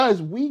Because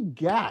we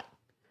got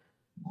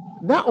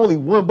not only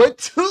one, but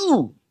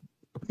two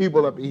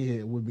people up in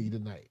here with me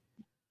tonight.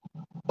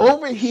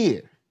 Over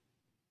here,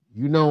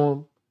 you know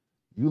him,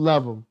 you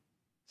love him,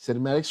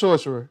 cinematic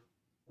sorcerer,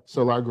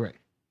 Solar Gray.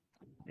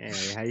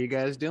 Hey, how you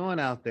guys doing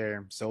out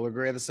there? Solar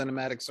Gray, the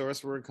cinematic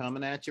sorcerer,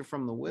 coming at you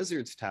from the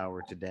Wizard's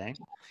Tower today.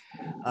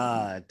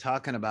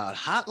 Talking about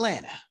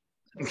Hotlanta.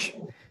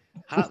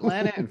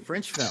 Hotlanta and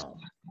French film.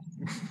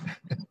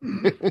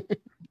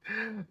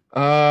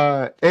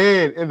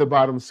 And in the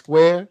bottom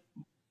square,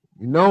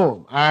 you know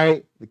him, all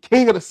right? The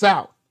king of the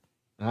South,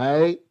 all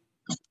right?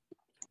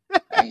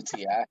 Ain't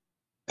T.I.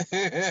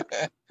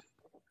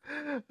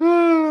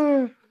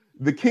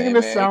 The king Hey, of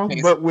the man, South,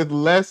 but with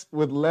less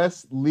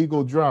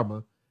legal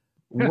drama.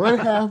 One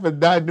half of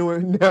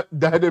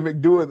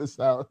dynamic duo of the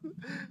South,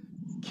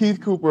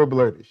 Keith Cooper of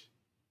Blurtish.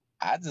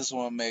 I just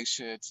want to make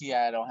sure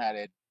T.I. don't have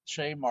that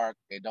trademark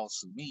and don't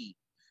sue me.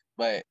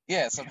 But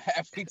yes, I'm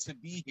happy to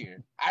be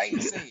here. I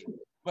ain't say it,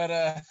 but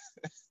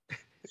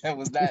that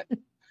was not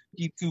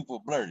Keith Cooper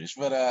Blurtish.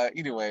 But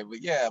anyway,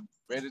 but yeah, I'm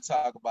ready to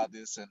talk about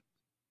this, and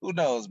who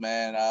knows,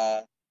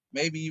 man?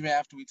 Maybe even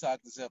after we talk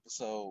this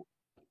episode,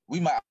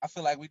 I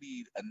feel like we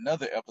need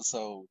another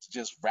episode to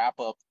just wrap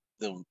up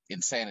the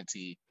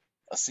insanity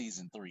of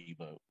season 3,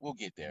 but we'll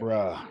get there.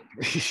 Bruh.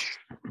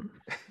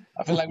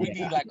 I feel like we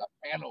need like a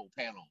panel.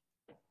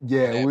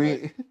 Yeah,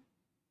 we.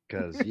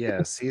 Because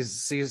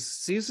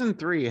season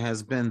 3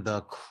 has been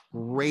the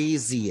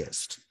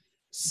craziest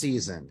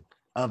season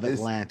of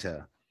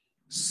Atlanta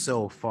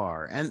so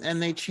far,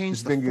 and they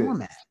changed the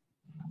format,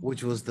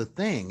 which was the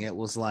thing. It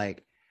was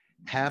like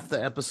half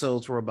the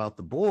episodes were about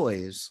the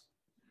boys,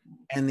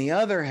 and the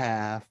other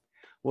half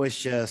was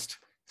just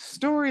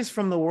stories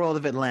from the world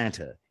of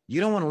Atlanta.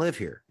 You don't want to live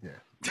here. Yeah.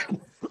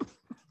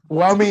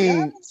 Well, I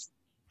mean,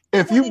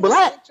 if you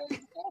black,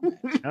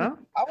 huh?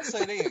 I would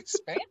say they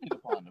expanded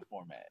upon the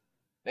format.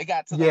 They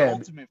got to the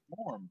ultimate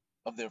form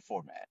of their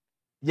format.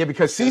 Yeah,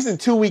 because season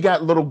 2 we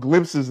got little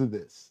glimpses of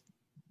this.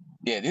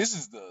 Yeah, this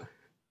is the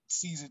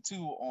season 2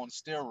 on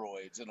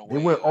steroids in a way.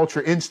 They went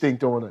Ultra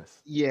Instinct on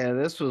us. Yeah,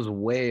 this was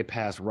way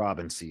past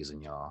Robin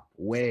season, y'all.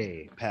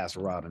 Way past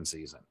Robin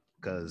season.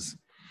 Because,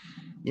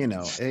 you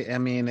know, I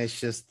mean, it's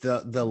just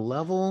the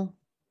level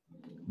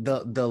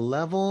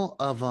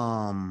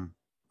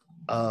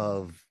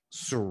of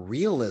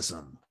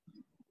surrealism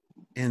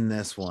in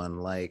this one.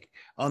 Like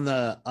on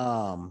the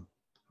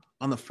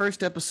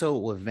first episode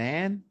with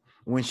Van,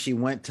 when she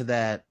went to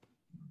that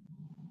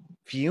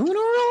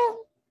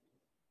funeral,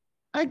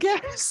 I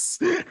guess.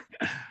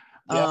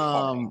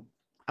 I'm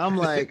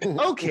like,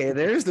 okay,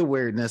 there's the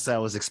weirdness I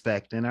was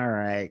expecting. All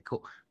right,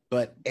 cool.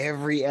 But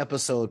every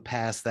episode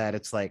past that,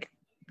 it's like,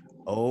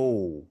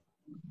 oh.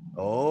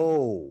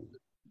 All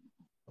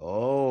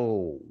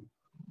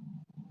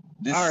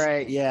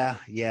right,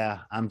 yeah.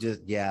 I'm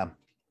just, yeah.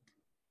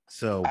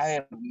 So I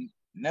have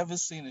never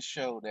seen a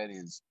show that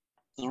is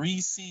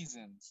 3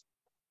 seasons,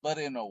 but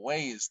in a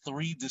way is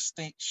 3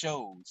 distinct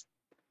shows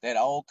that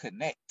all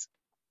connect.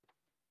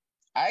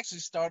 I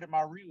actually started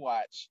my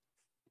rewatch,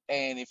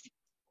 and if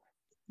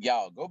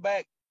y'all go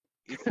back,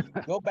 if you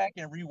go back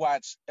and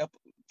rewatch,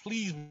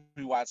 please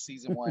rewatch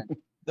season 1.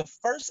 The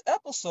first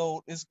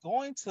episode is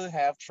going to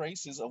have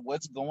traces of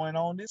what's going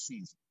on this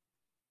season.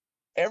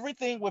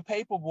 Everything with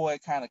Paperboy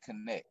kind of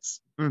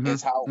connects.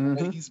 Is how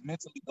what he's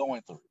mentally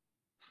going through.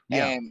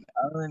 Yeah. And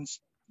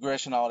Ern's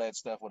aggression, all that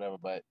stuff, whatever.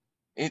 But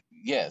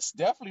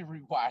definitely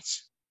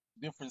rewatch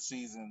different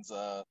seasons.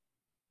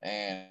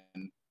 And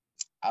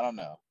I don't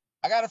know.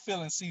 I got a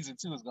feeling season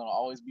 2 is gonna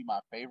always be my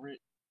favorite.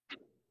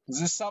 Because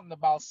there's something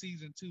about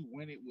season 2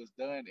 when it was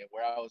done and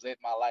where I was at in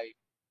my life.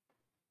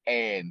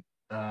 And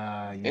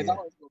it's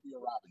always gonna be a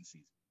Robin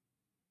season.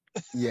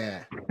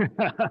 Yeah.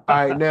 All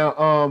right,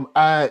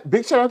 now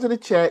big shout out to the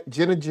chat.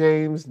 Jenna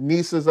James,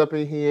 Nisa's up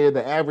in here,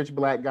 the average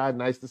black guy,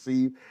 nice to see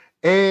you.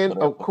 And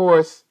of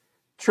course,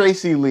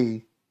 Tracy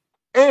Lee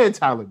and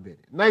Tyler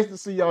Bennett. Nice to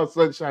see y'all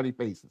sunshiny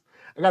faces.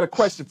 I got a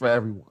question for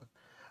everyone.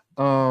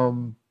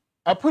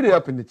 I put it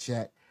up in the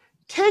chat.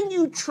 Can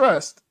you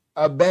trust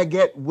a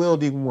baguette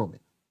wielding woman?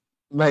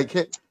 Like,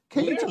 can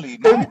you?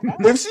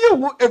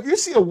 If you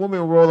see a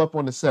woman roll up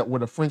on the set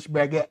with a French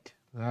baguette,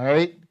 all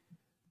right,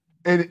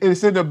 and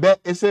it's in her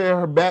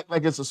back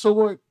like it's a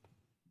sword.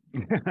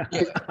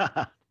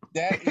 Yeah,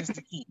 that is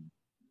the key.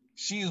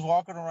 She's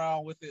walking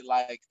around with it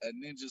like a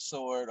ninja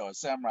sword or a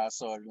samurai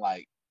sword.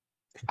 Like,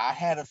 I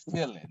had a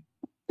feeling.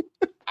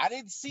 I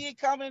didn't see it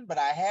coming, but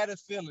I had a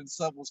feeling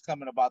something was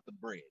coming about the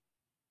bread.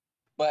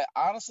 But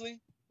honestly,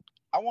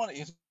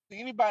 if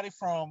anybody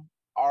from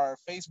our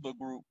Facebook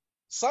group,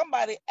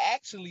 somebody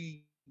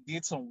actually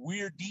did some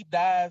weird deep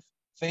dive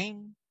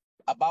thing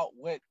about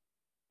what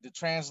the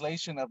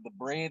translation of the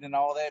bread and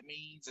all that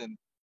means,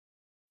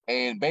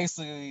 and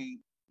basically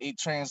it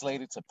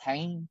translated to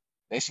pain,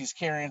 that she's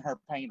carrying her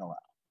pain around.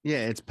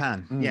 Yeah, it's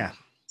pan. Yeah.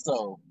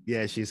 So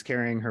yeah, she's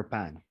carrying her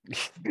pan.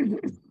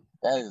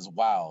 That is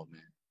wild,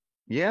 man.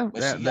 Yeah,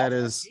 that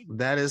is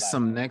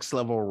some next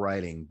level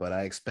writing, but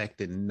I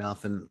expected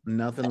nothing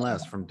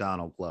less from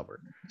Donald Glover.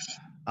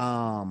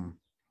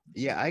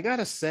 Yeah, I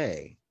gotta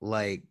say,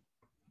 like,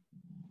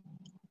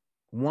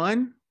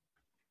 one,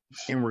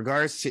 in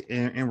regards to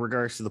in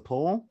regards to the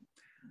poll,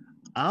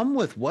 I'm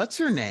with what's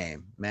her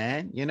name,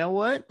 man. You know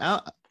what?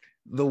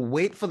 The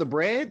wait for the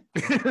bread,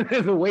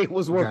 the wait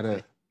was worth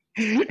Gotta,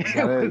 it.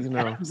 gotta, It was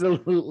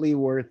absolutely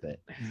worth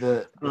it.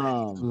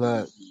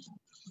 Look,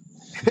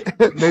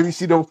 maybe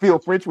she don't feel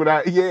French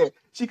without. Yeah,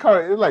 she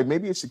called it like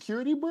maybe a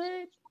security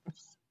bread.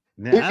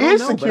 Now, It I don't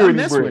is know, but I security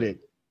mess bread. with it.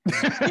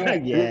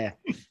 Yeah,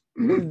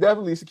 it's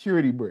definitely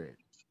security bread.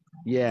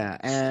 yeah,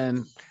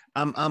 and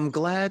I'm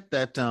glad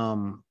that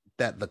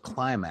that the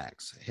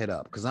climax hit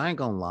up, because I ain't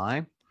gonna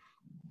lie,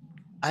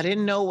 I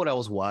didn't know what I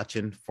was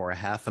watching for a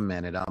half a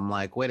minute. I'm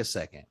like, wait a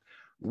second.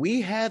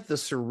 We had the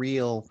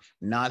surreal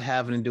not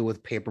having to do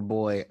with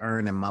Paperboy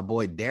Earn and my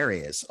boy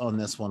Darius on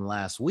this one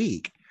last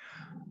week.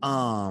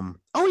 Oh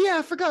yeah,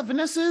 I forgot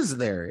Vanessa is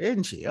there,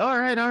 isn't she? All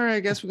right. I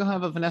guess we're gonna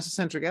have a Vanessa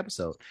centric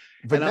episode.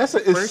 Vanessa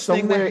is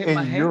somewhere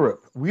in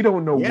Europe. We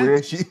don't know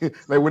where she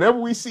like whenever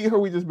we see her,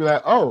 we just be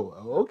like,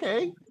 oh,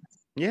 okay.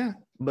 Yeah.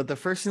 But the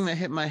first thing that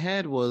hit my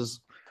head was,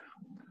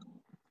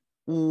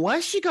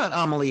 why she got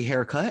Amelie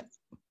haircut?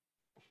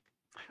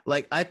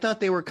 Like, I thought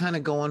they were kind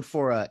of going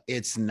for a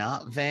it's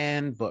not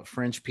Van, but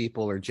French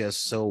people are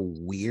just so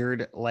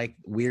weird, like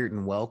weird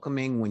and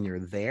welcoming when you're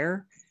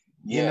there.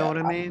 You know what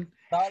I mean?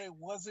 Thought it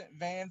wasn't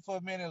Van for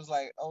a minute. It was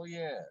like, oh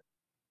yeah,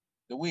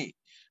 the week.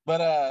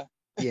 But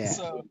yeah.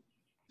 So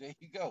there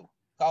you go.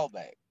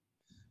 Callback.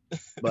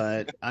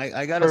 But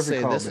I gotta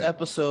say, this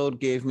episode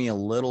gave me a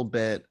little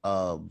bit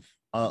of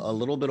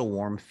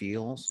warm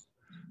feels,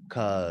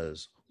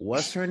 because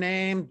what's her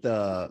name?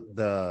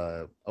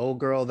 The old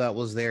girl that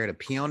was there to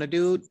pee on a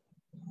dude.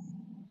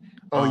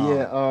 Oh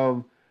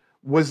yeah.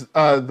 Was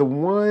the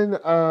one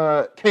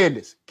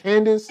Candace?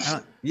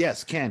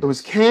 Yes, Candace. It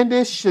was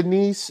Candace,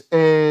 Shanice,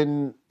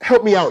 and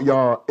help me out,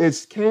 y'all.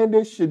 It's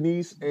Candace,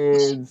 Shanice,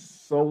 and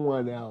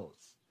someone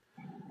else.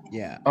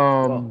 Yeah.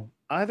 Well,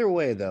 either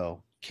way,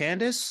 though,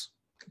 Candace,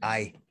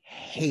 I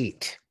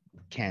hate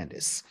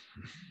Candace.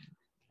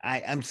 I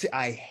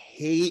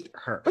hate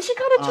her. But she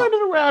kind of turned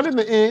it around in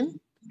the end.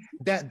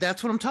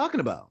 That's what I'm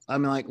talking about. I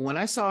mean, like, when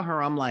I saw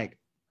her, I'm like,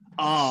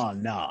 oh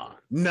nah,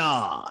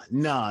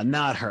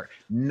 not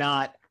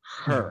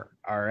her.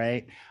 All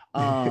right.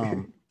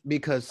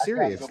 Because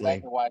seriously, I go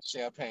back and watch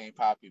Champagne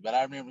Poppy, but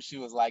I remember she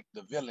was like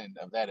the villain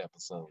of that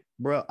episode.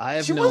 Bro, I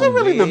have she known wasn't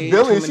really the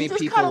villain. too many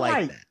people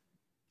like that.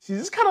 She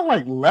just kind of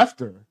like left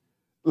her.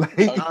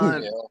 Like,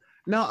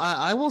 no,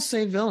 I will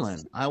say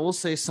villain. I will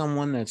say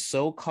someone that's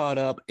so caught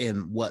up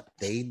in what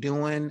they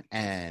doing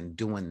and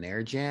doing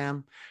their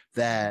jam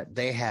that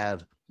they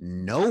have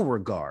no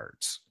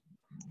regards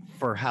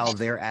for how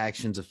their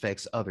actions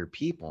affects other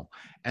people.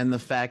 And the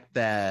fact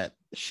that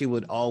she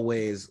would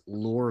always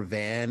lure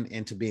Van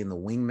into being the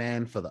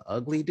wingman for the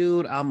ugly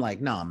dude, I'm like,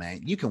 nah,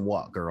 man, you can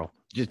walk, girl.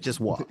 Just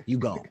walk. You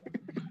go.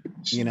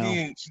 She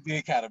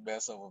did kind of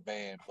mess over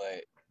Van,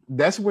 but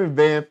that's when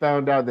Van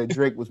found out that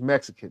Drake was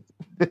Mexican.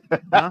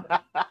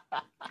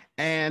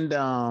 And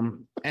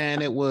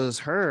it was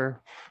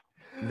her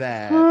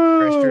that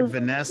pressured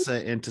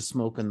Vanessa into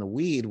smoking the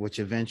weed, which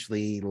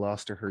eventually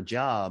lost her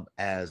job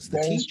as the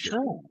teacher.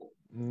 True.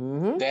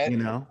 Mm-hmm. You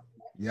know?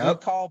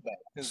 Yep. Callback.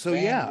 So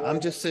yeah, I'm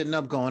just sitting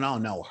up going, oh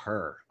no,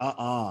 her.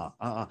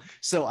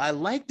 So I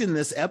liked in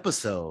this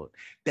episode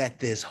that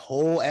this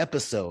whole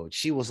episode,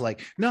 she was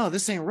like, no,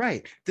 this ain't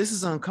right. This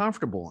is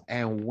uncomfortable.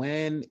 And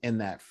when in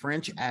that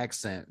French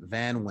accent,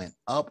 Van went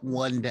up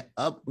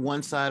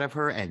one side of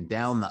her and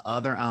down the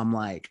other, I'm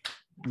like,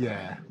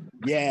 yeah,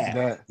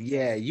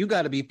 you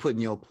got to be put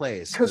in your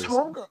place. Because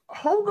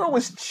homegirl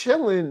was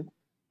chilling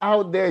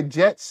out there,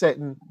 jet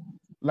setting,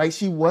 like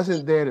she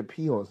wasn't there to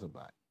pee on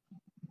somebody.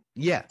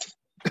 Yeah.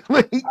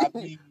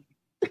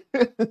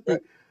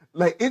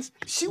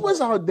 She was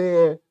out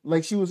there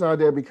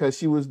because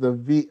she was the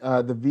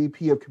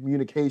VP of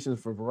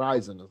communications for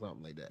Verizon or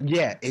something like that.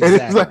 Yeah,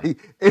 exactly.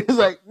 And it's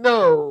like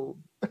no,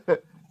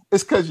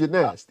 it's because you're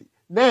nasty.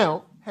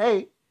 Now,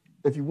 hey,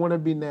 if you want to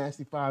be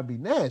nasty, fine, be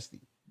nasty.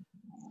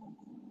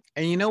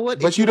 And you know what?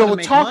 But you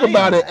don't talk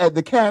about it at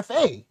the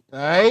cafe. All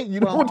right,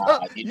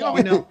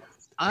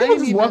 I'm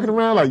just walking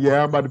around like,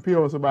 yeah, I'm about to pee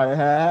on somebody.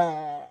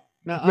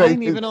 Now, I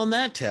ain't even on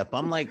that tip.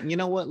 I'm like, you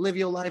know what? Live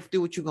your life,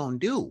 do what you're going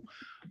to do.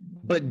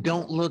 But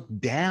don't look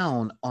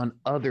down on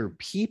other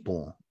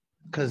people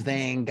because they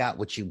ain't got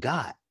what you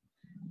got.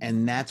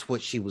 And that's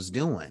what she was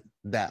doing.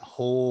 That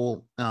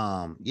whole,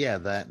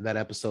 that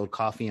episode,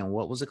 Coffee and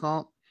what was it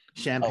called?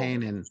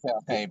 Champagne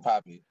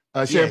Poppy.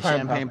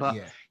 Champagne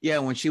Poppy. Yeah,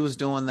 when she was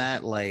doing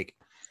that, like,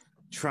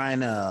 trying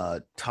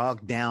to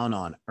talk down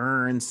on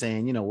Earn,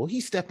 saying, well,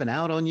 he's stepping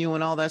out on you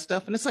and all that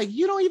stuff. And it's like,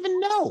 you don't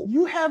even know.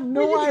 You have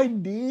no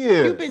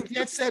idea. You've been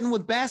jet setting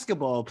with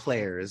basketball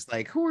players.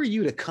 Like, who are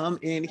you to come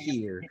in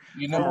here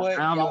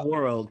around the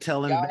world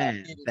telling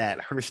Van that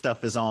her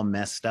stuff is all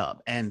messed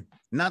up? And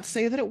not to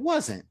say that it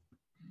wasn't,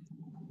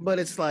 but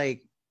it's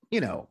like,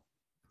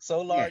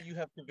 So, Laura, you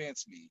have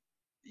convinced me.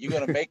 You're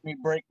going to make me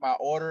break my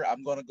order.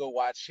 I'm going to go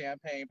watch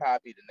Champagne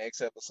Poppy the next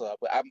episode.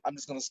 But I'm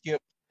just going to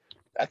skip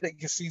I think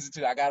it's season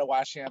 2. I gotta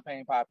watch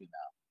Champagne Poppy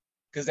now,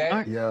 because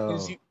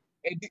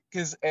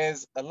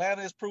as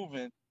Atlanta is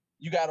proven,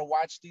 you gotta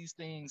watch these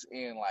things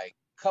in like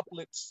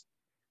couplets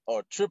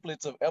or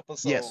triplets of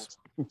episodes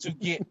to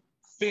get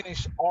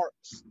finished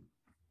arcs,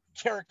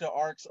 character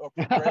arcs, or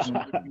progression,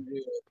 if you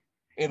will,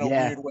 in a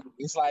weird way.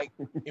 It's like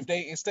if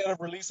they, instead of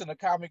releasing a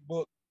comic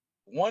book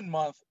 1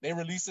 month, they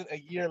release it a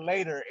year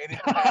later, and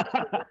it kind of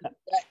back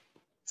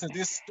to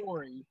this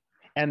story.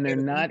 And they're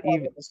not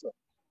even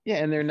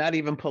and they're not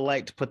even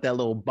polite to put that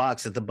little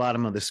box at the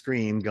bottom of the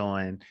screen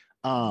going,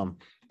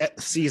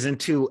 season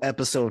 2,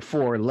 episode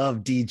 4, love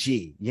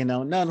DG.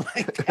 None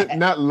like that.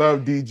 Not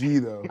love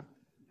DG though.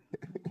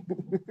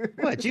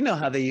 But you know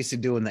how they used to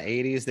do in the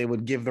 80s? They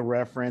would give the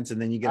reference,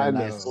 and then you get a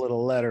nice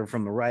little letter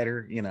from the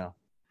writer.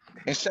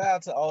 And shout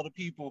out to all the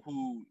people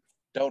who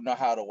don't know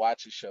how to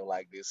watch a show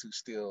like this,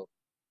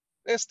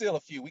 there's still a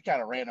few. We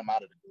kind of ran them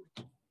out of the group.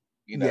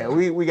 Yeah,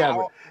 we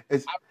got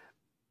it.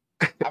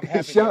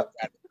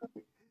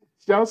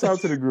 Shouts out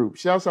to the group.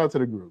 Shouts out to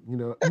the group.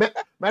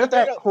 Matter of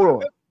fact,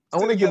 hold on. I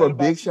want to give a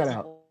big shout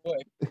out.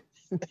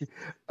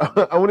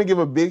 I want to give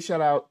a big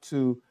shout out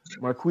to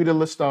Marquita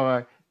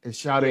Lestar and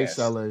Sade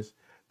Sellers,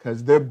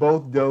 because they're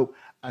both dope.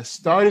 I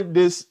started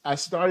this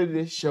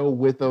show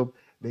with them.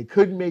 They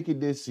couldn't make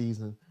it this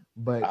season,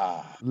 but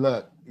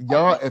look,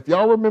 y'all, if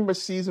y'all remember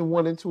season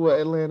 1 and 2 of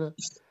Atlanta,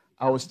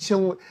 I was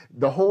chilling with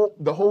the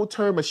whole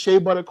term of Shea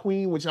Butter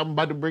Queen, which I'm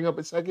about to bring up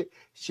in a second.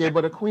 Shea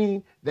Butter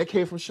Queen, that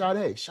came from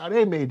Sade.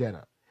 Sade made that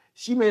up.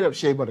 She made up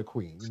Shea Butter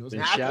Queen.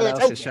 Shout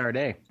out to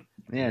Sade.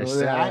 Yeah,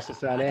 shout out to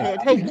Sade. I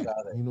can't take it.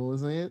 You know what I'm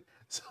saying?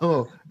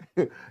 So,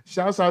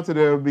 shouts out to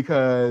them,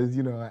 because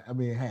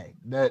hey,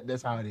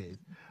 that's how it is.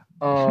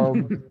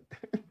 But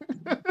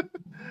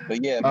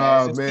yeah,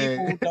 man,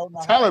 man.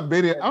 Tyler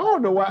Bennett. I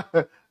don't know why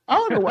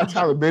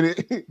Tyler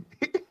Bennett.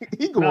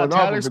 He going off.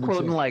 Tyler's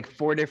quoting like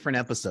 4 different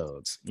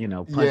episodes.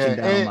 Punching down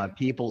on my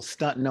people,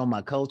 stunting on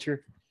my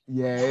culture.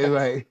 Yeah, it's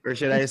like, or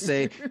should I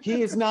say,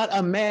 he is not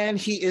a man.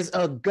 He is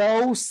a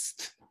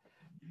ghost.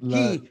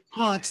 He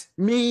haunts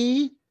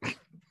me.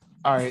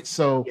 All right,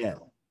 so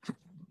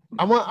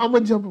I'm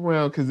gonna jump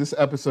around because this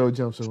episode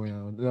jumps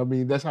around. I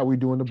mean, that's how we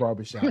do in the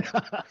barbershop.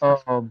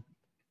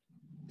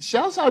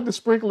 Shouts out to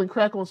sprinkling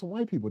crack on some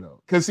white people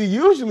though, because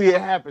usually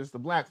it happens to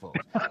black folks.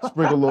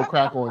 Sprinkle a little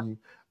crack on you.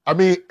 I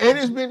mean,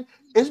 and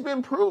it's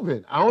been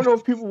proven. I don't know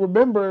if people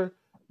remember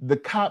the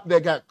cop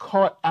that got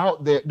caught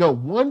out there. No,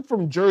 one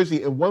from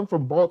Jersey and one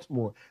from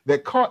Baltimore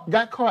that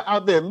got caught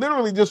out there,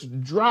 literally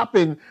just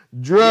dropping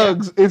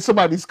drugs in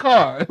somebody's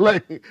car. They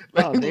do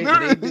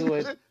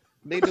it.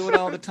 They do it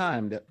all the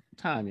time.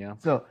 Yeah.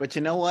 So, but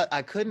you know what?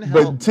 I couldn't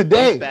help. But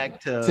today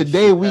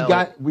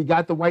Chappelle. we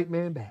got the white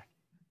man back.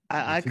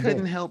 I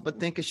couldn't help but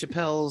think of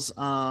Chappelle's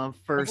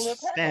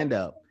first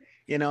stand-up.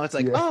 It's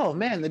like, oh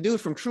man, the dude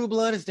from True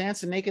Blood is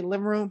dancing naked in the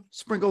living room.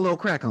 Sprinkle a little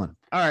crack on him.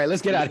 All right,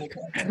 let's get out of here.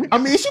 I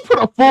mean, she put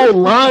a full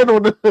line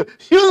on the.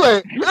 She was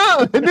like,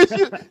 no, and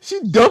then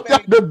she dumped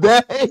out the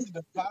bag.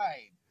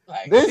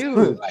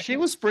 She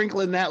was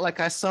sprinkling that like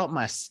I salt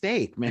my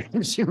steak,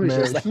 man. She was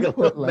just like a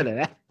little bit of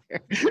that.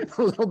 A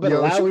little bit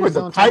of she put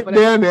the pipe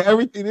down and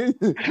everything.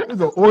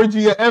 There's an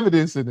orgy of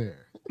evidence in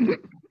there.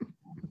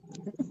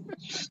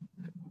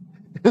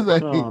 It's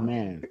like, oh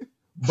man.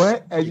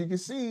 But as you can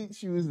see,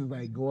 she was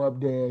like, go up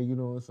there, you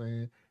know what I'm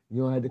saying?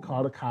 You don't have to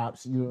call the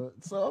cops,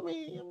 So I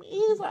mean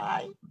he's all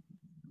right.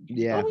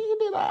 Yeah. I mean, he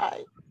did all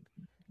right.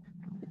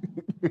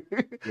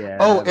 Yeah.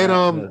 Oh, and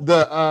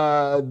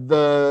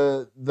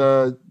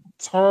the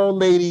tall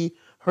lady,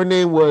 her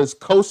name was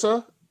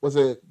Kosa. Was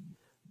it?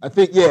 I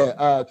think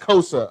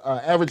Kosa.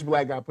 Average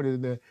Black Guy put it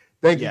in there.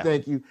 Thank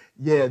you.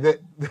 Yeah,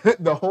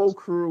 the whole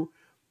crew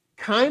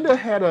kind of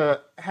had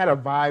a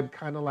vibe,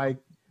 kind of like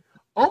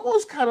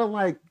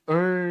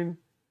Earn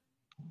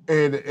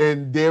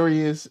and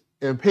Darius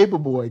and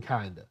Paperboy,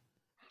 kind of.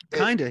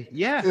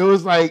 Yeah. It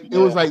was like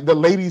the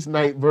ladies'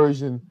 night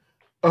version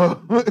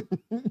of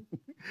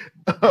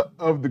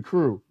of the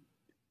crew.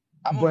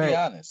 I'm gonna be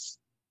honest.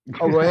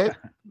 Oh, go ahead.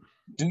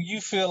 Do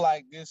you feel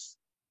like this?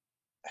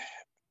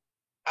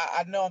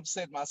 I know I'm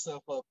setting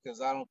myself up because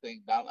I don't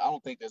think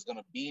there's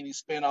gonna be any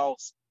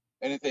spinoffs,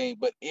 anything.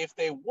 But if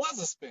there was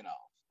a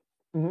spinoff,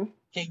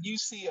 can you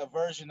see a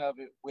version of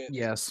it with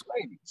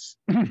ladies?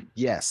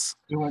 Yes.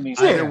 Doing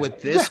these either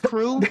with this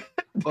crew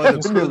or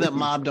the crew that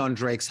mobbed on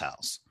Drake's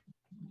house.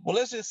 Well,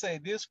 let's just say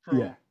this crew.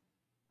 Yeah.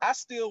 I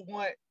still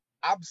want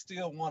an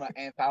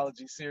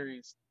anthology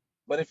series,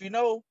 but if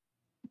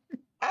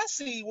I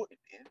see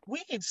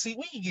we can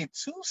get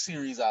 2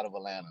 series out of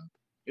Atlanta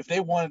if they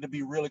wanted to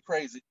be really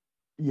crazy.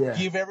 Yeah.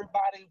 Give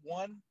everybody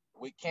one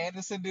with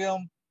Candace and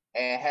them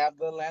and have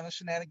the Atlanta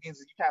shenanigans,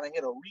 and you kind of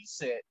hit a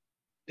reset.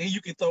 Then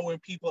you can throw in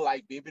people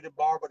like Bibby the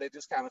Barber that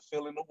just kind of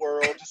fill in the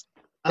world.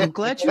 I'm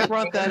glad you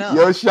brought that up.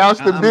 Yo,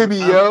 shouts to Bibby,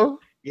 yo.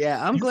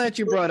 Yeah, I'm glad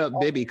you brought up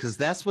Bibby because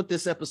that's what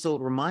this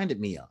episode reminded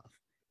me of.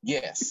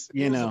 Yes.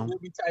 Bibby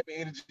type of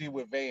energy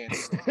with Van.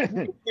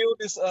 Build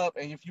this up,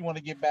 and if you want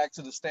to get back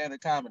to the standard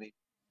comedy,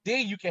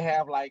 then you can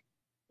have like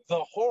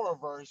the horror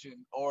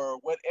version or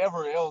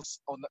whatever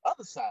else on the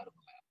other side of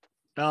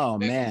Oh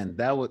man,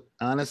 that would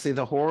honestly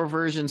the horror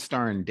version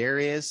starring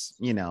Darius.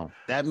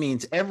 That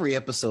means every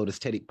episode is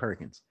Teddy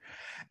Perkins.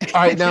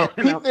 All right, now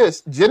peep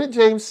this. Jenna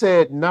James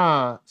said,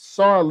 "Nah,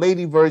 saw a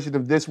lady version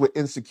of this with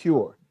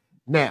Insecure."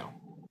 Now,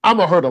 I'm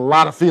gonna hurt a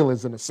lot of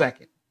feelings in a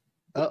second.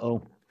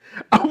 Uh-oh.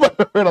 I'm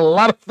gonna hurt a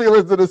lot of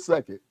feelings in a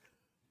second.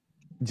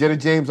 Jenna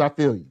James, I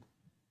feel you.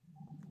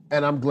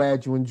 And I'm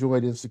glad you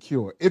enjoyed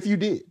Insecure. If you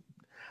did.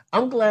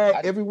 I'm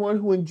glad everyone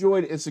who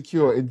enjoyed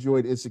Insecure.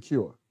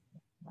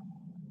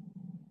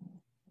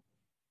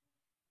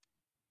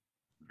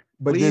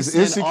 But please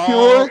there's send Insecure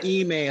all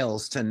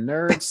emails to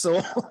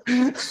nerdsoul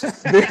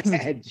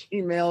at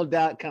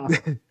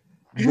gmail.com.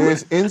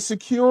 There's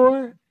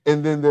Insecure,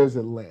 and then there's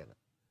Atlanta.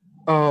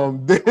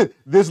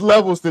 There's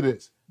levels to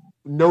this.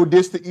 No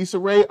diss to Issa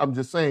Rae. I'm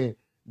just saying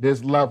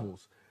there's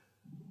levels.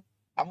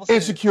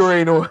 Insecure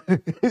ain't on.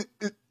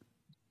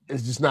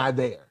 It's just not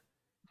there.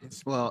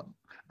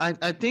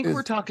 I think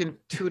we're talking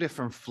two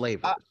different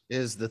flavors.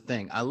 Is the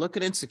thing. I look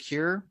at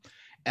Insecure,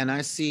 and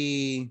I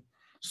see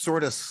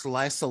sort of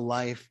slice of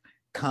life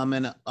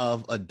coming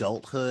of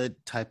adulthood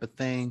type of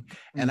thing,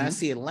 and I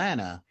see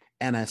Atlanta,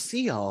 and I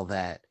see all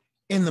that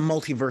in the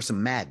multiverse of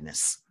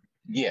madness.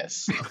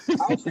 Yes.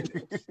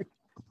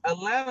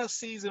 Atlanta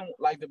season,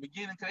 like the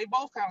beginning, because they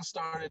both kind of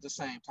started at the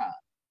same time.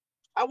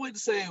 I wouldn't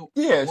say So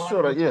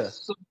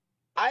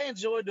I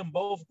enjoyed them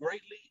both greatly,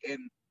 and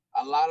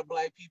a lot of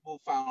Black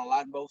people found a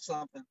lot in both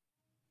something.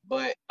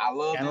 But I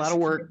love a lot of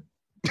work.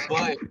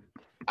 But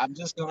I'm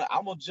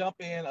gonna jump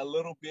in a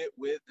little bit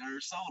with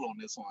Nerd Soul on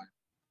this one.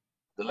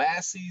 The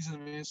last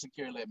season of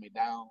Insecure let me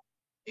down.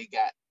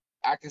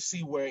 I can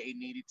see where it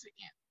needed to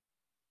end.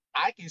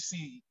 I can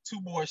see 2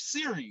 more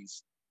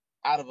series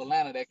out of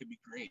Atlanta that could be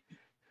created.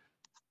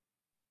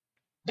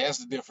 That's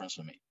the difference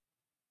for me.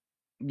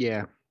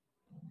 Yeah.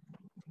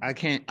 I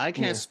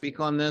can't speak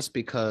on this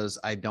because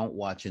I don't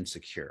watch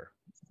Insecure.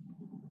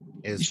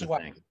 Is the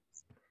thing.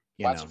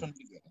 Watch it from the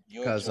beginning.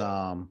 Because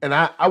and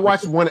I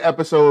watched one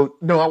episode.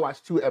 No, I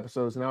watched 2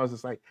 episodes, and I was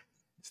just like,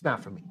 it's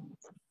not for me.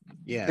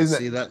 Yeah,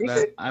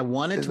 I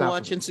wanted to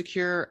watch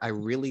Insecure. I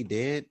really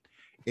did.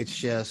 It's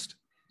just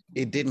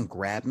it didn't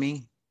grab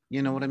me.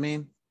 You know what I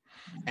mean?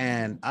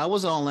 And I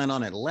was all in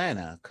on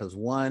Atlanta because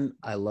one,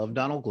 I love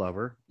Donald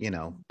Glover.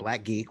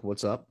 Black geek.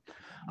 What's up?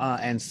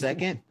 And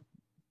second,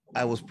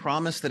 I was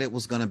promised that it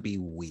was going to be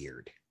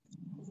weird.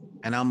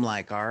 And I'm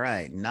like, all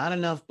right, not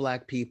enough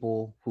Black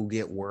people who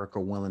get work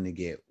are willing to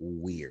get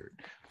weird.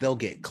 They'll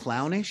get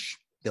clownish.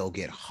 They'll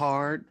get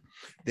hard.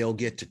 They'll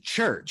get to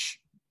church.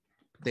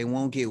 They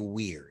won't get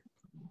weird.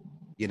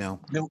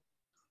 The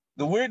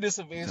weirdness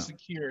of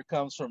Insecure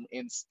comes from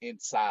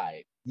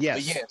inside. Yes.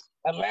 But yes,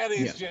 Atlanta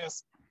is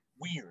just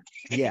weird.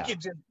 Yeah. It can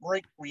just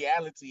break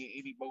reality at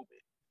any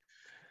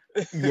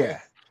moment.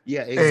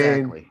 Yeah,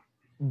 exactly.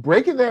 And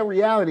breaking that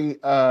reality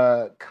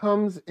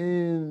comes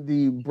in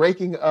the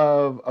breaking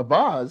of a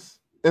vase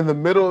in the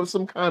middle of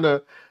some kind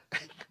of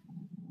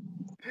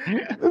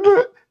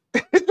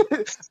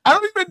I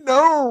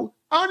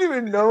don't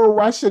even know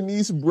why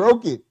Shanice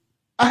broke it.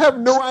 I have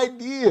no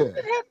idea.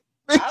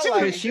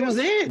 She was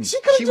in.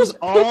 She was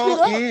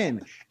all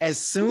in. As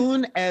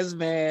soon as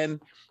man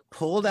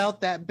pulled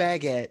out that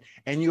baguette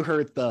and you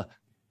heard the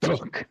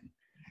thunk,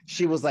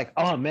 she was like,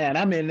 "Oh man,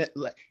 I'm in it."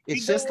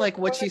 It's just like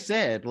what she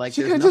said. Like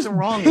there's nothing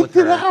wrong with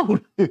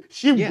her.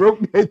 She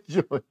broke that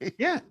joint.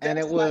 Yeah, and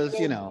it was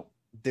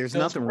there's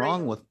nothing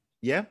wrong with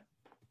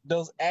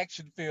those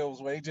action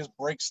films where they just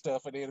break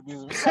stuff and then the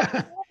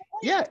music.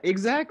 Yeah,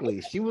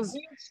 exactly. She was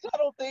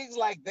subtle things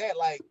like that.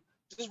 Like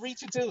just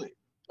reach into it.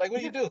 Like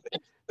what are you doing?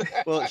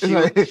 Well, she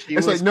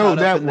was like, no,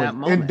 that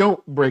one, and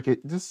don't break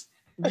it. Just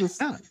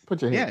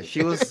put your hand.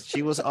 Yeah,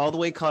 she was all the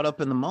way caught up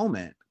in the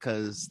moment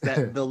because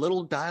the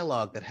little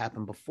dialogue that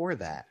happened before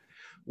that,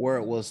 where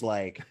it was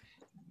like,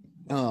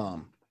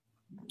 or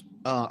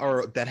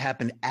that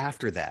happened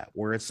after that,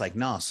 where it's like,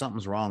 no,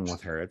 something's wrong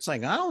with her. It's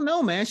like, I don't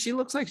know, man. She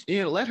looks like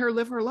let her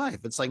live her life.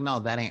 It's like, no,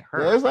 that ain't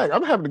her. Yeah, it's like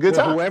I'm having a good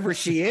time. Whoever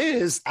she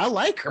is, I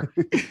like her.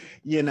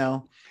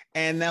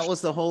 And that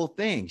was the whole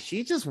thing.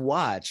 She just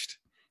watched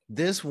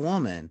this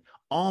woman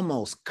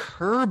almost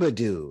curb a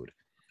dude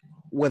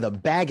with a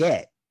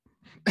baguette.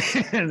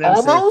 And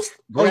almost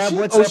grab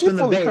what's up in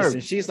the base.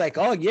 And she's like,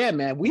 "Oh yeah,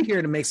 man, we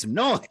here to make some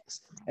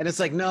noise." And it's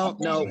like, no,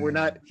 we're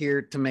not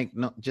here to make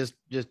no. Just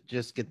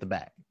get the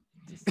bag.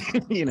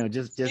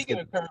 Just Speaking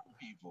of curbing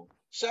people,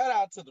 shout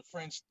out to the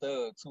French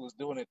thugs who was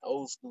doing it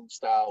old school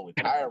style with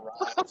tire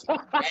rods.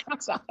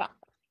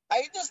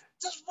 I just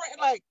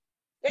like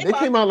they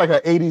came out like an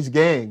 '80s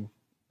gang.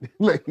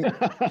 Like, who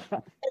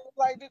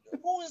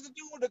is the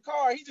dude with the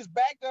car? He just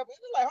backed up. It's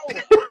like, hold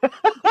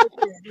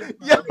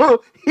on. Yo,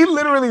 he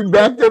literally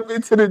backed up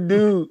into the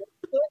dude.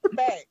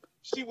 Back.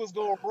 She was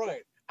going to run.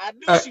 I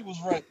knew she was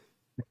running.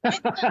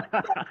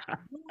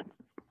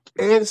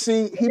 And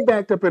see, he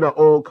backed up in an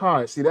old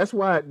car. See, that's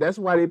why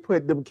they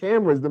put them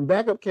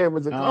backup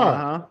cameras in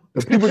cars.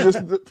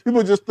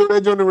 People just throw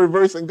that joint in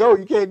reverse and go.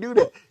 You can't do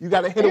that. You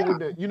gotta hit it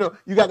with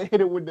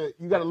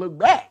you gotta look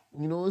back.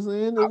 You know what I'm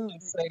saying? I'm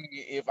just saying,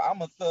 if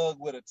I'm a thug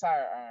with a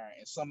tire iron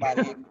and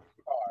somebody hit me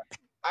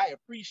I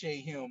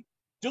appreciate him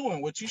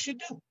doing what you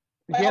should do.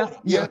 Like,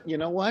 yeah. You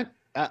know what?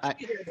 I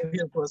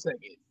here for a second.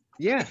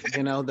 Yeah,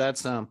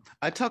 that's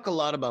I talk a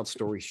lot about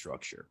story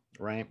structure,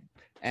 right?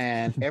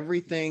 And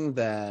everything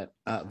that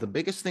the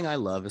biggest thing I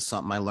love is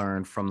something I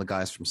learned from the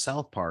guys from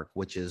South Park,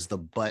 which is the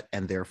but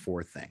and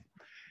therefore thing.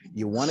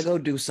 You want to go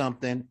do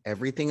something,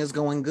 everything is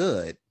going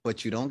good,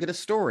 but you don't get a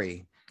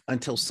story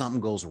until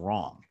something goes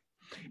wrong.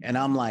 And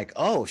I'm like,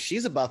 oh,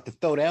 she's about to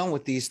throw down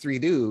with these three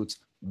dudes,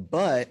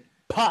 but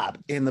pop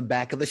in the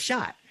back of the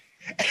shot.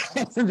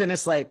 And then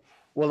it's like,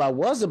 well, I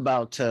was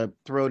about to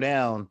throw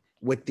down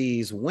with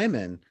these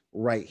women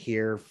right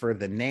here for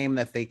the name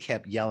that they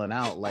kept yelling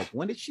out. Like,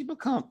 when did she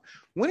become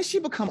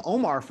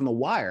Omar from The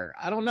Wire?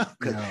 I don't know,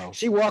 because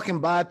she walking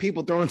by,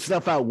 people throwing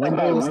stuff out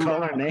windows,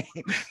 calling her name.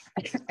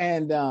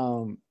 And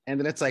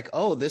then it's like,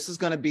 oh, this is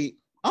gonna be,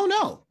 oh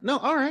no,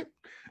 all right.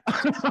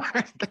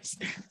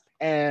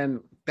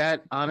 And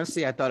that,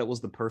 honestly, I thought it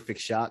was the perfect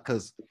shot,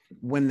 because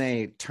when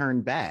they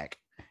turned back,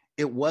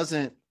 it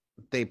wasn't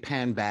they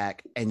pan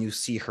back and you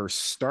see her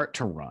start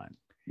to run.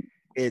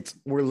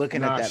 We're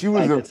looking at that. She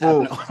was in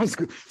full.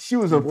 She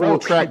was in full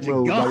track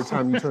mode by the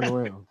time you turn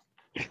aran.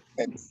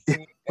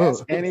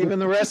 And even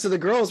the rest of the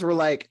girls were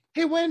like,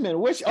 "Hey, wait a minute,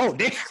 which? Oh,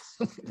 damn!"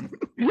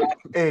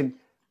 And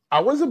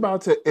I was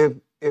about to,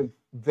 if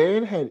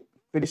Van had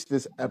finished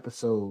this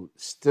episode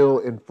still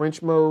in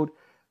French mode,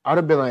 I'd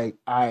have been like,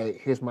 "All right,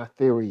 here's my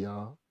theory,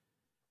 y'all.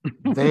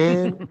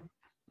 Van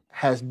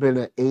has been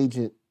an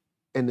agent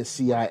in the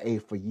CIA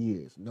for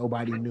years.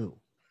 Nobody knew.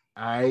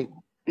 All right,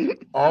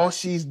 all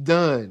she's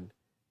done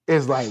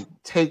is like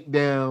take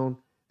down.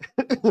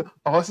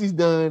 All she's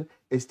done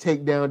is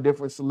take down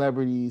different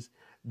celebrities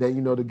that,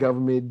 the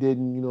government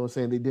didn't,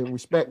 they didn't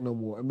respect no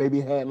more. And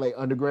maybe had like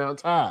underground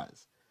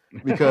ties,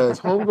 because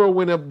homegirl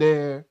went up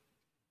there,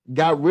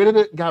 got rid of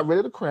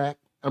the crack.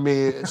 I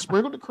mean,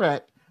 sprinkled the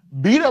crack,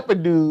 beat up a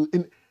dude,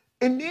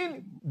 and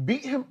then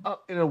beat him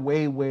up in a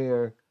way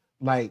where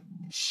like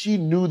she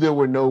knew there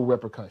were no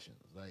repercussions.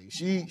 Like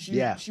she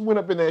went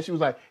up in there. She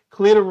was like,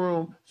 clear the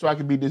room so I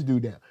can beat this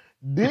dude down.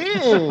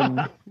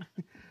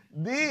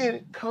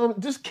 Then come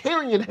just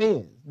carrying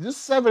hands,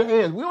 just severed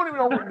hands. We don't even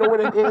know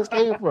where the hands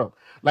came from.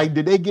 Like,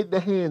 did they get the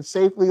hands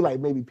safely? Like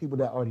maybe people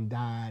that already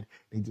died,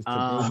 they just took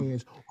their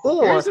hands.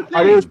 Or are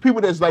there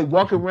people that's like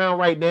walking around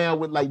right now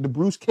with like the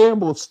Bruce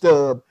Campbell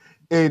stub,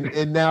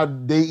 and now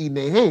they eating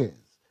their hands?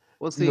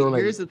 Well, see,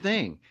 here's the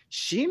thing.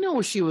 She knew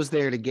what she was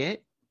there to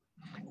get,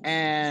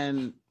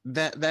 and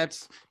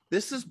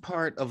this is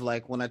part of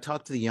like when I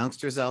talk to the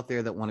youngsters out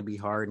there that want to be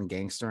hard and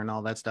gangster and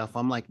all that stuff.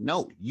 I'm like,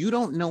 no, you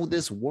don't know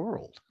this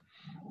world.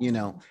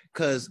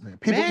 Because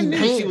man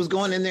knew she was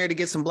going in there to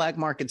get some black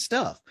market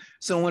stuff.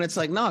 So when it's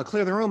like, no,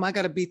 clear the room, I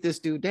got to beat this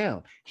dude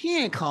down. He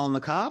ain't calling the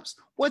cops.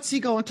 What's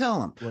he going to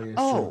tell him?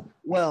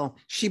 Well,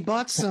 she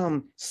bought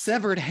some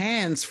severed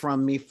hands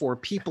from me for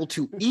people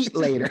to eat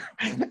later.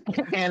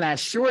 And I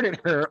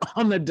shorted her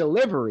on the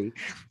delivery.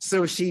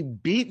 So she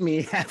beat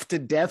me half to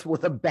death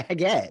with a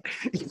baguette.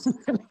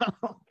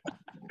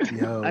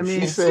 Yo, I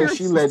mean, she said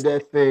she let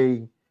that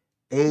thing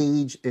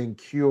age and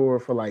cure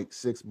for like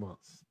 6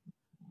 months.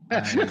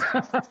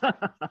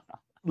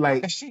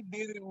 Like she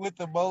did it with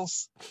the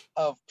most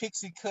of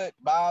pixie cut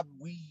bob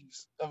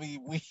wigs.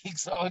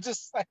 So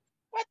just like,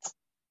 what?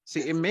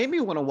 See, it made me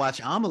want to watch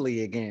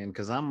Amelie again,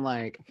 because I'm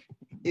like,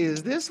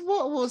 is this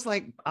what was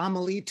like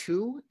Amelie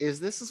 2?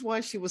 Is this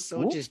why she was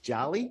so just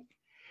jolly?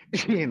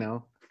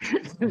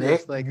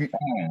 It's like,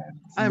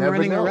 I'm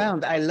running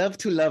around. I love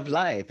to love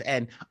life.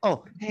 And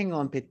oh, hang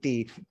on,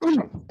 petit.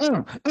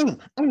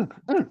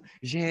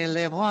 Je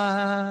les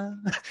vois.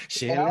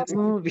 I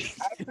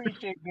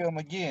appreciate them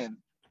again,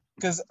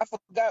 because I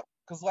forgot,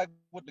 because like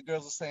what the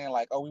girls are saying,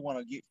 like, oh, we want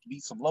to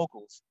meet some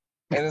locals,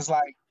 and it's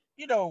like,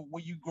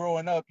 when you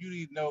growing up, you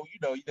need to know,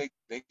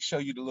 they show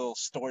you the little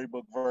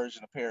storybook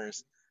version of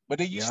Paris, but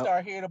then you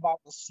start hearing about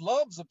the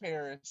slums of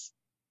Paris,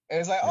 and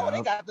it's like, oh,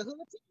 they got the hood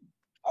too.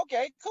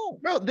 Okay, cool.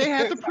 Bro, they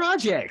had the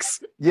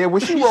projects. Yeah,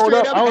 when she rolled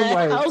up, I was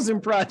like,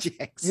 housing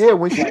projects. Yeah,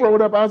 when she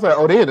rolled up, I was like,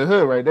 oh, they in the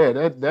hood right there.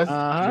 That's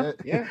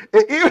yeah.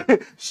 Even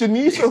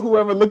Shanice or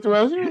whoever looked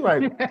around, she was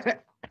like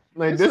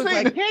this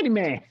ain't like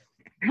Candyman.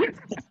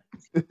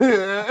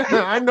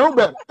 I know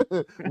better.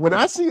 When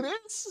I see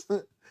this,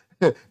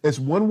 it's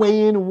one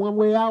way in and one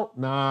way out.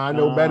 Nah, I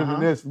know better than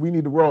this. We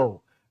need to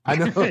roll. I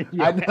know.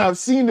 I've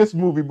seen this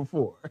movie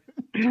before.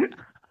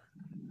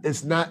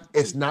 It's not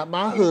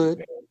my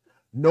hood.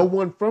 No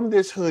one from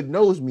this hood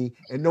knows me,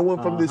 and no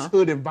one from this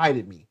hood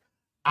invited me.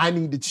 I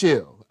need to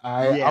chill.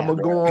 I'm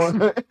gonna go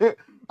on.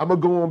 I'm gonna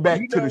go on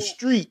back to the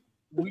street.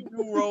 When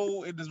you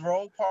roll in this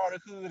wrong part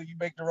of the hood, and you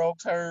make the wrong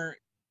turn,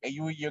 and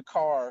you in your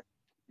car,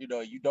 you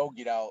don't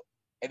get out,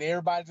 and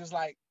everybody just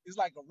like, it's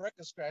like a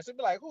record scratch. They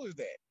be like, "Who is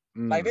that?"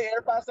 Like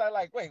everybody started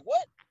like, "Wait,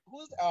 what?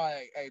 Who's? Oh,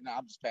 hey, no,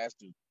 I'm just passed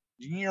through."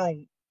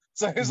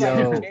 So it's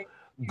like.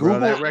 Google,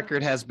 that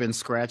record has been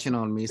scratching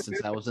on me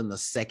since I was in the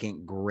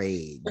 2nd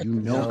grade.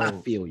 I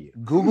feel you.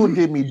 Google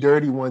did me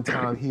dirty one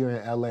time here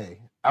in LA.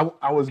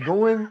 I was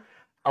going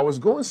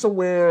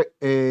somewhere,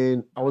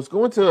 and I was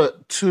going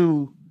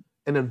to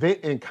an event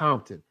in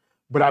Compton,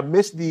 but I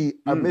missed the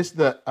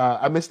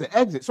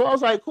exit. So I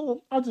was like,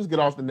 cool, I'll just get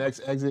off the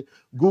next exit.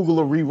 Google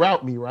will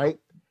reroute me, right?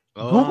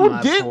 Google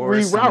my did poor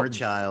reroute summer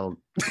child.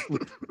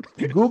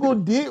 Google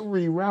did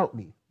reroute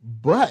me,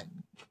 but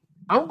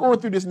I'm going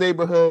through this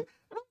neighborhood.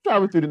 I'm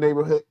driving through the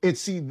neighborhood and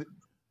see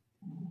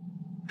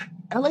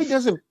LA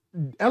doesn't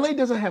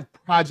have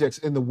projects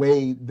in the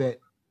way that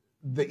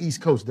the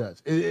East Coast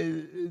does.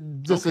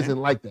 It just isn't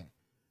like that.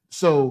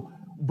 So,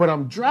 but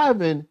I'm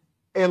driving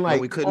and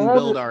like we couldn't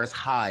build ours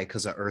high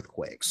because of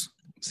earthquakes.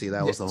 See,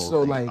 that was the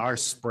whole thing. Like, our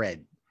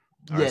spread.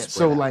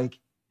 So like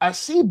I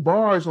see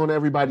bars on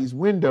everybody's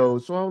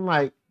windows, so I'm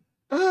like,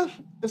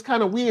 it's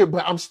kind of weird,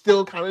 but I'm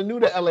still kind of new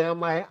to LA. I'm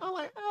like,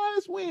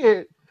 it's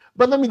weird,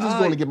 but let me just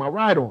go and get my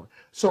ride on.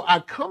 So I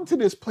come to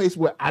this place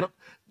where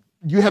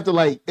you have to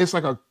like, it's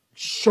like a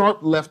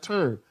sharp left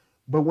turn.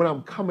 But when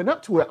I'm coming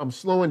up to it, I'm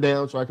slowing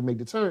down so I can make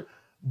the turn.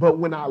 But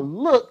when I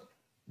look,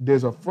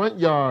 there's a front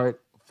yard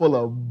full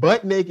of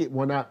butt naked,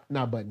 well,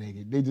 not butt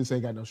naked. They just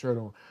ain't got no shirt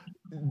on.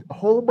 A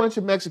whole bunch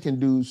of Mexican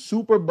dudes,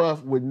 super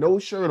buff with no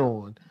shirt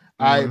on.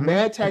 All right,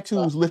 mad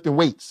tattoos, lifting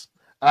weights.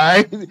 All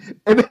right,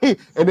 and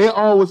they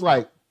all was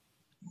like,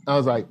 I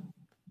was like,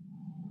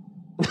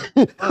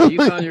 oh, you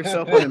found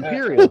yourself on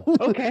Imperial.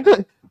 Okay.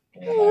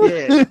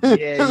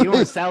 Yeah, you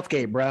in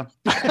Southgate, bro.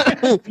 Back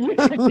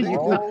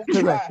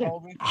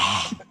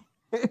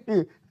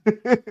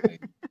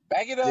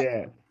it up.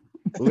 Yeah,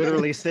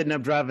 literally sitting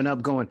up, driving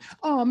up, going,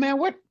 oh man,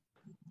 what?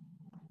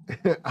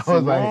 I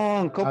was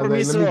like, let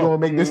me go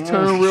and make this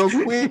turn real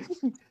quick.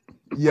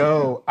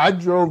 Yo, I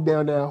drove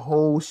down that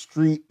whole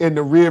street in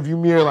the rearview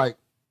mirror, like,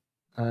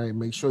 all right,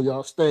 make sure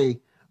y'all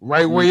stay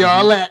right where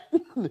y'all at.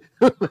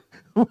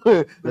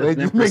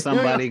 Listening for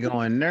somebody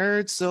going,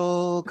 nerd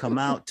soul, come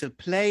out to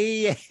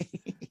play.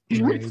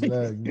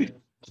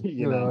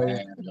 You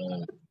know.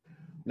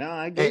 No,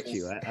 I get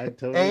you. I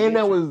totally. And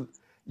that was,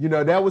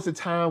 that was a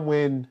time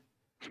when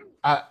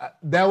I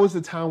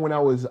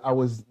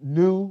was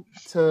new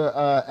to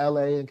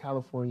LA and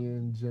California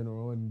in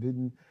general,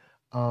 and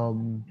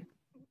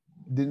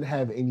didn't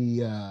have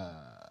any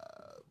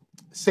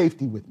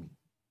safety with me.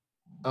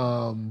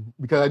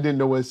 Because I didn't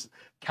know what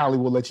Cali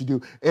will let you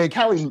do. And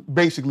Cali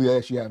basically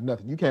lets you have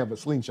nothing. You can't have a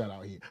slingshot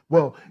out here.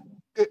 Well,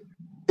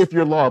 if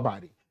you're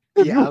law-abiding.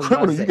 If you're a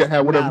criminal, you can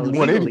have whatever you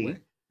want anyway.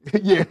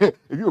 Yeah, if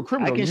you're a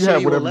criminal, you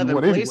have whatever you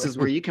want places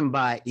anyway. Where you can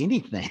buy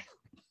anything.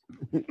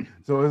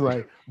 So it's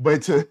like,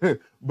 but to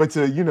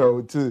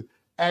to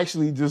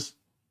actually just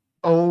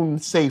own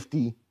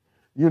safety,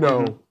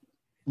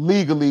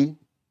 legally,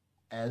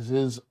 as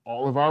is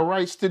all of our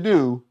rights to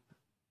do,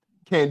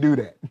 can't do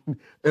that.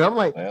 And I'm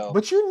like,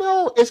 but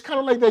it's kind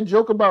of like that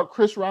joke about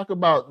Chris Rock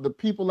about the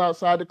people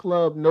outside the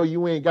club know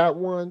you ain't got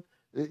one.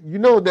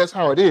 That's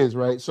how it is,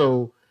 right?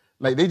 So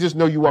like they just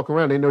know you walk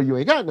around, they know you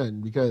ain't got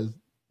nothing because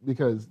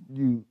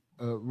you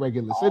a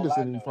regular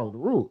citizen and you follow the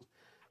rules.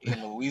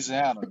 In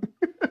Louisiana,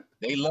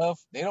 they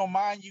don't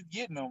mind you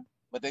getting them,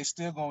 but they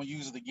still gonna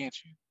use it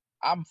against you.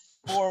 I'm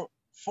 4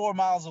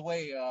 miles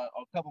away, a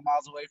couple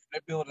miles away from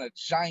they're building a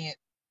giant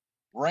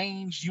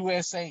Range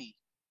USA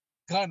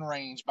gun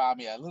range by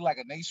me. It looked like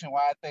a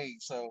nationwide thing.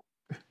 So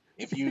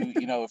if you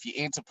if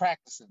you're into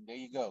practicing, there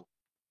you go.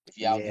 If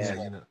you're out there, you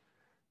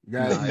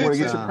want to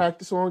get your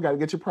practice on, got to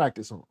get your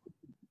practice on.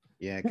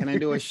 Yeah, can I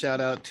do a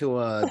shout out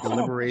to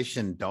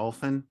Deliberation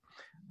Dolphin?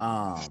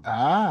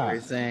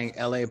 They're saying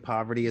LA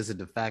poverty is a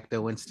de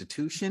facto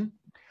institution.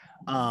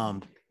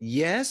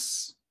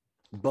 Yes,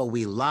 but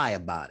we lie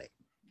about it.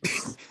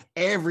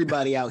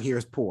 Everybody out here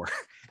is poor.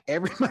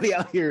 Everybody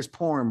out here is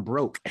poor and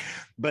broke,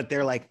 but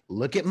they're like,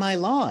 look at my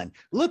lawn.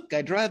 Look,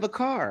 I drive a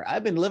car.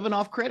 I've been living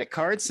off credit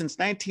cards since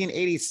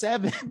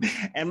 1987,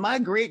 and my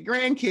great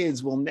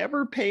grandkids will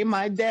never pay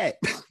my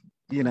debt.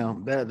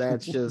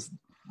 That's just,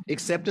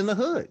 except in the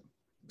hood.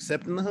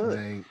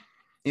 Right.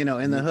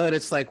 In the hood,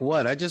 it's like,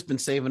 what? I just been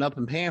saving up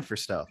and paying for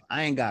stuff.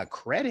 I ain't got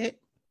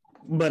credit,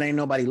 but ain't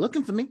nobody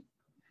looking for me.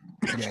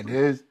 Yeah,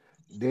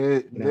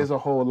 there's a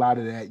whole lot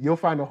of that. You'll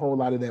find a whole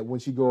lot of that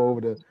once you go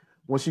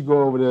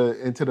over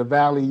into the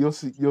valley. You'll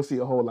see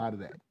a whole lot of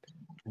that.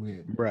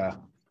 Yeah. Bruh,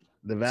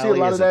 the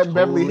valley is a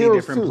totally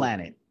different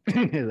planet.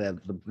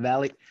 The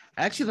valley,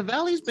 actually, the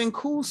valley's been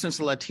cool since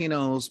the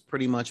Latinos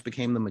pretty much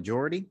became the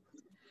majority.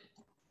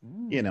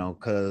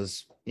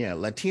 Because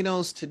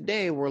Latinos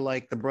today were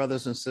like the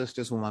brothers and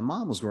sisters when my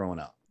mom was growing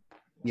up.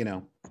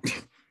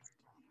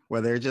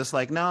 Where they're just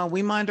like, no,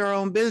 we mind our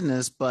own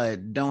business,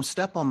 but don't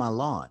step on my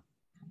lawn.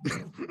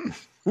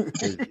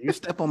 If you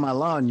step on my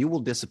lawn, you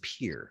will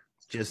disappear.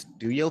 Just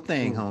do your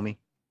thing, homie.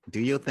 Do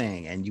your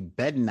thing, and you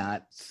better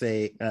not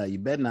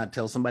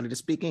tell somebody to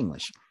speak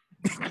English.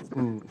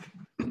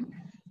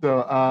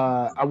 So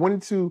I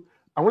wanted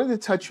to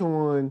touch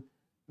on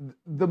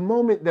the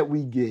moment that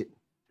we get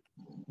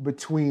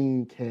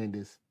between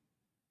Candace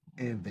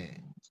and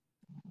Van.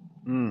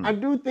 I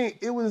do think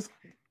it was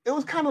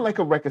kind of like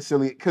a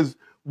reconciliation because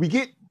we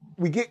get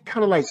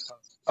kind of like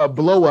a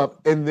blow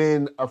up and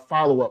then a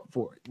follow up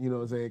for it. You know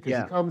what I'm saying?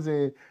 Because he comes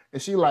in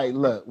and she like,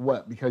 look,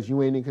 what? Because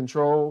you ain't in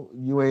control.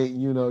 You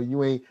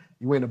ain't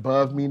You went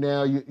above me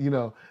now. You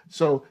know.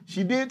 So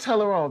she did tell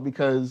her off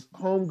because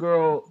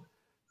homegirl,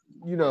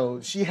 you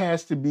know, she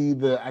has to be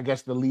I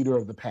guess the leader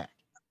of the pack.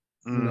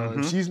 You know,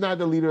 if she's not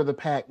the leader of the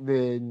pack,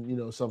 then you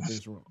know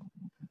something's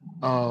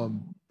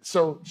wrong.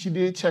 So she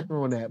did check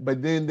her on that,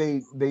 but then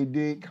they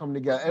did come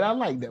together, and I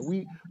like that.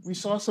 We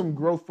saw some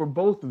growth for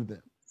both of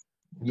them.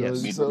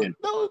 Yes, so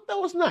that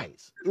was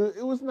nice.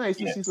 It was nice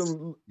to see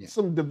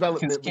some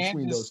development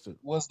between those two.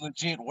 Was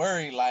legit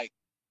worried, like,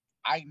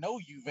 I know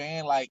you,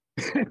 Van. Like,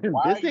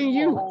 why are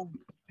you?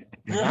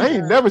 I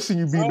ain't never seen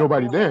you beat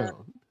nobody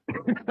down.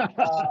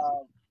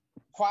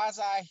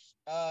 Quasi,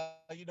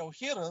 you know,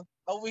 hitter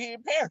over here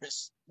in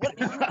Paris.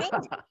 What are you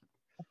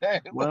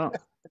doing? Well,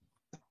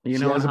 you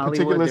know, in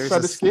Hollywood,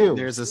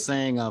 there's a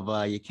saying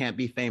of you can't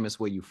be famous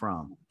where you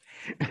from.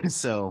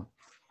 So,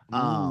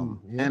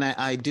 and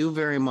I do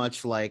very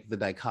much like the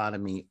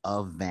dichotomy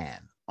of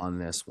Van on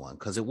this one,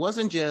 because it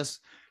wasn't just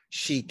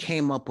she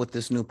came up with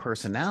this new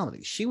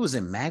personality. She was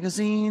in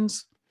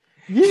magazines.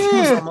 Yeah, she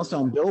was almost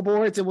on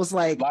billboards. It was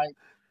like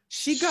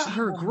she got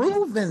her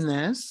groove in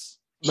this.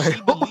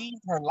 She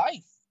believed her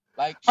life.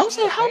 Like, I was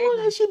saying, how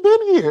long has she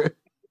been here?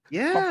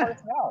 Yeah.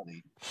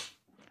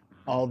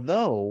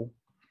 Although,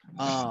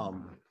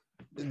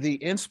 the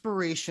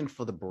inspiration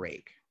for the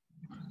break,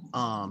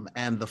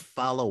 and the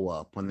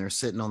follow-up when they're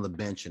sitting on the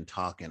bench and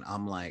talking,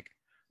 I'm like,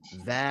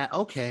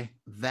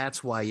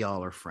 that's why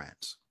y'all are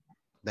friends.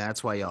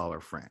 That's why y'all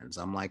are friends.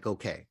 I'm like,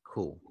 okay,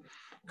 cool.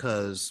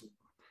 Because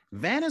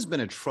Van has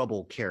been a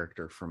trouble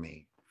character for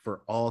me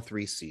for all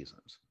 3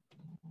 seasons.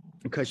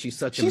 Because she's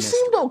such a mystery.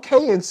 Seemed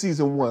okay in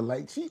season 1.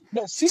 Like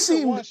she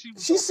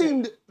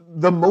seemed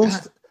the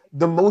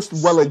most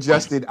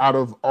well-adjusted out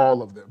of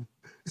all of them.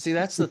 See,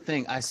 that's the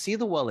thing. I see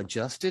the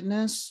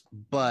well-adjustedness,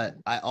 but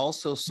I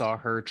also saw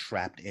her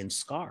trapped in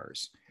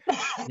scars.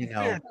 You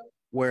know,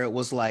 where it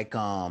was like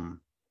the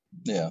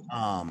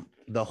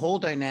whole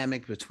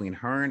dynamic between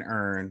her and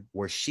Earn,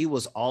 where she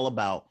was all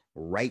about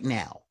right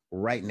now.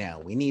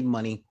 We need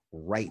money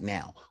right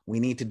now. We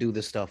need to do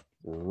this stuff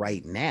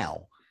right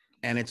now.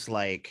 And it's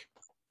like,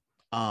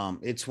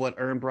 it's what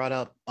Earn brought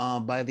up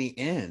by the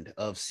end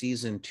of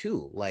season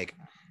 2. Like,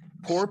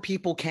 poor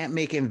people can't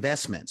make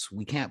investments.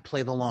 We can't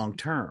play the long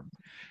term.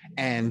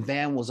 And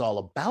Van was all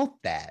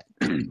about that.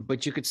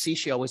 But you could see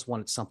she always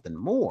wanted something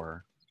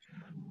more.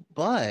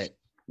 But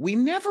we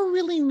never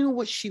really knew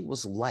what she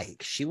was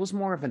like. She was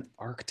more of an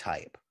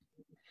archetype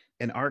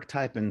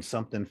and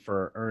something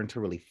for Earn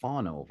to really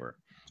fawn over.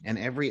 And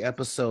every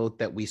episode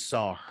that we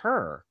saw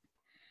her,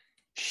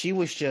 she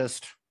was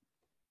just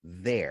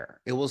there.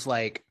 It was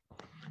like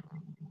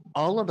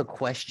all of the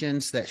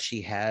questions that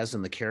she has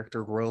and the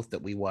character growth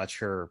that we watch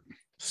her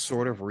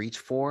sort of reach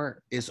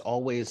for is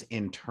always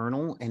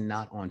internal and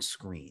not on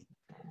screen.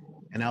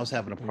 And I was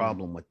having a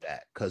problem with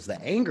that because the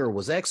anger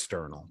was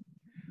external,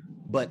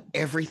 but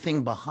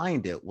everything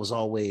behind it was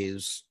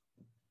always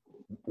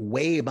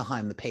way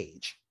behind the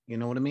page. You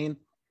know what I mean?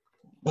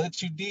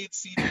 But you did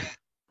see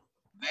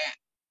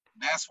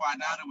that's why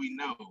now that we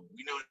know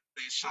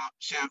that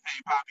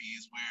Champagne Poppy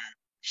is where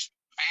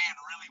Van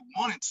really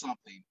wanted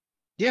something.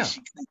 Yeah.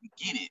 She couldn't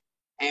get it.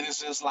 And it's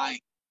just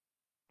like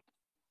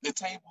the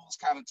tables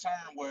kind of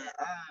turned where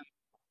Earn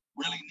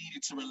really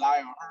needed to rely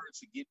on her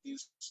to get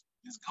this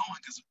going.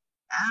 Because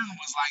Earn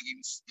was like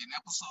in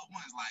episode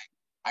 1, it's like,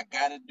 I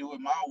gotta do it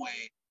my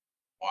way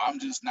or I'm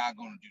just not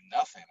gonna do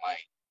nothing.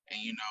 Like,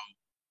 and you know,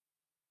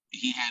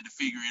 he had to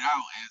figure it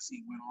out as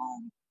he went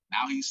on.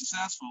 Now he's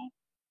successful.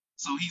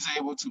 So he's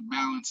able to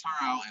balance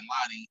her out and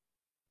Lottie.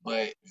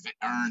 But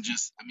Van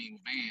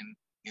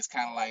is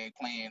kind of like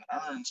playing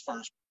Earn's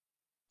first.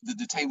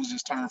 The tables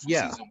just turned from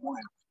season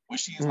 1, where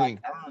she's like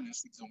Earn in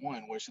season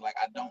 1, where she's like,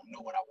 I don't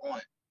know what I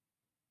want,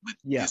 but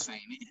this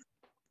ain't it.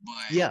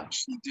 But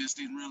she just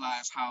didn't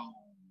realize how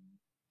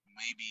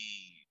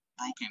maybe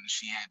broken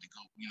she had to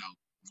go,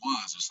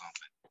 was or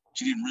something.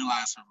 She didn't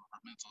realize her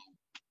mental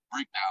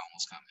breakdown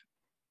was coming.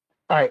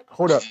 All right,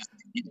 hold up.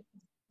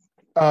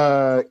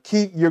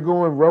 Keith, you're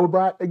going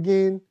robot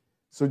again,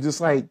 so just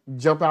like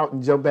jump out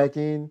and jump back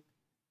in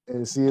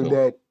and see if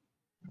that.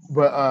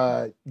 But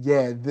I'd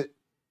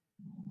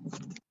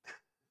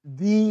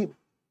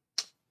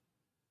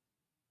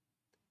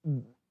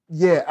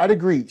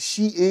agree.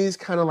 She is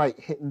kind of like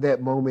hitting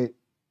that moment,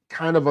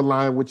 kind of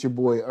aligned with your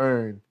boy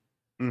Earn.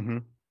 Mm-hmm.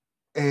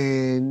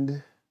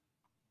 And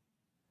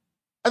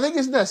I think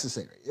it's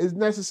necessary. It's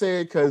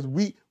necessary because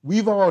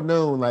we've all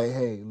known, like,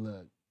 hey,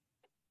 look,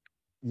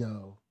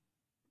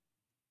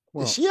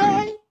 is she all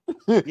right?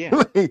 Yeah.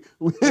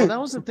 Well, that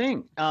was the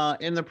thing.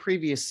 In the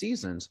previous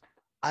seasons,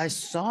 I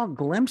saw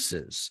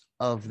glimpses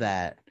of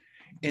that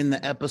in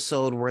the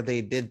episode where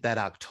they did that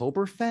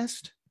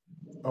Oktoberfest.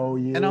 Oh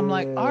yeah. And I'm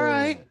like, all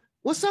right,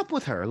 what's up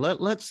with her?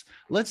 Let's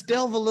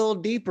delve a little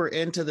deper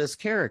into this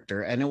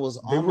character. And it was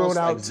almost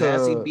like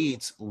Zazie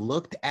Beetz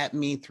looked at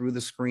me through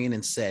the screen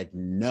and said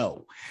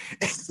no.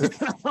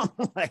 I'm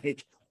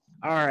like,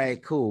 all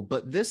right, cool.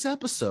 But this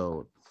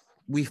episode,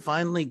 we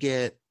finally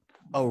get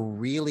a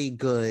really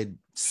good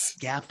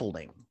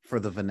scaffolding for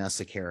the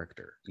Vanessa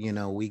character.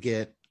 We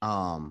get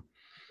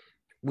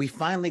we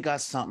finally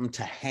got something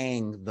to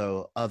hang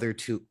the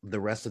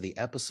rest of the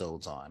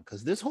episodes on.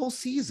 Because this whole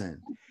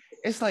season,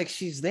 it's like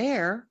she's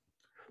there,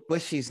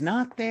 but she's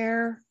not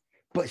there,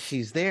 but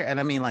she's there. And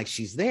I mean, like,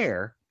 she's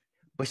there,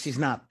 but she's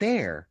not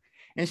there.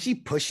 And she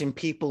pushing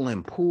people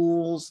in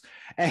pools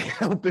and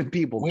helping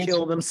people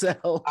kill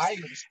themselves. I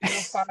am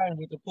still fine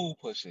with the pool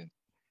pushing.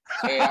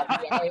 And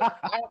I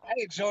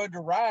enjoyed the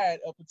ride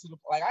up until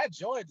I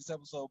enjoyed this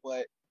episode,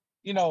 but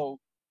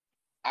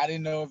I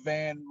didn't know if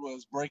Van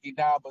was breaking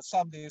down, but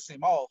something did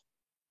seem off.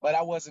 But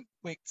I wasn't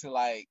quick to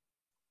I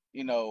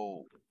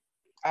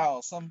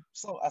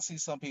see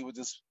some people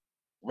just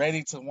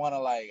ready to want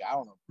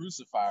to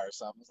crucify or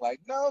something. It's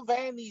like, no,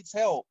 Van needs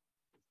help,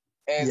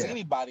 as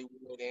anybody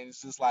would, and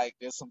it's just like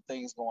there's some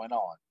things going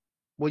on.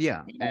 Well,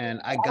 yeah,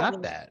 and I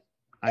got that.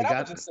 I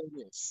got just say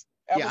this.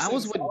 I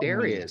was with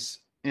Darius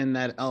in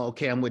that. Oh,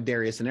 okay, I'm with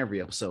Darius in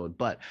every episode,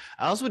 but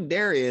I was with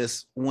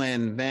Darius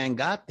when Van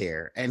got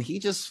there, and he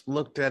just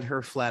looked at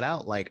her flat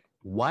out like,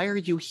 "Why are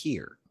you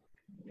here?"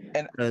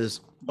 And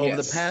because over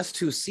the past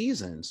 2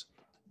 seasons,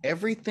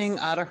 everything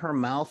out of her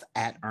mouth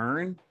at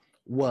Earn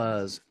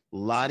was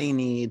Lottie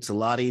needs,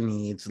 Lottie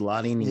needs,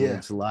 Lottie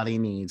needs, Lottie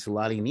needs,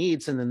 Lottie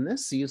needs, and then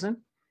this season,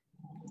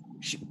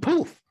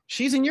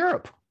 she's in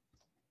Europe.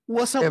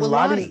 What's up with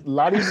Lottie?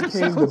 Lottie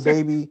became the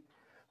baby.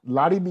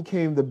 Lottie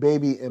became the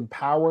baby in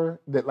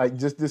Power that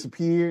just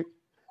disappeared.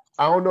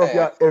 I don't know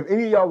if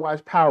any of y'all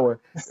watch Power.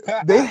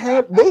 They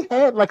had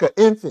like an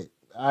infant,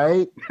 all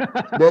right,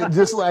 that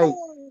just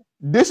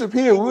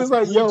disappeared. We was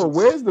like, yo,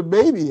 where's the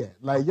baby at?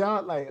 Like,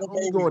 y'all,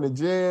 I'm going to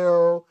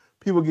jail.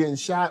 People getting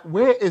shot.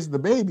 Where is the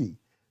baby?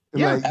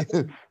 Yeah,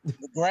 the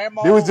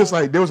grandma. It was just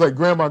like,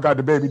 grandma got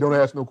the baby. Don't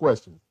ask no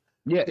questions.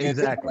 Yeah,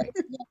 exactly.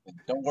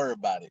 Don't worry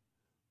about it.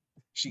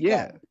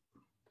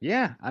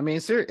 Yeah. I mean,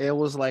 sir, it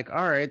was like,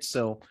 all right,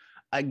 so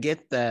I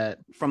get that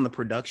from the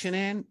production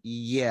end.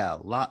 Yeah,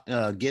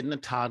 getting a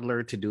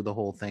toddler to do the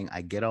whole thing.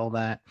 I get all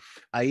that.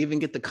 I even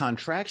get the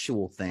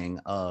contractual thing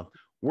of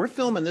we're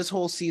filming this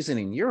whole season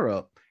in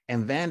Europe,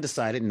 and Van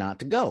decided not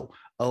to go.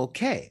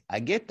 Okay, I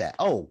get that.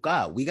 Oh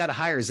God, we got to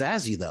hire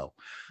Zazie though.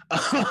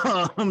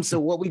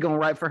 So what we gonna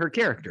write for her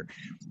character?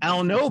 I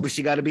don't know, but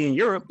she got to be in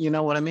Europe. You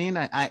know what I mean?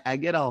 I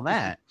get all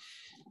that,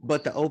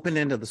 but the open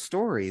end of the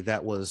story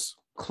that was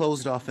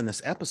closed off in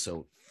this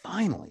episode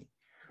finally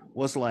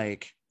was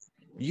like,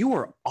 you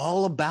were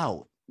all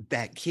about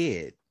that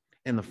kid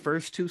in the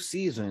first 2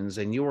 seasons,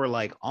 and you were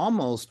like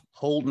almost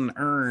holding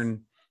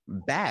Earn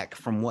back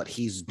from what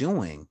he's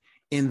doing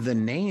in the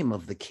name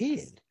of the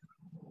kid.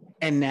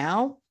 And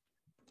now,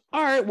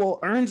 all right, well,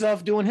 Earn's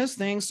off doing his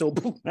thing, so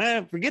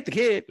forget the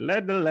kid.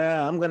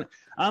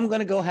 I'm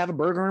gonna go have a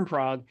burger in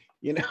Prague,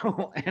 and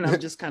I'm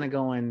just kind of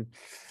going,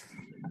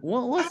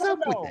 well, what's up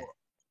with that?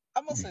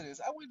 I'm gonna say this.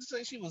 I wouldn't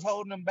say she was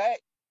holding him back.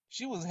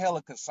 She was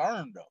hella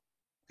concerned though,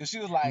 because she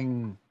was like,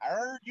 "I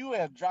heard you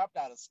have dropped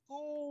out of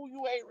school.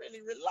 You ain't really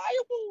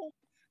reliable."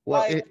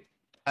 Well,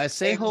 I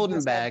say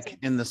holding back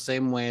in the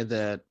same way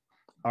that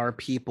our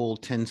people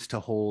tends to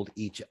hold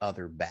each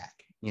other back.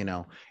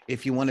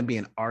 If you want to be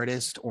an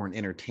artist or an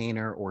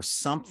entertainer or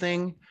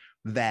something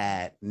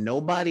that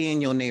nobody in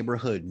your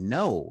neighborhood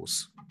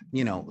knows,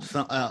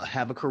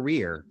 have a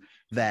career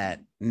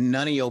that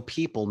none of your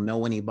people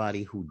know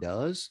anybody who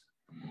does,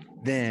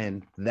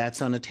 then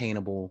that's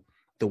unattainable.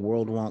 The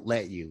world won't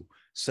let you.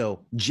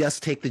 So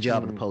just take the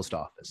job at the post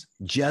office.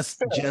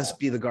 Just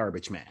be the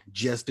garbage man.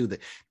 Just do that.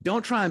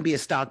 Don't try and be a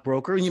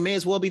stockbroker. You may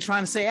as well be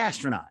trying to say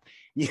astronaut.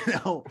 Hey,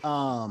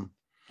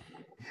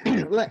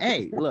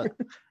 look,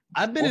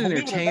 I've been an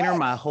entertainer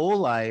my whole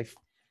life.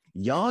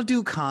 Y'all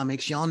do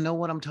comics. Y'all know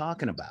what I'm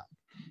talking about.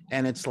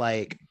 And it's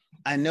like,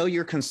 I know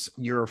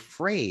you're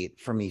afraid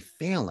for me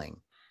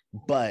failing,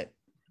 but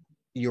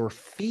your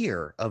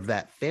fear of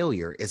that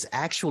failure is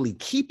actually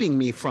keeping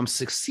me from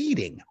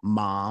succeeding,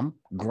 mom,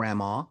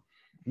 grandma,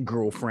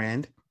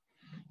 girlfriend,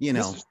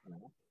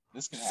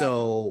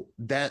 so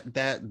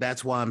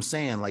that's why I'm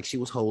saying she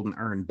was holding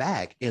Earn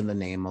back in the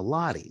name of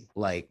Lottie.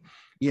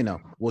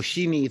 Well,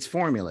 she needs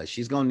formula.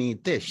 She's going to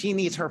need this. She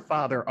needs her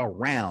father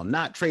around,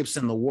 not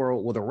traipsing the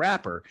world with a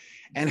rapper.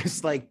 And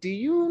it's like, do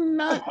you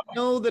not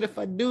know that if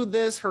I do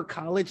this, her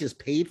college is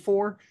paid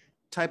for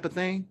type of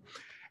thing?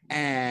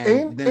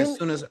 And then as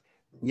soon as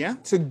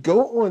to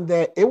go on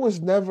that, it was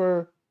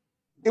never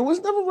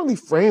really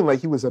framed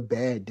like he was a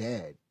bad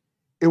dad.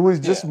 It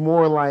was just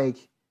more like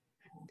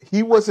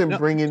he wasn't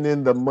bringing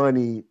in the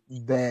money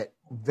that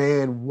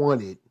Van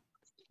wanted.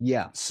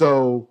 Yeah.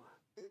 So,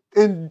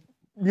 and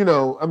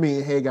I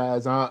mean, hey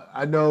guys,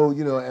 I know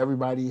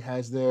everybody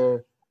has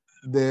their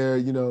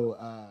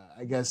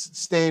I guess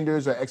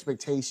standards or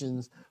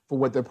expectations for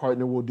what their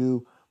partner will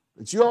do,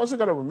 but you also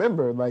got to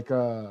remember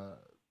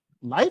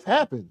life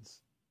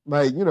happens.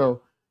 You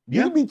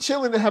can be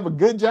chilling and have a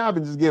good job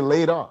and just get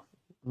laid off.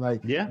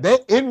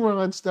 That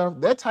Enron stuff,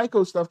 that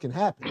Tyco stuff can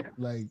happen.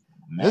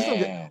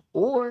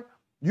 Or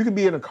you can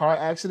be in a car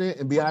accident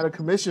and be out of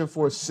commission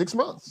for 6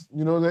 months.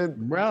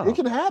 It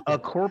can happen. A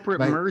corporate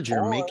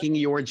merger making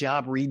your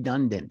job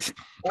redundant.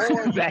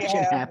 That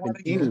can happen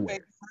anyway.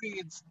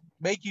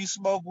 make you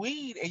smoke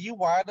weed and you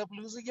wind up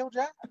losing your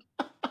job.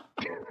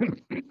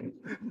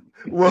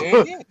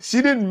 Well,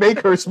 she didn't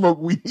make her smoke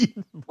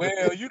weed.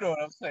 Well, you know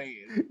what I'm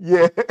saying.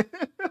 Yeah.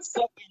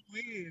 Sucking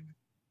you in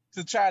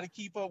to try to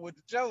keep up with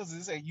the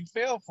Joneses, and you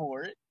fell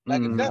for it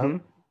like a duck,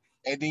 and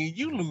then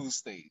you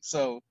lose things.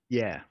 So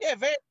yeah,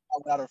 very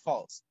not her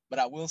fault. But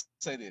I will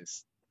say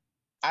this: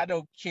 I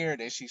don't care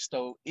that she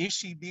stole. If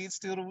she did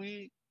steal the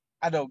wig,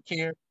 I don't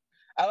care.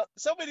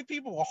 So many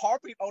people were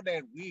harping on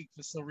that wig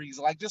for some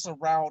reason, like just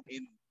around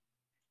in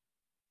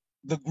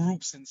the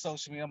groups and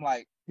social media. I'm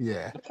like,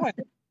 yeah. The point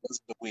was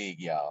the wig,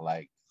 y'all.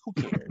 Like, who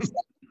cares?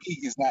 Like, the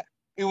wig is not.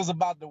 It was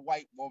about the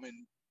white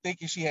woman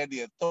thinking she had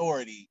the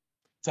authority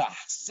to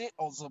sit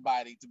on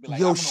somebody to be like,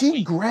 yo, she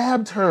wait.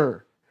 grabbed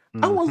her.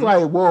 I was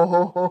like, whoa,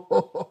 ho,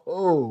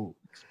 ho.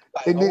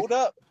 Like, hold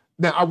up.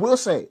 Now I will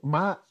say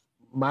my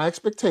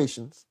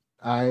expectations.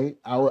 I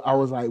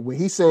was like, when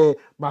he said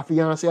my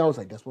fiance, I was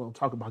like, that's what I'm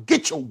talking about.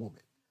 Get your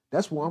woman.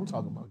 That's what I'm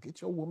talking about.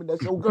 Get your woman.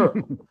 That's your girl.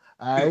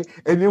 All right.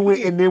 And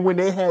then when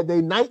they had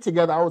their night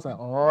together, I was like,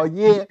 oh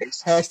yeah,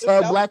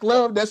 hashtag Black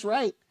Love. That's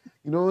right.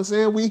 You know what I'm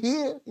saying? We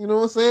here. You know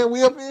what I'm saying?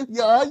 We up here.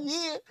 Yeah.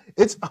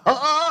 It's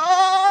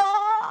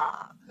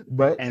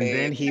but and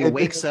then he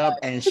wakes up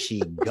and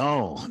she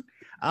gone.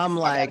 I'm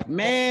like,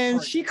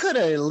 man, she could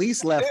have at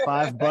least left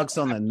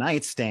 $5 on the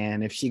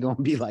nightstand if she gonna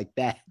be like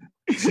that.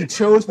 She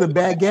chose the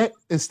baguette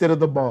instead of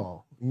the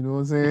ball. You know what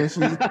I'm saying? She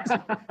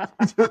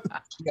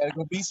gotta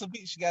go be some.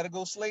 She gotta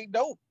go slay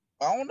dope.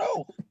 I don't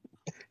know.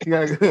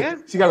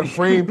 She gotta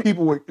frame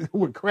people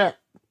with crack.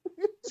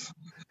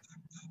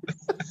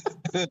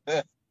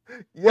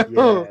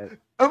 Yo,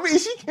 I mean,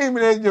 she came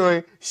in that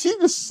joint. She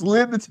just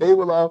slid the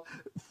table off,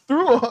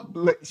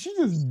 she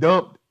just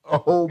dumped a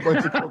whole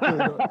bunch of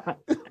cocaine on.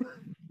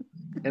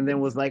 And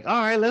then was like,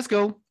 all right, let's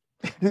go.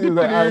 He was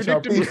like, all right,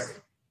 y'all, peace.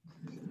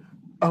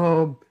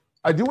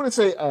 I do want to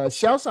say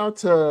shouts out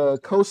to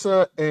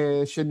Kosa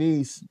and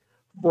Shanice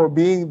for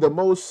being the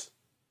most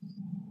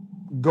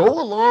go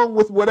along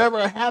with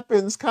whatever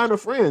happens kind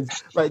of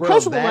friends. Like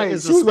Kosa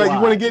was she was like, you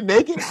want to get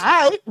naked?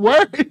 All right,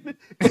 word.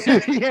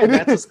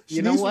 Yeah,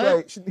 you know what?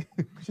 Like,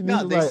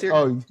 Shanice was like,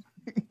 oh.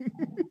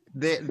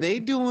 They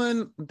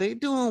doing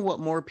what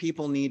more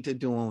people need to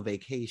do on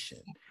vacation,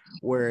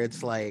 where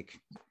it's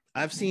like,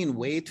 I've seen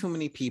way too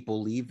many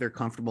people leave their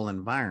comfortable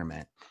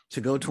environment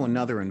to go to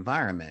another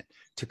environment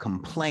to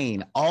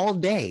complain all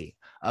day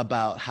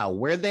about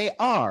where they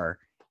are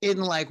in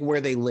like where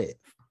they live.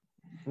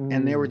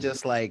 And they were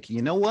just like,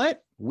 you know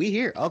what? We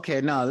here. Okay,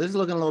 no, this is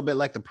looking a little bit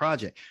like the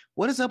project.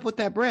 What is up with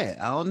that bread?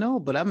 I don't know,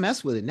 but I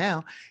mess with it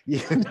now.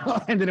 You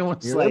know, and then it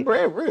was like,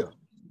 bread real.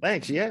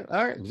 Thanks. Yeah.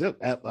 All right.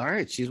 All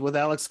right. She's with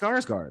Alex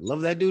Skarsgård.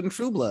 Love that dude in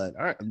True Blood.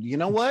 All right. You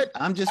know what?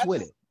 I'm just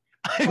with it.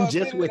 I'm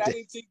just with it. I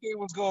didn't think he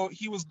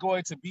was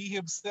going to be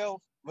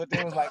himself, but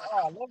they was like,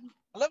 oh,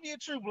 I love you in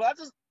True Blood.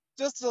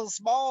 Just some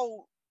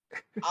small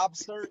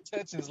absurd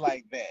touches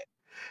like that.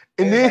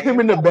 And then him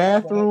in the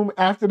bathroom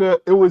after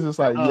it was just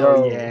like,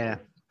 yo. Yeah.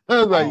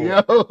 I was like,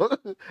 yo.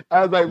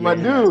 I was like, my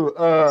dude,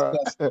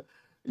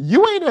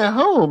 you ain't at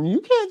home. You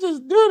can't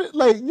just do it.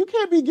 Like, you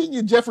can't be getting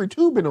your Jeffrey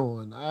Toobin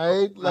on.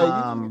 All right?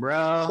 Like,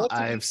 bro,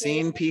 I've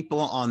seen people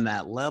on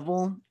that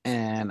level,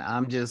 and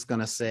I'm just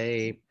gonna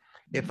say,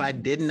 if I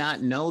did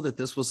not know that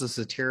this was a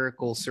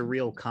satirical,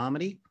 surreal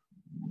comedy,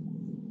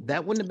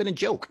 that wouldn't have been a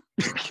joke.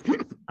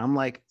 I'm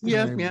like,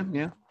 yeah.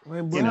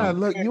 Like, bro,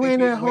 look, you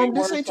ain't at home.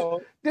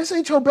 This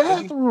ain't your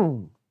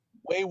bathroom.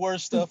 Way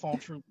worse stuff on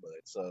True Blood.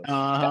 So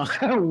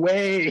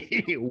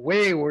way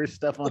worse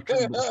stuff on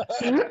True Blood.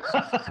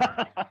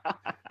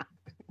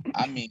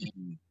 I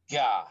mean,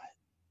 God.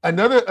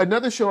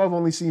 Another show I've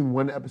only seen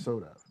one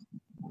episode of.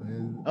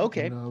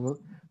 Okay. I've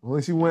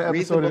only seen one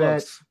episode of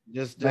that.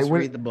 Just like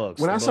read the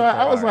books. When I saw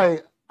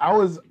it, I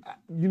was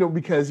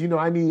because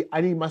I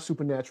need my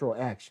supernatural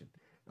action.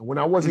 And when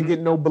I wasn't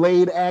getting no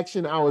Blade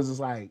action, I was just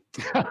like,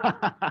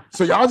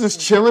 so y'all just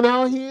chilling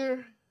out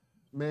here?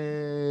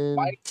 Man.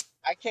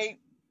 I can't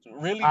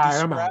really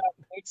describe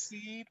next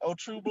scene on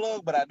True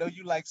Blood, but I know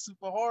you like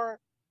super horror.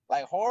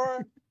 Like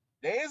horror,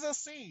 there is a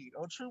scene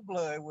on True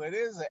Blood where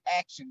there's an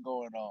action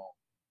going on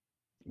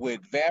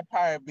with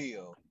Vampire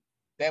Bill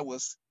that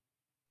was,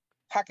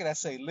 how can I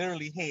say,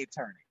 literally head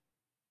turning.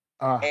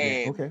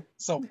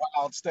 Some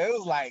wild stuff. It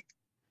was like,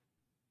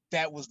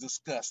 that was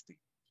disgusting.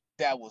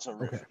 That was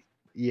horrific. Okay.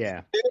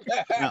 Yeah.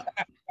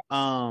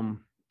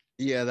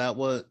 Yeah, that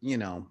was,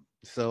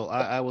 so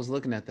I was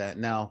looking at that.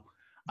 Now,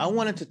 I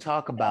wanted to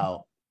talk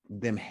about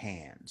them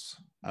hands.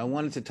 I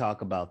wanted to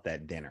talk about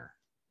that dinner.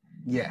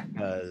 Yeah.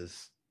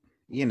 Because,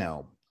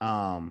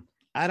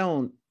 I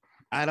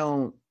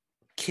don't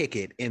kick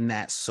it in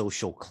that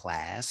social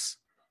class,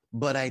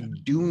 but I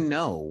do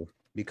know,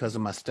 because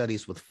of my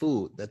studies with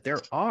food, that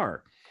there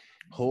are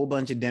a whole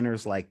bunch of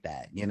dinners like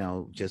that,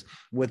 just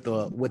with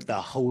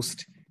the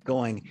host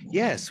going,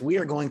 yes, we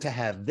are going to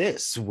have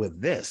this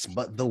with this,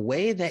 but the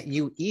way that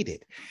you eat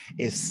it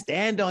is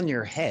stand on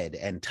your head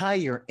and tie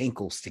your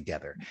ankles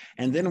together.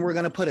 And then we're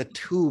going to put a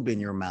tube in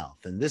your mouth.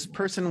 And this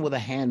person with a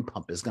hand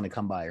pump is going to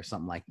come by or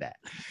something like that.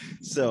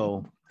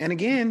 So, and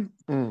again,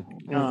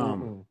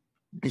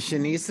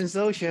 Shanice and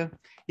Zosha,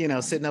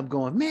 sitting up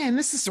going, man,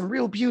 this is some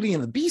real Beauty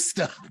and the Beast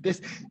stuff.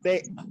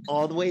 They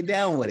all the way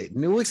down with it.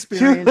 New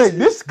experience. Like,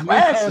 this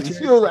classic.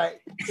 She was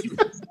like,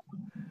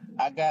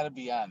 I gotta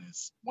be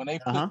honest. When they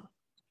put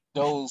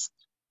those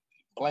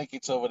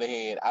blankets over the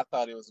head, I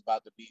thought it was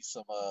about to be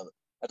some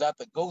I thought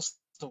the ghost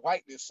of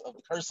whiteness of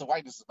the curse of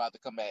whiteness is about to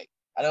come back.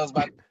 I thought it was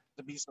about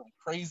to be some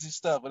crazy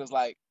stuff, but it's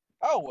like,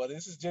 oh well,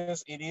 this is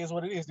just it is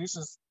what it is. This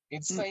is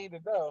insane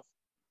enough.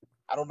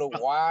 I don't know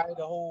why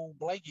the whole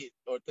blanket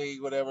or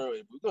thing, whatever.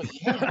 We're gonna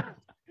eat him.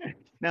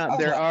 Now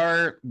there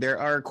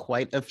are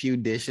quite a few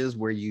dishes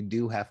where you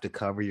do have to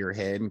cover your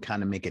head and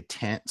kind of make a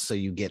tent so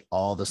you get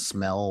all the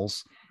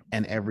smells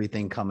and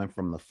everything coming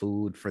from the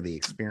food for the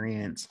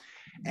experience.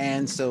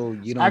 And so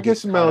you don't. I can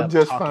smell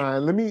just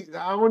fine.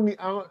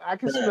 I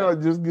can smell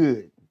it just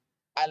good.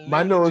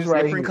 My nose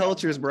right different here.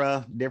 Cultures,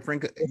 bro.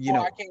 Different. I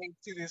came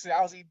to this.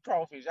 I was eating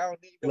crawfish. I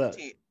don't need no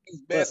tit.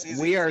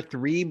 We are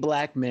 3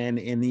 Black men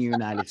in the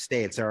United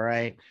States. All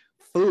right.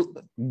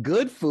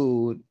 Good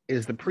food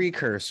is the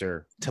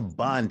precursor to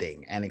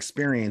bonding and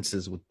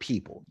experiences with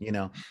people.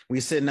 We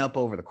sitting up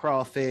over the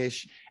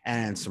crawfish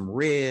and some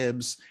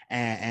ribs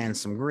and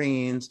some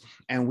greens,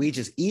 and we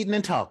just eating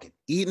and talking.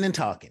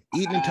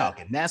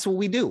 That's what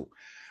we do.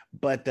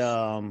 But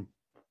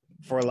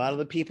for a lot of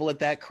the people at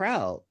that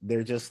crowd,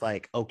 they're just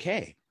like,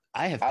 okay,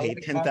 I have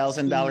paid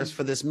 $10,000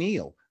 for this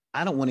meal.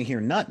 I don't want to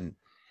hear nothing.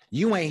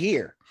 You ain't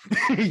here.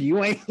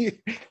 You ain't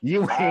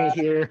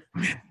here.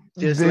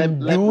 Just let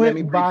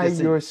me by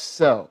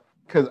yourself.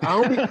 Because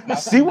I don't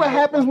see what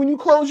happens when you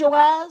close your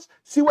eyes.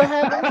 See what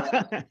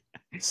happens.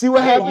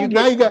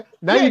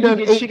 Now you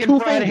done ate chicken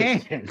fried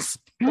hands.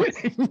 You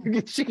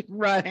get chicken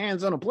fried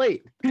hands on a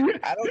plate.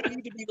 I don't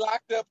need to be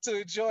locked up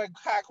to enjoy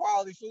high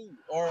quality food.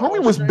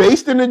 Homie was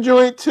based in the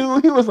joint too.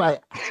 He was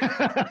like,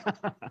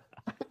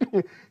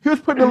 he was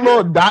putting the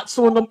little dots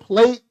on the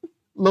plate,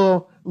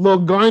 little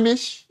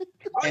garnish,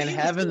 and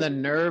having the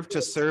nerve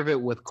to serve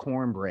it with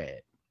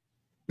cornbread.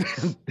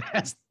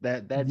 That's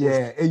that.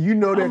 Yeah,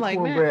 and that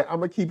cornbread. I'm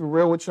gonna keep it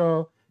real with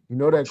y'all.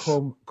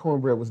 That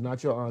cornbread was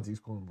not your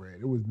auntie's cornbread.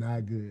 It was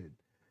not good.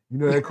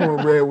 That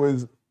cornbread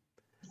was.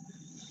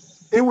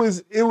 It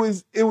was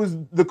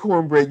the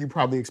cornbread you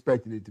probably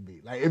expected it to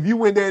be. Like if you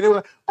went there, they were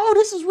like, "Oh,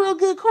 this is real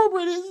good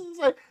cornbread." It's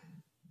like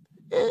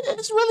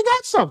it's really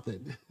got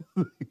something.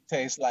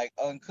 Tastes like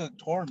uncooked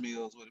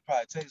cornmeal is what it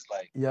probably tastes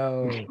like.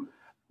 Yo,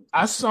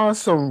 I saw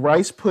some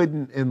rice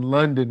pudding in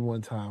London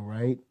one time,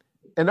 right?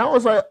 And I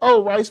was like,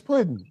 oh, rice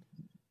pudding.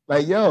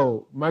 Like,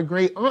 yo, my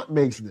great aunt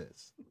makes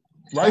this.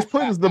 Rice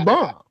pudding's the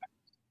bomb.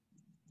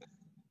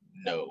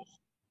 No,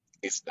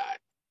 it's not.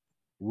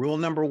 Rule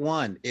number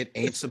 1, it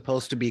ain't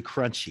supposed to be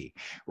crunchy.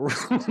 Rule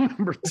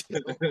number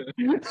 2.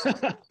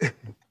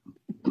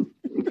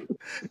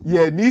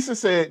 Yeah,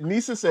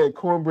 Nisa said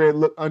cornbread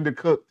looked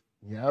undercooked.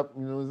 Yep,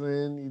 you know what I'm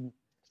saying?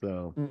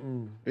 So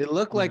it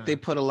looked like they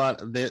put it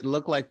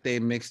looked like they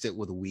mixed it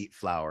with wheat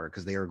flour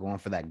because they were going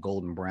for that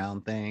golden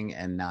brown thing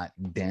and not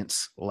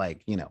dense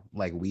like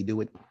we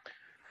do it.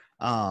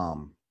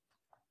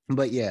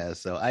 But yeah,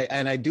 so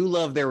I do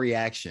love their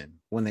reaction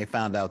when they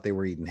found out they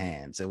were eating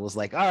hands. It was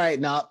like, all right,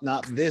 not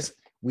this.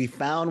 We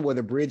found where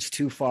the bridge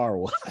too far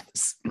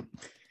was.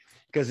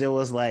 Because it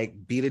was like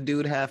beat a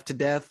dude half to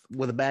death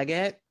with a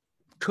baguette.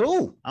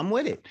 Cool, I'm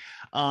with it.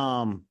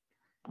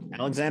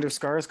 Alexander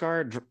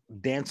Skarsgård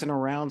dancing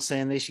around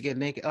saying they should get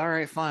naked. All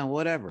right, fine,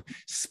 whatever.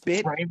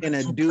 Spit in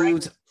a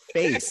dude's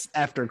face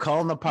after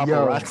calling the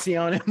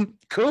paparazzi on him.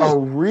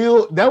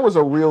 Cool. That was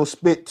a real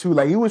spit too.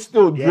 Like he was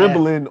still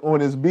dribbling on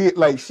his beard.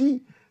 Like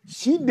she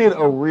did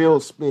a real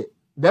spit.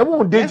 That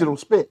wasn't digital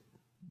spit.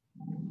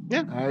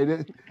 Yeah. All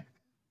right.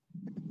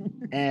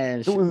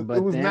 And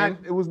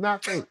it was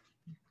not fake.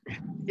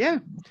 Yeah.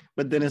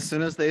 But then as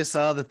soon as they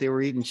saw that they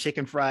were eating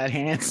chicken fried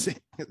hands and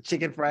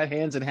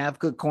half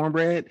cooked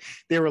cornbread,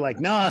 they were like,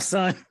 nah,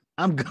 son,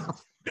 I'm gone.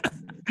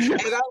 And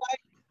I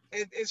like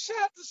and shout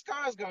out to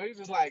Skarsgård. He's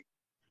just like,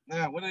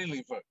 nah, what did they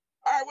leave for?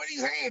 All right, where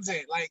these hands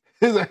at? Like,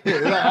 all right.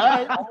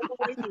 I don't know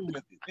what they do with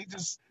it. They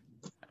just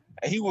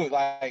he was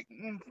like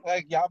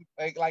y'all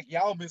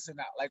missing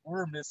out. Like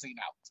we're missing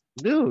out.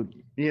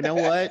 Dude, you know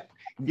what?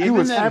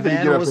 Given that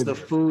Van was the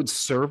food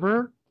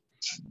server,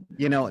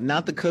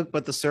 not the cook,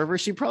 but the server,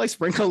 she probably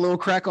sprinkled a little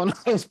crack on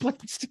those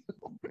plates too.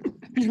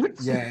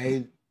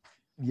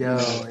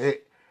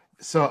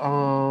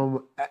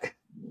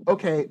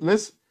 Okay,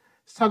 let's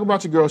talk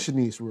about your girl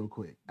Shanice real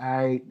quick. All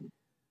right.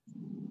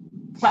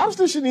 Props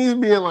to Shanice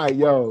being like,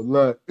 yo,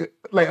 look,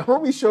 like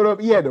homie showed up,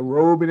 he had the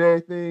robe and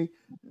everything,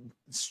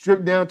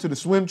 stripped down to the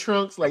swim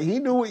trunks. Like he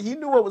knew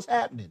what was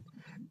happening.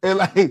 And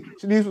like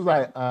Shanice was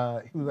like,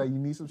 he was like, you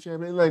need some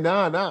champagne? He's like,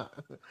 nah.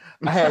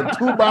 I had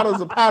 2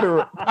 bottles of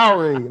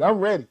Powerade. I'm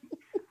ready.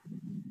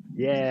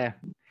 Yeah.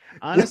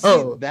 Honestly,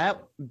 Yo, that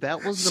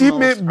was the she most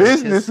meant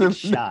business in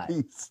artistic the shot.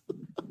 piece.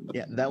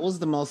 Yeah, that was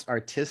the most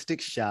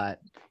artistic shot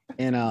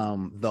in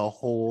the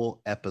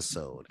whole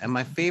episode. And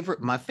my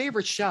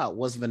favorite shot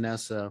was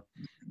Vanessa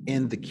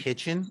in the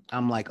kitchen.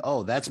 I'm like,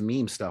 oh, that's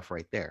meme stuff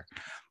right there.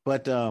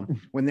 But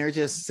when they're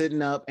just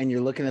sitting up and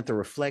you're looking at the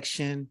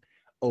reflection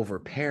over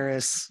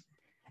Paris,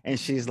 and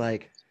she's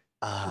like,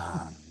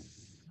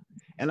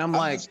 and I'm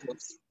like,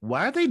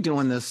 why are they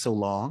doing this so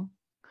long?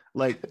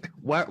 Like,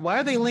 why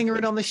are they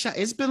lingering on the shot?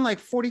 It's been like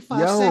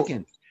 45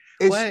 seconds.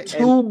 It's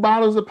two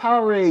bottles of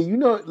Powerade. You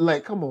know,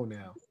 like, come on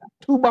now.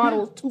 2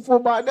 bottles, 2 full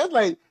bottles.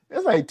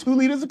 That's like 2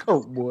 liters of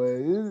Coke,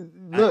 boy.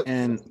 Look.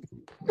 And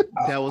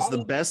that was the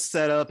best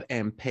setup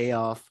and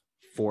payoff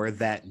for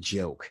that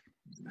joke.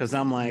 Because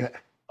I'm like,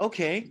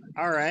 okay,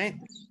 all right,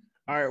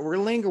 we're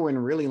lingering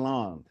really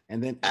long.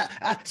 And then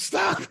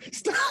stop.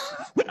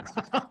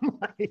 I'm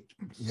like,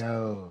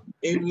 yo.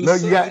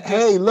 Look,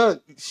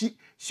 look,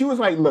 she was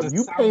like, look,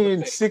 you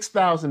paying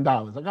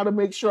 $6,000. I gotta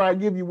make sure I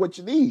give you what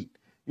you need.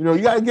 You know,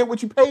 you gotta get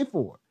what you pay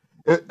for.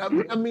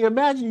 I mean,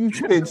 imagine you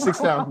spend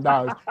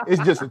 $6,000.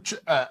 It's just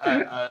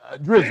a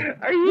drizzle.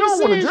 Are you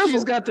saying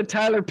she's got the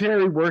Tyler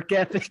Perry work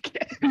ethic?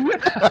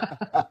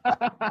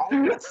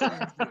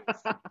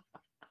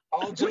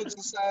 All jokes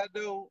aside,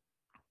 though,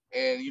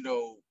 and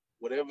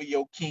whatever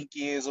your kink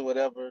is or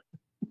whatever,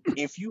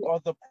 if you are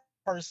the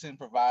person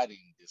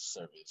providing this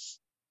service,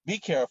 be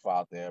careful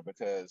out there,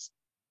 because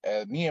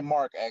me and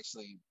Mark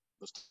actually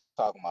was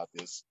talking about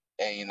this,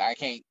 and I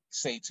can't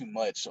say too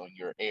much on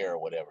your air or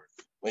whatever,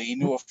 but he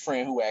knew a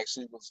friend who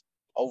actually was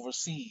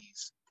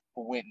overseas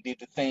who went and did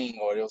the thing,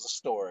 or there was a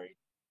story,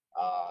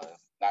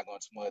 not going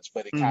too much,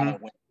 but it kind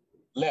of went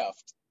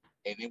left,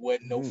 and it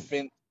wasn't no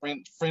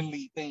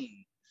friendly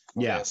thing.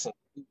 Yeah. So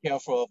be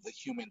careful of the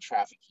human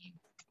trafficking.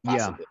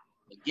 Yeah.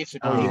 Get your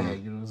paper.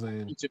 You know what I'm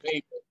saying? Get your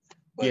paper.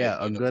 But,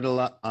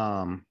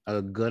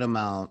 a good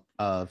amount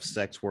of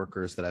sex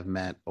workers that I've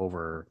met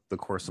over the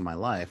course of my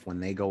life, when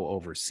they go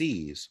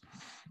overseas,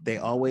 they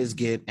always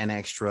get an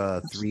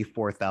extra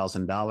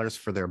 $3,000-$4,000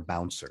 for their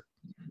bouncer.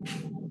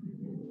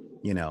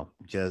 You know,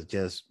 just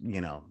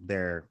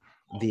they're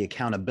the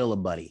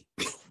accountability buddy.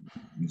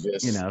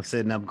 Yes.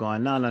 Sitting up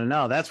going,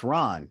 no, that's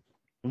Ron.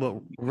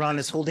 Well, Ron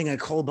is holding a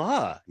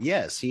crowbar.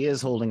 Yes, he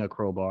is holding a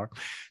crowbar.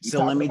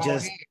 So let me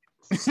just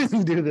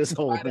do this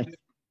whole thing.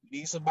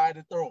 Need somebody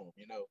to throw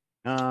him,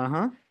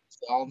 That's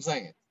all I'm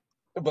saying.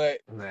 But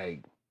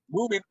like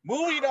moving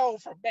on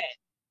from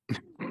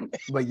that.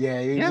 But yeah,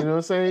 you know what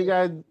I'm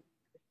saying?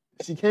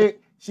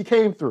 She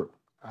came through.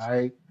 All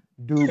right.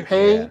 Dude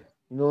paid.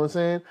 You know what I'm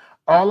saying?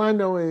 All I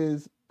know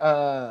is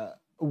y'all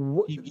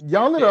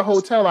in a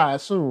hotel, I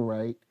assume,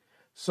 right?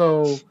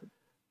 So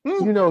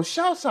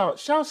shouts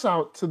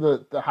out to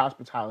the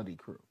hospitality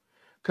crew.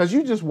 Cause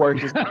you just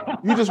working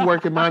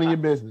minding your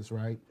business,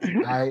 right?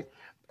 All right.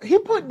 He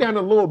put down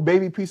a little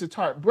baby piece of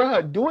tart.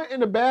 Bruh, do it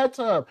in the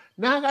bathtub.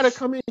 Now I gotta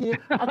come in here.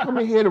 I come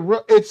in here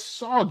it's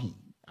soggy.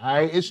 All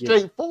right. It's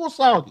straight full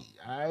soggy.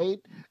 All right.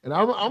 And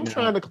I'm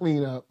trying to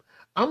clean up.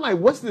 I'm like,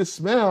 what's this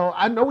smell?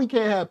 I know we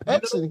can't have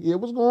pets in here.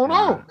 What's going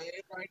on? Man,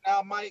 right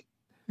now, Mike,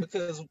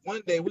 because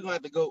one day we're gonna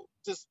have to go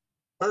just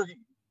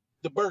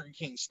the Burger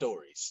King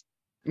stories.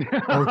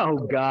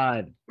 Oh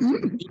God.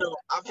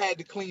 I've had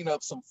to clean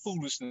up some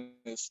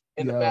foolishness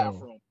in the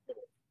bathroom.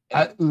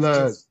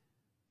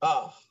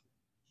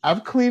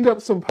 I've cleaned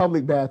up some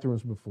public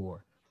bathrooms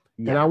before,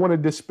 and I want to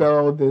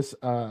dispel this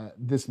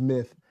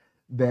myth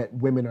that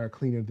women are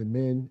cleaner than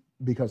men,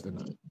 because they're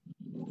not.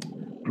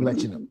 I'll let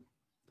you know.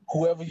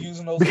 Whoever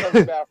using those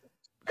public bathrooms,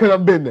 because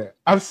I've been there.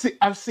 I've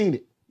seen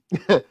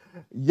it.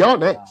 Y'all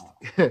next.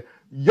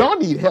 Y'all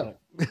need help.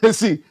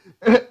 See,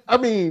 I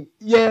mean,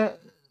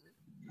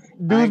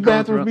 dudes'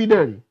 bathrooms be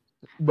dirty,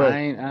 but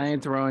I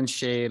ain't throwing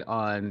shade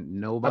on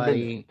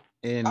nobody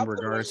in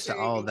regards to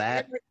all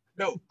that.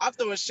 No, I'm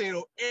throwing shade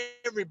on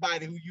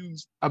everybody who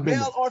used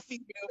male or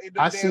female in the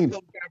damn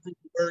public bathroom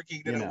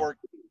working that work.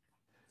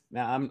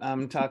 Now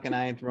I'm talking.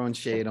 I ain't throwing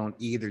shade on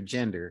either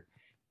gender,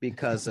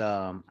 because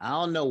I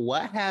don't know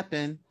what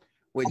happened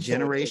with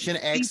Generation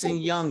X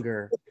and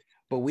younger,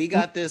 but we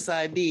got this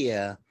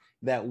idea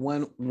that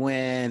when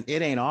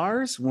it ain't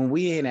ours, when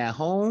we ain't at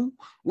home,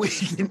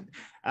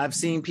 I've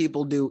seen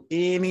people do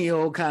any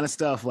old kind of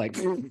stuff like,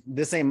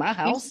 this ain't my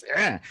house.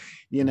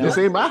 This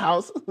ain't my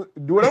house.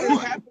 Do what I want.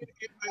 I'm happy to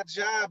get my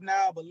job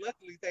now, but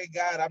luckily, thank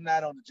God, I'm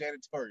not on the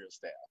janitorial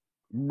staff.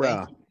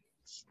 Bruh.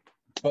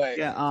 But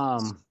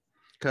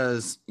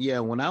because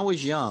when I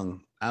was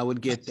young, I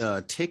would get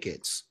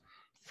tickets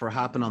for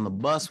hopping on the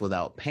bus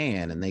without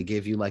paying, and they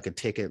give you like a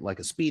ticket, like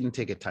a speeding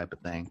ticket type of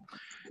thing.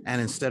 And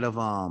instead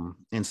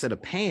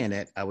of paying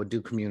it, I would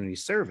do community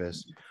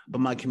service. But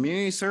my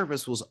community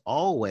service was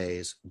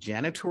always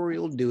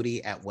janitorial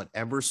duty at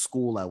whatever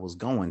school I was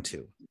going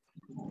to.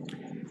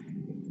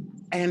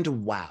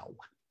 And wow.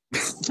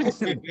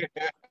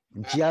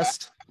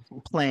 Just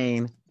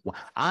plain.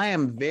 I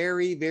am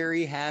very,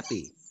 very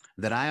happy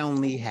that I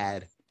only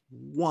had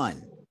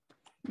one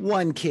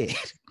kid,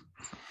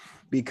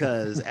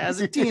 because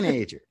as a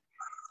teenager,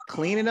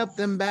 cleaning up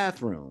them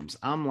bathrooms.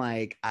 I'm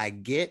like, I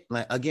get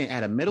like again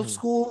at a middle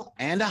school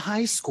and a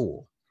high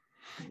school,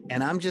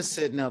 and I'm just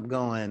sitting up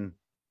going,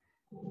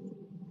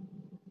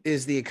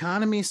 is the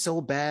economy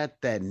so bad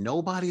that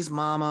nobody's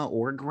mama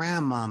or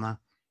grandmama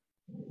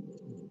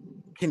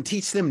can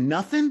teach them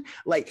nothing?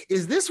 Like,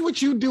 is this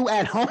what you do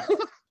at home?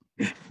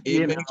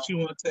 It makes you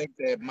want to take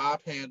that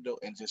mop handle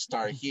and just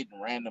start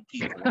hitting random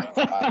people.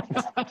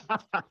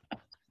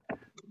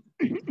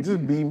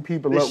 Just beating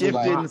people the up. The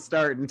shift didn't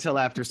start until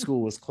after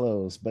school was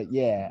closed. But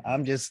yeah,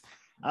 I'm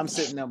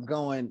sitting up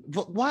going,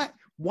 but why?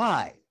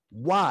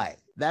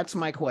 That's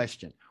my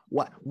question.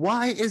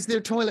 Why is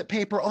there toilet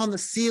paper on the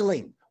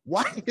ceiling?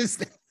 Why is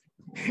that?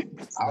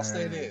 I'll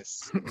say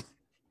this.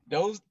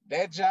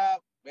 That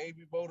job made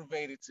me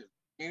motivated to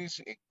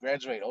finish and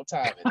graduate on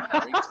time.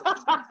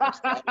 I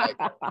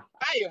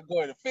am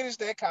going to finish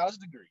that college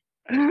degree.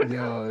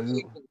 Yo,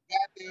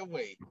 goddamn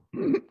way.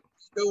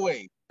 No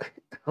way.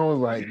 I was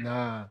like,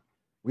 nah,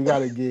 we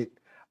gotta get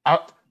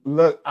out.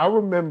 Look, I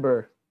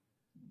remember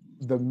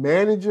the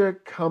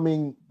manager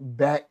coming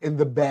back in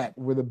the back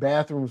where the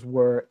bathrooms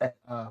were at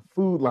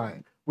Food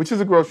Line, which is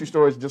a grocery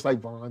store. It's just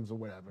like Vons or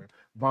whatever.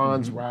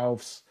 Vons,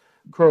 Ralph's,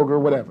 Kroger,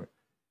 whatever.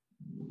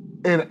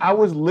 And I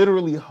was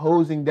literally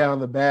hosing down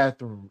the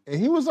bathroom. And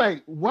he was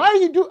like, why are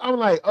you doing? I'm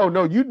like, oh,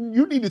 no, you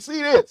need to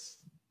see this.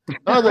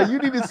 I was like, you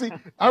need to see.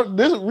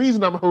 There's a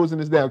reason I'm hosing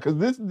this down.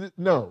 Because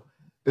no.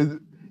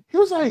 He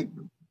was like,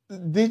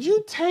 did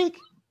you take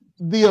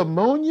the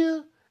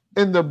ammonia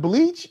and the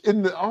bleach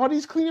and all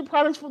these cleaning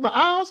products from the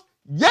aisles?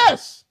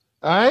 Yes.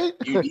 All right.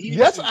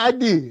 Yes, I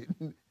did.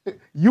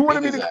 You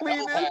wanted me to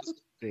clean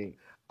this?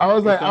 I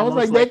was like,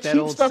 that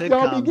cheap stuff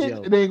y'all be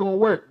getting, it ain't gonna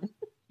work.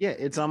 Yeah,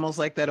 it's almost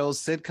like that old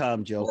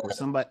sitcom joke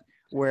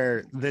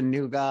where the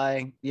new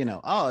guy,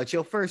 oh, it's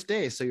your first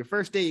day. So your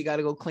first day, you got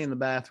to go clean the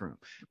bathroom.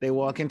 They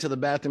walk into the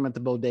bathroom at the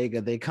bodega.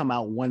 They come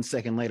out 1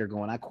 second later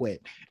going, I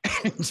quit.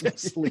 And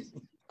just leave.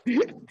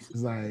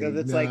 Because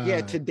it's like,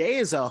 yeah, today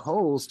is a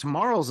hose.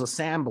 Tomorrow's a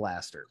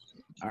sandblaster.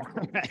 All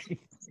right.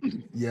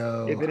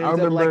 Yo, if it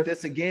ends up like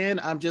this again,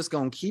 I'm just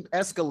going to keep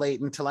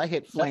escalating until I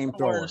hit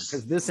flamethrower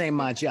because this ain't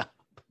my job.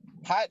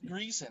 Hot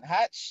grease and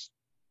hot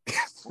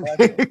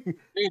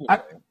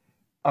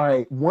all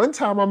right. One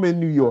time I'm in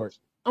New York.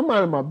 I'm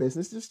minding my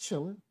business, just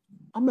chilling.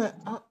 I'm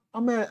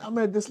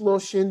at this little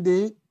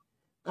shindig.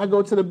 I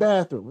go to the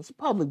bathroom. It's a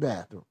public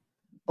bathroom.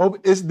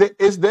 It's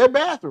their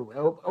bathroom.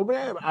 Over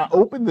there, I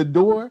open the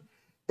door,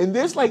 and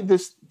there's like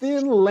this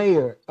thin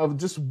layer of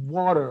just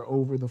water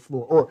over the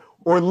floor,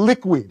 or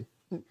liquid.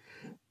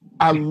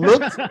 I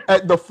looked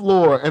at the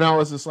floor, and I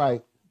was just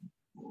like,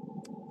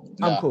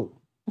 I'm cool.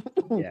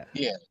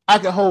 Yeah. I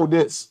can hold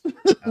this.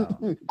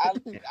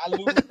 I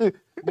lose.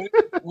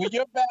 When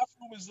your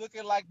bathroom is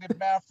looking like the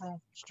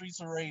bathroom Streets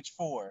of Rage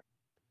 4,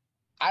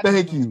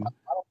 Thank you. I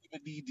don't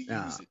even need to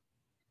use it.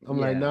 I'm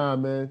like, nah,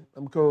 man,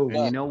 I'm cool.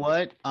 And you know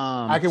what?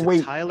 I can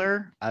wait.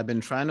 Tyler, I've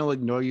been trying to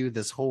ignore you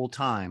this whole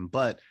time,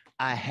 but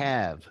I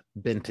have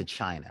been to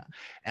China.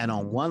 And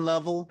on one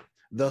level,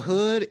 the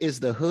hood is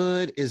the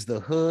hood is the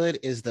hood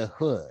is the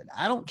hood.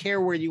 I don't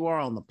care where you are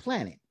on the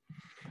planet.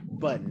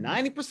 But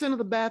 90% of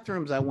the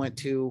bathrooms I went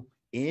to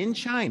in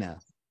China,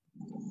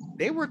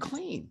 they were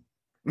clean.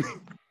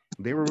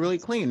 They were really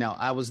clean. Now,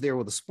 I was there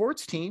with a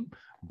sports team,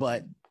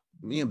 but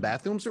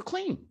bathrooms are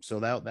clean. So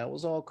that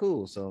was all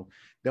cool. So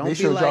don't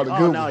be like,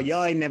 oh no,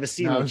 y'all ain't never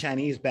seen no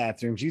Chinese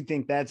bathrooms. You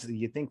think that's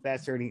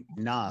dirty?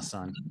 Nah,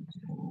 son.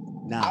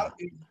 Nah.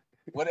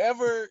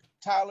 Whatever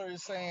Tyler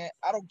is saying,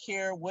 I don't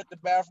care what the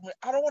bathroom is.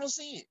 I don't want to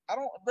see it. I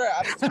don't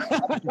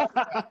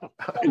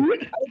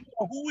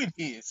know who it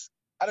is.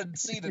 I didn't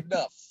see it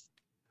enough.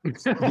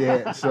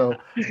 Yeah. So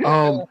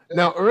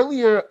now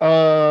earlier,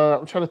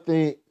 I'm trying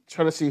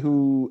to see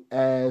who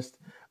asked.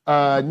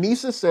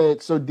 Nisa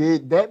said, so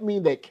did that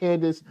mean that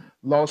Candace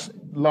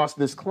lost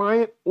this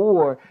client,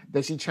 or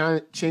that she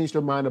changed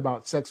her mind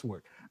about sex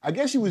work? I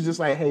guess she was just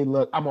like, hey,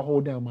 look, I'm gonna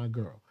hold down my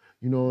girl.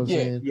 You know what I'm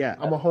saying? Yeah.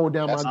 I'm gonna hold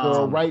down my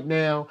girl right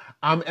now.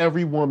 I'm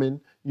every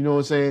woman. You know what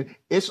I'm saying?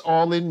 It's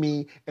all in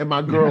me, and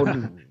my girl needs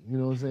me. You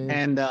know what I'm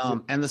saying?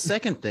 And the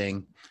second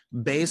thing,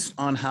 based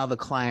on how the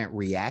client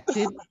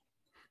reacted,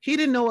 he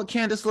didn't know what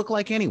Candace looked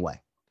like anyway.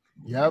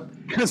 Yep.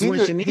 Because when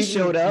Shanice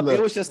showed up,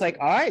 it was just like,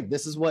 all right,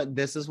 this is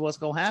what's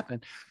gonna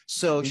happen.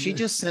 So she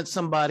just sent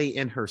somebody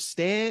in her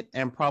stead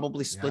and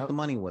probably split the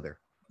money with her.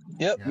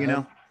 Yep. You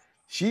know,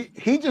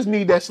 he just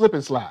need that slip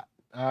and slide.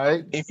 All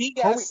right. If he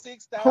got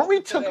 $6,000,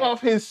 homie took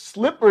off his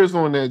slippers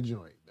on that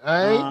joint.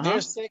 All right.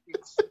 There's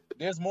seconds.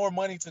 There's more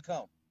money to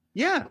come.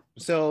 Yeah.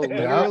 So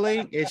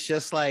literally, it's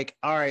just like,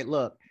 all right,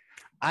 look,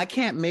 I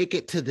can't make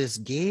it to this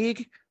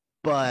gig,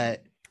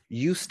 but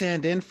you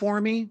stand in for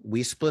me.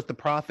 We split the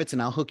profits,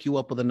 and I'll hook you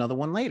up with another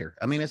one later.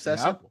 I mean, it's that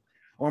simple.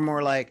 Or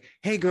more like,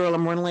 hey, girl,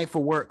 I'm running late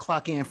for work.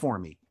 Clock in for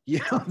me. You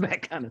know,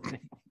 that kind of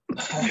thing.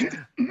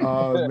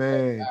 Oh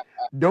man,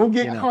 don't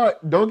get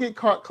caught. Don't get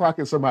caught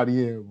clocking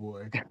somebody in,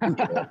 boy.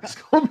 It's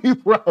gonna be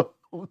rough.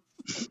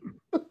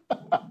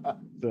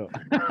 So,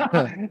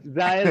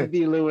 Zion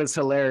B. Lewis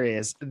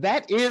hilarious.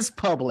 That is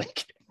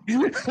public.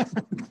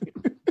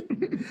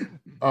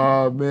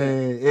 Oh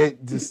man,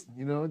 it just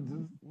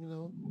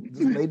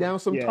just lay down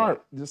some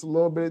tarp, just a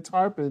little bit of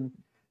tarp, and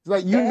it's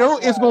like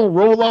it's gonna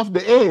roll off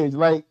the edge.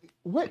 Like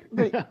what?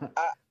 Like,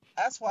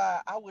 that's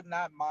why I would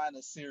not mind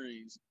a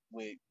series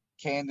with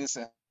Candace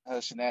and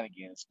her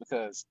shenanigans,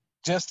 because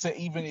just to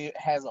even it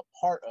has a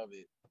part of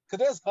it,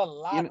 because there's a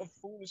lot of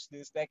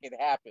foolishness that can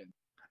happen,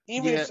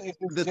 even if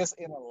it's just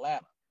in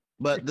Atlanta.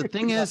 But the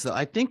thing is, though,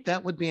 I think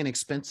that would be an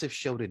expensive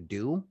show to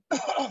do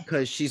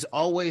because she's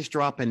always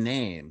dropping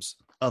names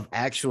of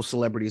actual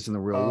celebrities in the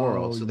real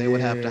world. So they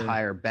would have to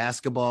hire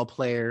basketball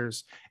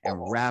players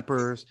and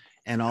rappers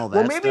and all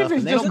that. Well, maybe stuff. if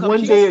it's just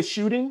one day of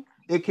shooting,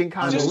 it can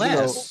kind of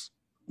unless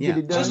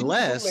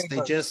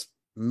they just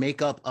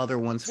make up other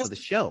ones for the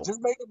show.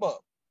 Just make them up.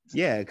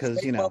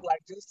 Because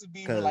like Justin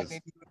Bieber, like they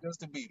do with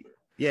Justin Bieber.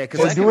 Yeah,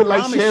 because I can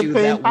promise you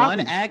that one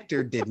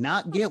actor did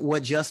not get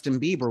what Justin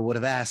Bieber would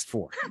have asked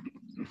for.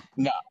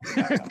 No.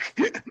 Like,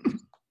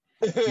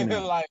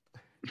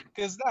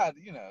 because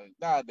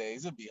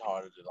nowadays it'd be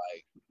harder to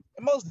like.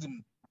 And most of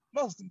them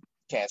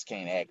cats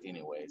can't act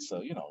anyway,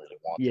 so you don't really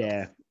want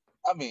them.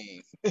 I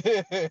mean,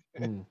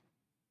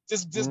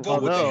 just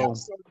go with the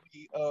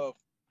absurdity of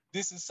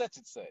this is such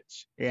and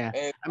such. Yeah,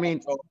 and, I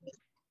mean,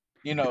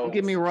 don't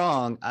get me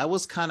wrong. I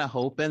was kind of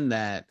hoping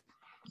that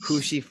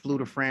Who She Flew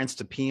to France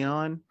to Pee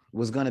On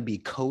was going to be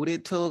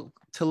coded to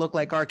look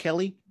like R.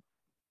 Kelly.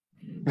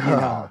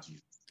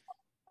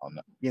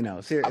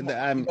 Seriously,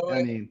 I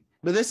mean,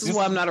 but this is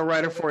why I'm not a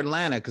writer for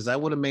Atlanta, because I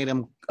would have made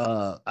him.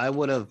 I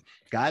would have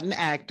got an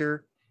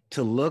actor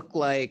to look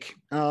like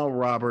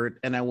Robert,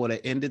 and I would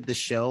have ended the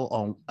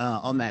show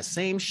on that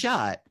same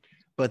shot.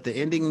 But the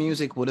ending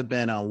music would have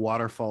been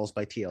 "Waterfalls"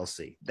 by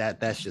TLC.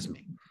 That's just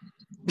me.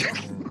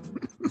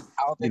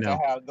 I don't think I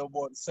have no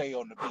more to say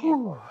on the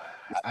beat.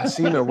 I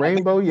seen a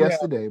rainbow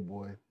yesterday,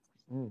 boy.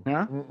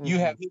 Huh? You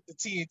have hit the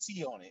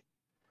TNT on it.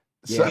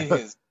 Yeah. It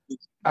is.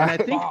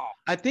 And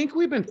I think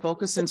we've been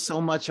focusing so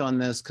much on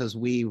this because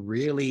we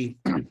really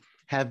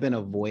have been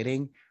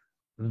avoiding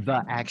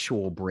the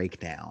actual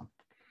breakdown.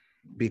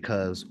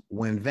 Because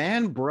when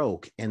Van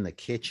broke in the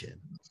kitchen,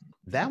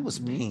 that was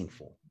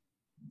painful.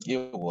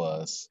 It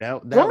was.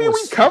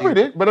 We covered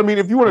it, but I mean,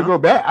 if you want to go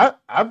back,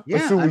 I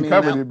assume we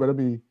covered it, but I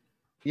mean.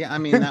 Yeah, I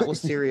mean, that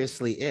was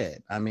seriously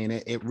it. I mean,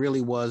 it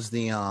really was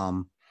the,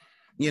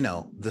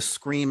 the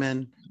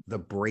screaming, the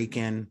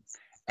breaking,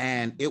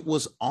 and it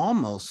was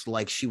almost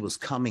like she was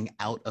coming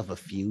out of a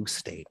fugue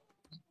state,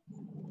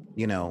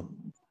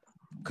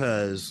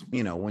 because,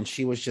 when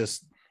she was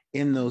just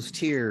in those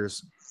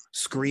tears,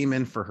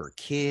 screaming for her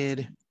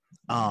kid,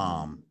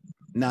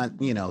 not,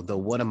 the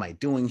what am I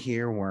doing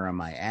here? Where am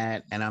I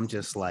at? And I'm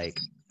just like,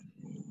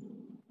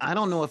 I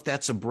don't know if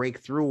that's a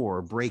breakthrough or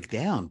a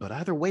breakdown, but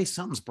either way,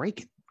 something's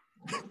breaking.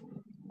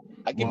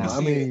 I can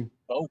see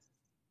both.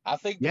 I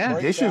think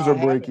dishes are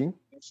breaking.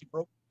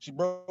 She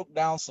broke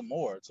down some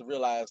more to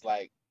realize,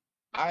 like,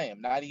 I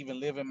am not even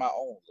living my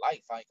own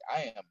life. Like,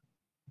 I am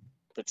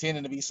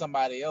pretending to be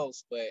somebody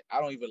else, but I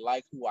don't even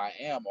like who I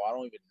am, or I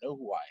don't even know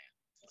who I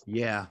am.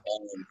 Yeah.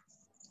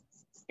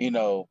 And,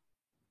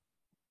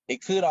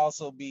 it could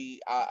also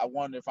be, I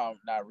wonder if I'm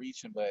not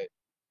reaching, but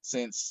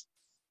since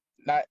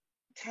not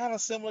kind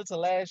of similar to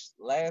last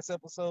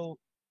episode,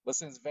 but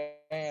since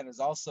Van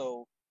is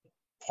also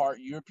part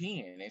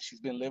European and she's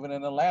been living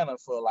in Atlanta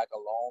for like a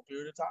long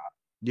period of time.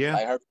 Yeah.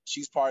 Like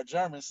she's part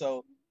German,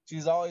 so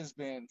she's always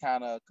been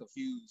kind of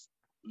confused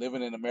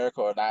living in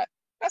America or not.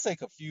 I say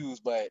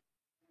confused, but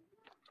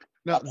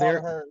no,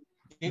 there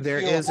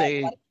is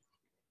a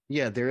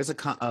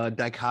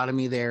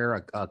dichotomy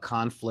there, a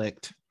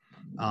conflict.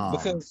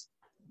 Because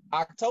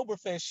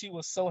Oktoberfest, she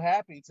was so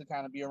happy to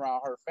kind of be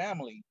around her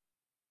family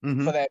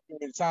for that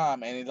period of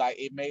time, and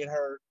it made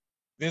her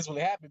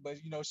visibly happy. But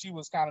she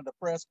was kind of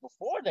depressed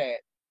before that,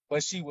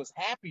 but she was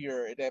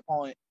happier at that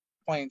point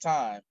in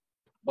time.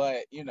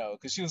 But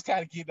because she was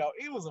kind of getting on,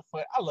 it was a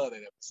fun. I love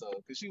that episode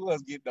because she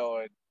was getting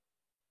on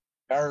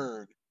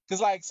nerd.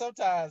 Because like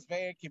sometimes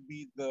Van can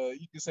be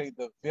you can say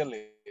the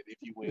villain, if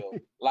you will.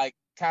 Like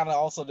kind of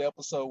also the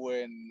episode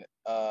when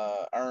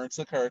Ern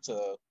took her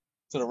to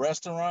the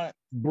restaurant.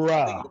 Bruh.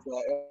 I think it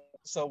was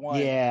episode 1.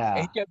 Yeah.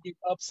 And he kept getting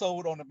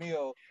upsold on the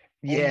meal.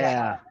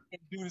 Yeah. I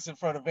can't do this in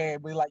front of Van.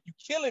 But like, you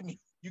killing me.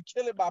 You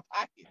killing my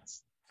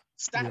pockets.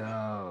 Stop it.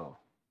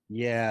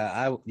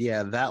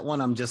 Yeah, that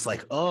one I'm just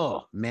like,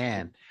 oh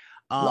man.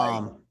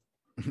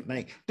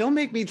 Like, don't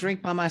make me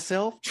drink by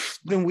myself.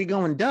 Then we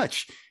going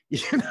Dutch,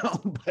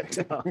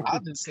 but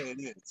I'll just say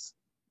this.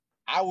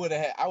 I would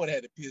have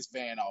had to piss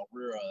Van off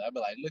real early. I'd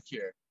be like, look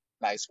here,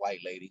 nice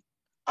white lady.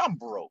 I'm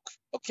broke,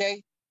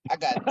 okay? I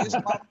got this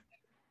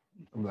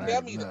money.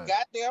 Tell me the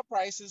goddamn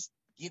prices.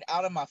 Get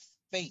out of my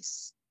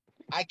face.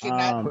 I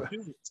cannot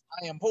do it.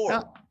 I am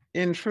poor.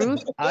 In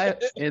truth,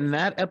 in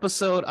that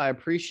episode, I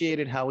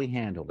appreciated how he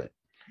handled it,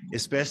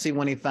 especially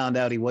when he found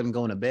out he wasn't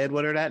going to bed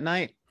with her that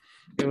night.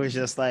 It was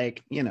just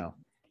like,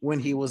 when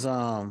he was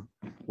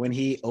when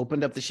he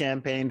opened up the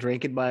champagne,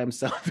 drank it by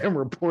himself, and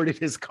reported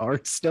his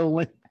card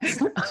stolen.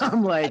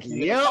 I'm like,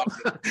 yep.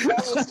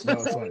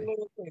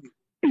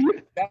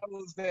 That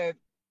was that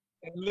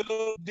a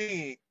little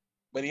dig,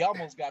 but he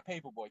almost got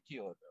Paperboy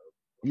killed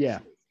though. Yeah.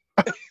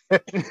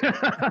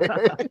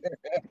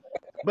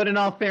 But in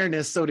all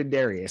fairness, so did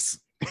Darius.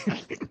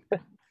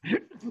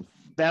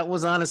 That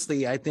was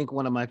honestly, I think,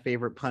 one of my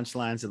favorite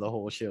punchlines of the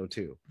whole show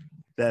too.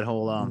 That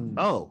whole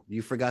oh,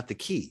 you forgot the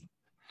key.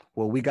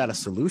 Well, we got a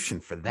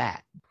solution for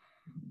that.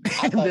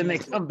 And then they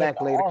come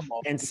back later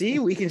and see,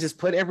 we can just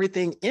put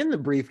everything in the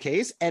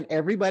briefcase and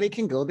everybody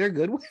can go their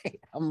good way.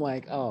 I'm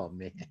like, oh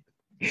man.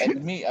 And to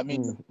me, I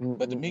mean,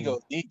 but the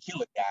Migos did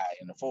kill a guy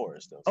in the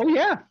forest though. So. Oh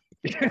yeah.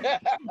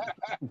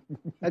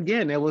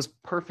 Again, it was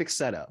perfect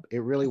setup.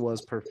 It really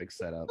was perfect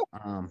setup.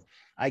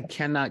 I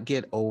cannot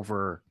get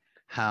over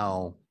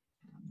how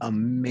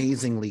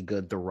amazingly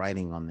good the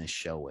writing on this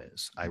show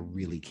is. I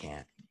really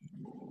can't.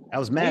 I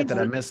was mad that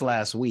I missed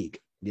last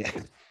week. Yeah,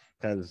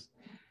 because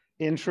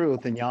in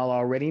truth, and y'all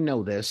already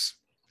know this,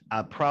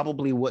 I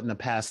probably wouldn't have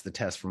passed the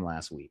test from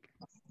last week.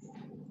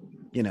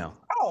 You know.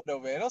 I don't know,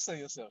 man. Don't say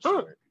yourself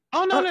short.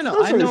 Oh no.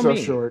 I know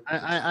me.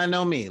 I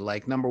know me.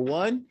 Like number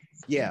one,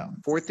 yeah,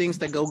 4 things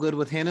that go good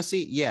with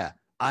Hennessy. Yeah,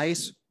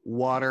 ice,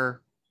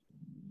 water,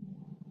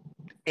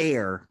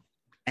 air,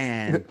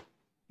 and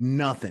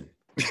nothing.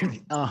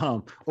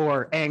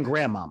 And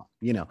grandmama,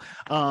 you know.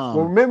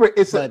 Well, remember,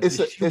 it's a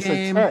test.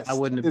 I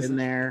wouldn't have been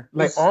there.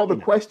 Like all the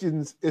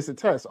questions, it's a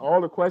test.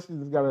 All the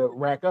questions got to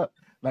rack up.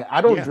 Like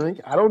I don't drink.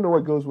 I don't know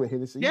what goes with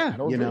Hennessy. Yeah, I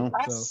don't drink,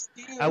 so.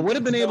 I would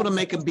have been able to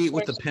make a beat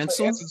with the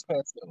pencil.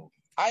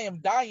 I am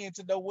dying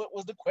to know what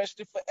was the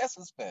question for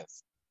Essence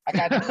Fest. I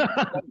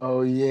got.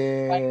 Oh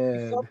yeah.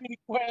 Like, so many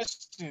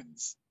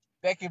questions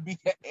that can be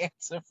an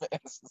answer for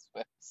Essence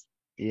Fest.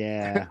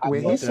 Yeah.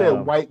 When he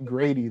said White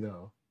Grady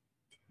though.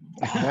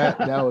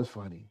 That was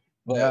funny.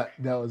 That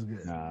was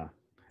good.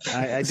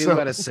 I do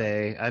gotta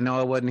say, I know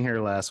I wasn't here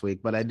last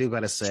week, but I do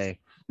gotta say,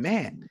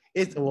 man,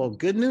 it's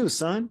good news,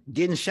 son.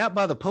 Getting shot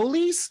by the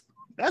police,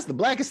 that's the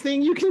blackest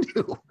thing you can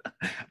do.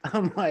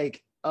 I'm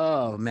like,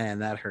 oh man,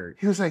 that hurt.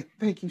 He was like,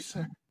 thank you,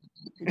 sir.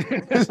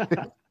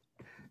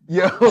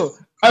 Yo,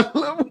 I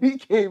love when he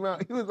came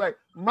out. He was like,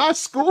 my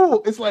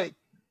school. It's like,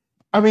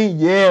 I mean,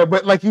 yeah,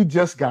 but like you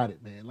just got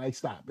it, man. Like,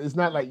 stop. It's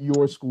not like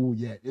your school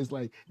yet. It's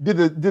like, did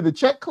the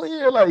check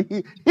clear? Like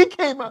he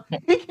came out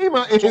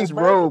in his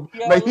robe,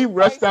 like he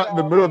rushed out in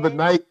the middle of the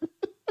night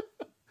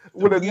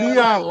with a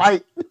neon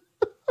light.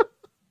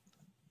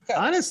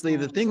 Honestly,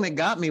 the thing that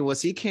got me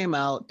was he came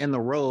out in the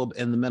robe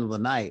in the middle of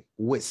the night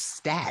with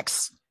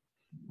stacks.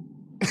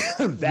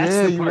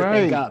 That's the part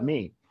that got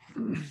me.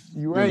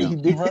 You're right. He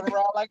did run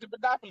around like the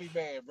Monopoly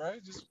man, bro.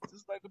 Just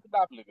like the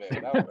Monopoly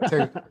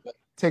man.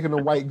 Taking a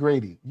White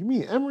Grady. You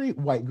mean Emory?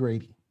 White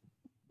Grady.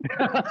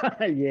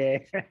 Yeah.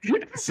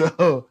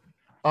 So,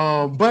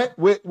 but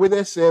with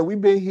that said,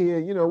 we've been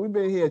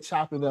here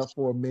chopping up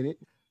for a minute.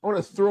 I want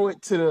to throw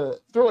it to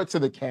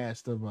the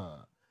cast of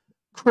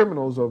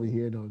criminals over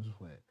here. No, just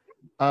playing.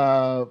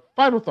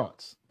 Final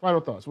thoughts.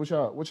 What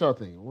y'all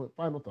think?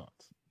 Final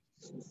thoughts?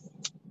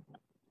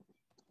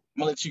 I'm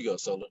gonna let you go,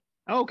 Solo.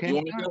 Okay. You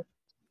want me to go?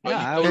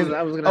 Yeah, I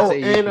was gonna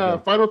say.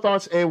 And final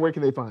thoughts and where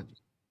can they find you?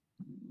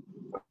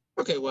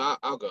 Okay, well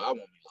I'll go. I won't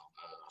be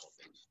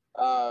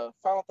long.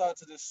 Final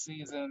thoughts of this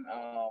season.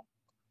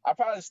 I'll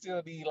probably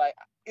still be like,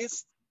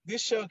 this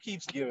show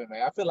keeps giving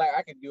me. I feel like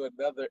I can do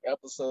another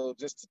episode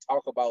just to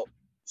talk about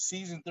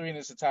season 3 in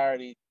its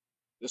entirety.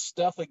 The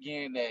stuff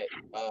again that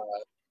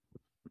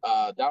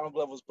Donald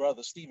Glover's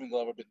brother Stephen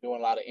Glover been doing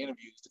a lot of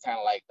interviews to kind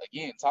of like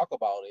again talk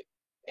about it.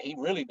 And he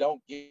really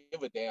don't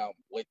give a damn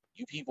what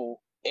you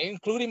people,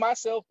 including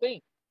myself,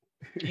 think.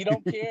 He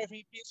don't care if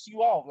he pisses you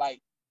off.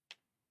 Like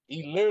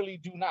he literally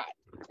do not.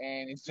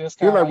 And it's just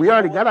kind of like we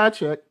already got our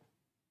check.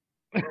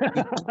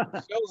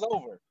 Show's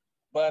over.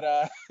 But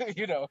I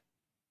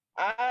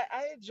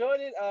enjoyed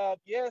it.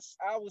 Yes,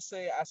 I would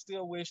say I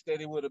still wish that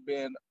it would have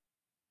been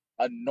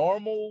a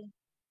normal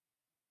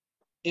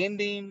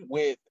ending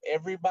with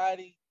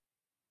everybody.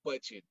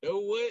 But you know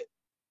what?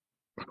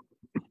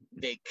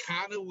 They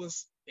kind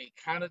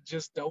of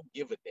just don't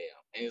give a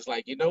damn. And it's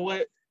like, you know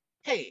what?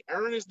 Hey,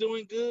 Ern is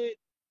doing good.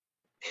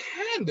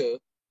 Kinda.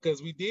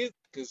 Because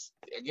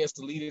I guess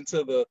to lead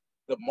into the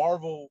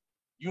Marvel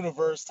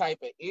universe type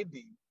of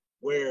ending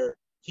where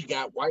he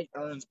got White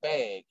Ern's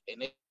bag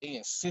and they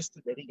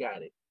insisted that he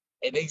got it.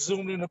 And they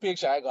zoomed in the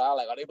picture. I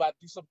like, are they about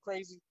to do something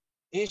crazy?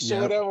 Ish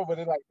or whatever. But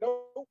they're like,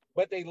 no.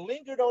 But they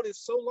lingered on it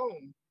so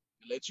long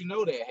to let you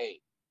know that, hey,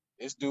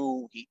 this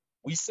dude,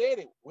 we said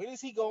it. When is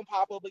he going to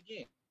pop up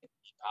again?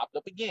 He popped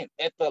up again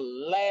at the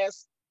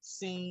last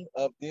scene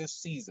of this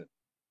season.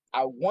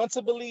 I want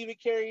to believe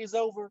it carries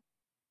over.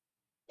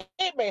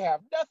 It may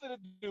have nothing to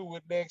do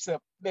with next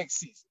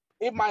season.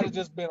 It might have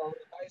just been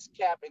a nice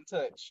cap and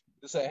touch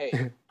to say,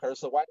 hey,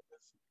 Curse of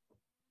Whiteness,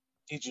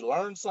 did you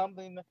learn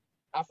something?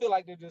 I feel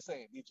like they're just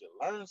saying, did you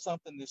learn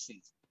something this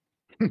season?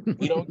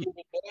 We don't give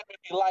a damn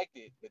if you liked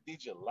it, but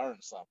did you learn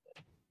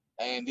something?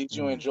 And did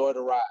you enjoy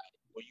the ride?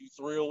 Were you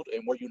thrilled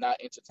and were you not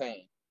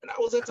entertained? And I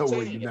was entertained.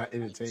 Were you not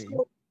entertained?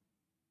 So,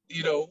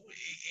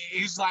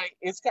 it's like,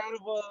 it's kind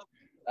of a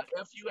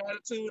F you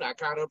attitude. I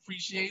kind of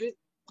appreciate it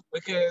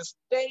because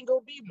they ain't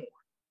gonna be more.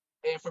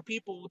 And for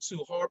people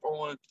to harp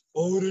on,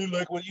 oh, they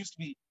like what it used to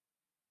be.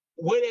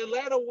 What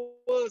Atlanta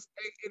was,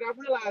 and I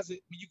realized it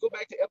when you go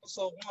back to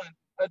episode 1,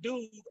 a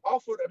dude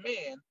offered a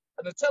man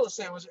a Nutella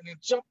sandwich and then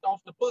jumped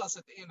off the bus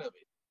at the end of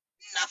it.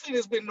 Nothing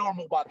has been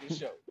normal about this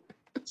show.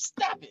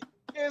 Stop it.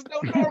 There's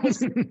no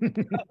normalcy.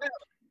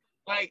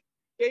 Like,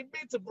 they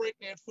meant to break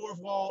that fourth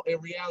wall in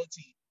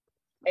reality,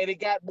 and it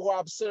got more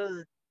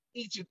absurd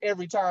each and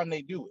every time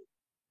they do it.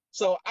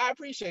 So I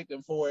appreciate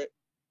them for it,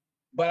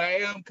 but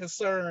I am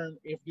concerned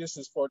if this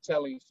is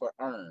foretelling for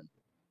Earn.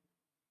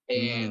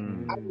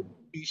 And I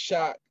would be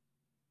shocked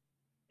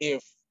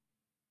if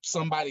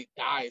somebody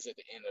dies at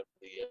the end of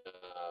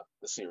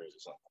the series or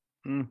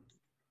something.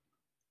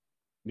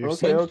 There's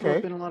seems to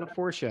have been a lot of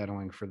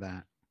foreshadowing for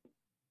that.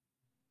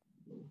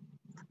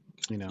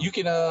 You know, you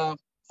can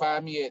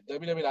find me at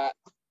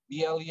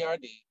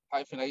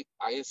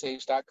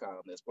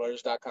www.blerd-ish.com. That's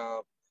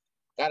blurs.com.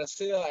 Got a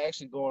sale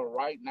actually going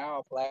right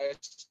now, flash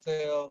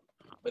sale,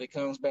 but it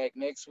comes back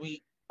next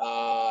week.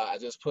 I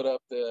just put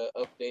up the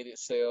updated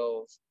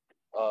sales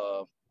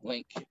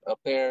link up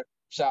there.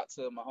 Shout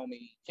to my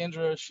homie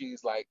Kendra.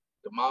 She's like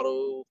the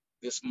model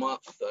this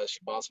month. She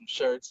bought some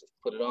shirts,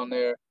 put it on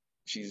there.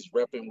 She's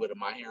repping with a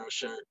My Hero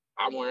shirt.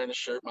 I'm wearing a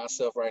shirt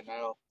myself right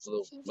now. It's a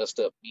little messed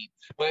up beat.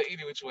 But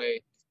any which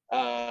way,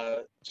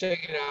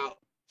 check it out.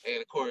 And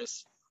of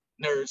course,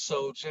 Nerd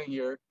Soul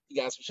Jr., he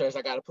got some shirts.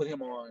 I got to put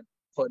him on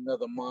for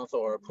another month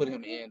or put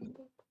him in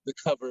the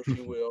cover, if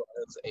you will,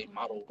 as a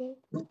model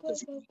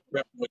because he's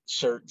repping with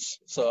shirts.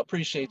 So I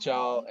appreciate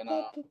y'all. And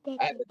I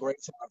had a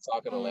great time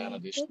talking Atlanta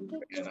this year.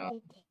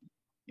 And,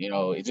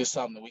 it's just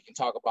something that we can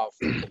talk about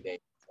for today.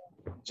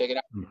 So check it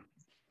out.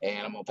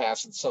 And I'm going to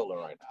pass it to Solar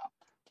right now.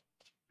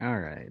 All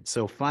right.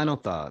 So final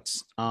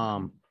thoughts.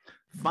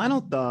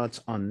 Final thoughts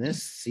on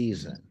this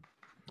season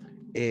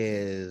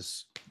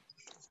is,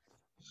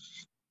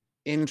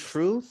 in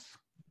truth,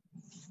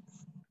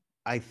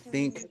 I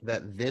think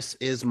that this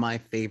is my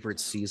favorite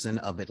season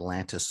of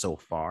Atlanta so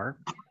far,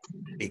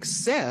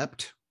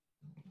 except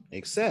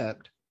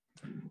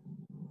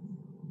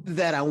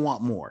that I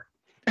want more.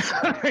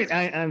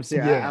 I'm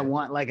serious. Yeah. I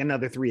want like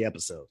another 3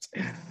 episodes.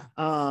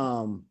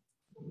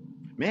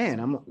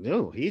 Man,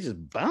 he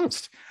just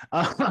bounced.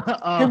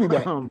 Give me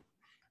that.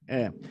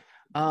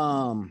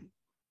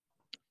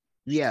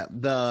 Yeah,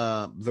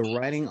 the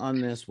writing on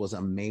this was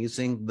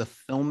amazing. The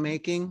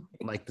filmmaking,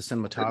 like the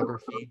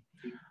cinematography,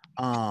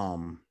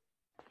 on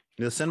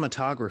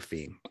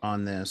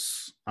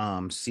this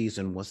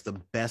season was the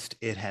best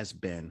it has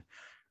been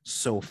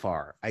so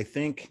far. I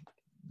think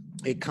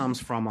it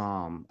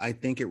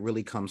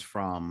really comes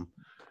from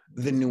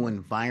the new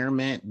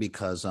environment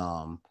because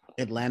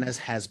Atlantis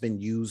has been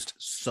used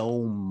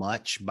so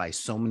much by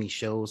so many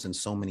shows and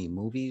so many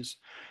movies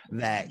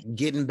that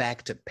getting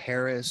back to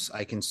Paris,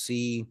 I can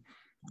see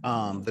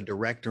the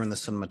director and the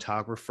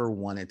cinematographer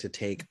wanted to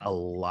take a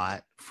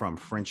lot from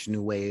French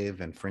New Wave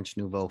and French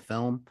Nouveau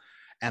film.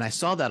 And I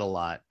saw that a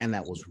lot, and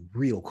that was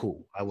real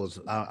cool. I was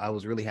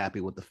really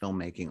happy with the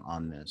filmmaking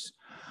on this.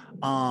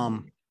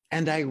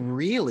 And I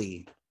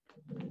really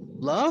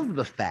love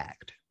the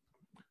fact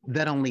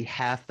that only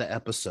half the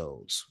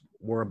episodes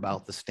were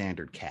about the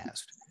standard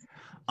cast.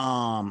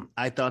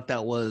 I thought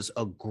that was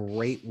a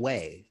great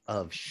way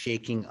of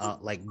shaking up,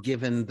 like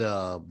giving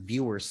the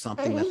viewers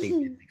something that they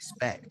didn't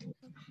expect,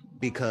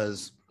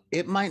 because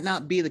it might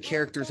not be the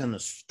characters and the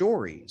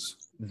stories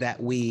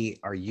that we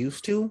are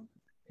used to,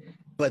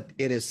 but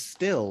it is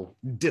still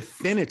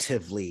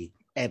definitively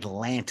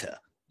Atlanta.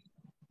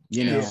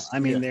 I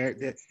mean,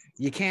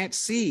 you can't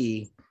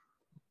see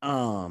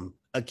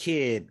a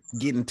kid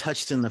getting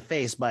touched in the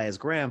face by his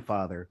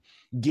grandfather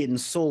getting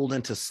sold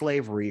into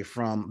slavery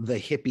from the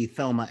hippie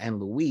Thelma and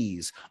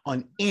Louise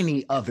on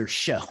any other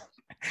show,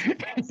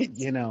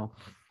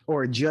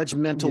 or a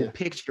judgmental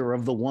picture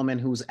of the woman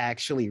who's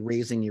actually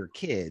raising your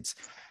kids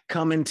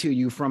coming to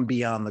you from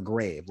beyond the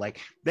grave.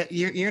 Like that,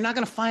 you're not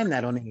going to find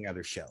that on any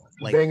other show.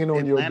 Like banging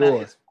on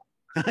Atlanta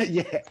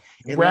your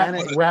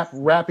door.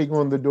 Rapping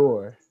on the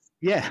door.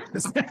 Yeah.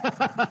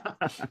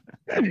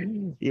 I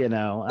mean,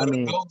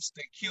 ghost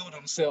that killed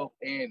himself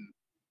and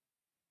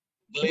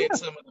led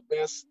some of the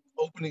best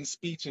opening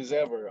speeches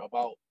ever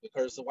about the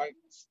curse of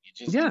whiteness.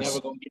 You're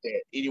never gonna get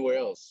that anywhere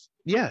else.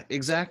 Yeah,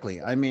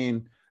 exactly. I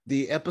mean,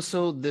 the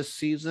episode this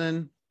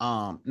season,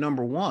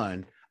 number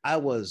 1, I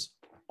was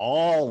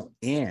all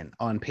in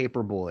on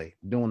Paperboy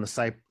doing the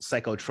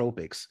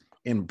psychotropics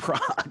in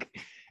Prague.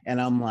 And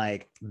I'm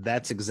like,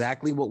 that's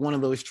exactly what one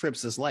of those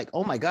trips is like.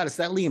 Oh my God, is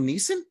that Liam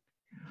Neeson?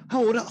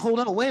 Hold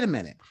on, wait a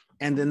minute.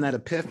 And then that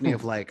epiphany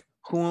of like,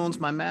 who owns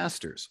my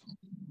masters?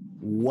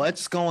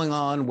 What's going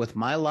on with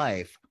my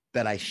life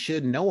that I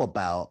should know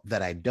about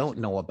that I don't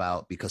know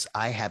about because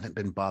I haven't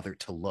been bothered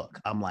to look?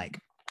 I'm like,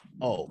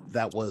 oh,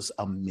 that was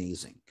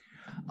amazing.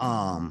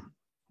 I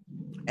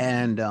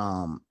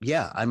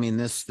mean,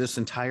 this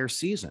entire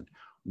season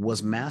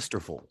was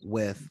masterful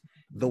with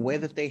the way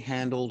that they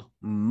handled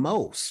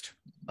most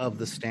of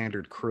the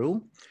standard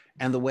crew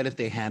and the way that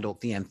they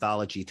handled the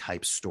anthology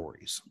type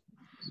stories.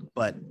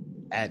 But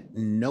at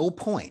no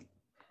point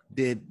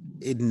did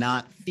it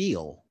not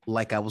feel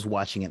like I was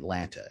watching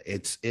Atlanta.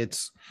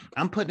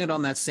 I'm putting it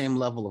on that same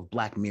level of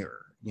Black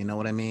Mirror. You know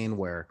what I mean?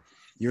 Where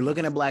you're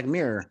looking at Black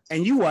Mirror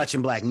and you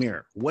watching Black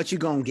Mirror. What you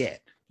gonna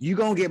get? You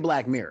gonna get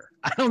Black Mirror.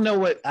 I don't know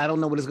what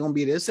it's gonna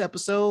be this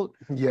episode,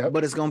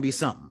 but it's gonna be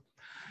something.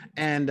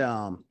 And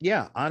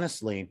yeah,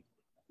 honestly,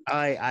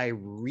 I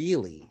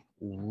really,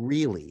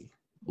 really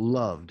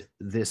loved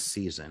this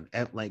season.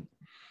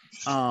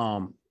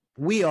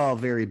 We all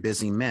very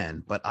busy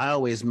men, but I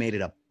always made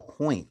it a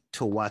point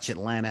to watch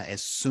Atlanta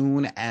as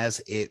soon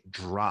as it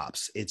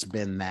drops. It's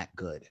been that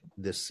good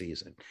this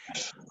season.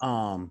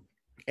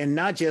 And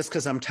not just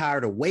because I'm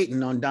tired of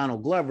waiting on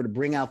Donald Glover to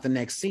bring out the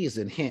next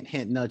season. Hint,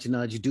 hint, nudge,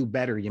 nudge. You do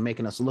better. You're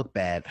making us look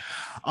bad.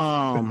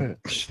 Yeah,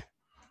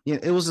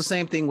 it was the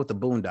same thing with the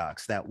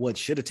Boondocks. That what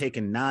should have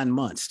taken 9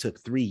 months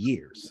took 3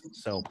 years.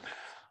 So,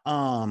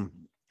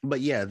 but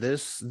yeah,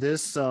 this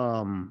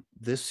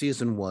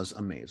season was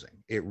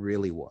amazing. It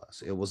really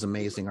was. It was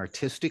amazing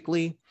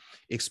artistically,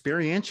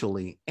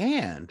 experientially,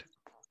 and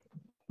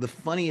the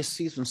funniest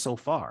season so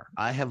far.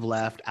 I have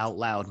laughed out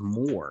loud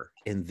more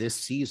in this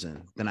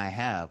season than I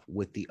have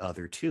with the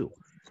other two.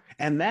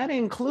 And that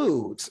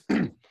includes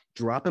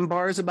dropping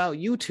bars about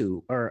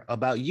YouTube or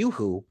about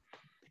Yoo-Hoo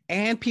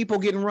and people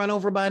getting run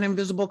over by an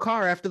invisible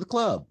car after the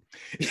club.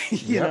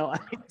 You know, I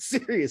mean,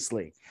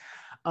 seriously.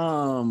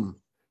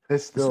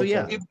 It's still so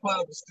yeah.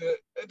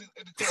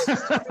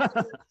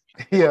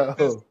 Yeah.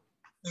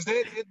 Is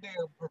that in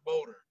there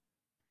promoter?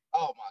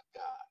 Oh my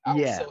God. I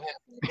was so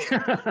happy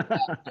that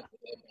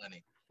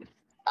money.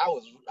 I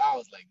was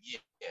like,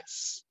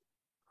 yes.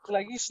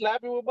 Like, you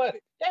slapping with money.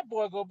 That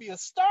boy gonna be a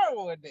star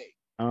one day.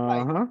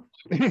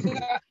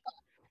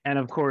 And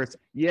of course,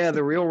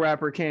 the real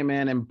rapper came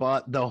in and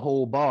bought the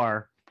whole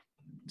bar.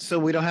 So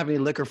we don't have any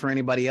liquor for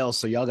anybody else.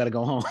 So y'all got to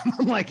go home.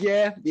 I'm like,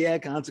 yeah,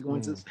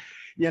 consequences,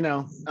 you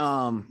know?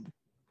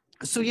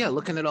 So yeah,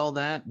 looking at all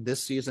that,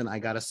 this season, I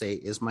got to say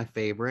is my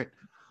favorite.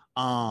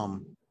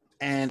 And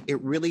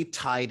it really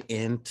tied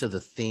into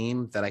the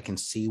theme that I can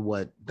see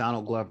what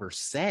Donald Glover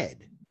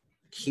said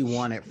he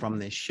wanted from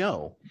this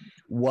show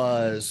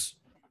was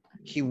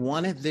he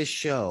wanted this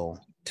show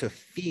to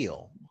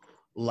feel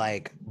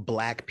like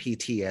Black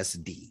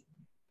PTSD,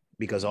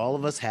 because all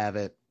of us have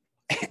it.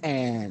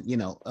 And, you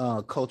know,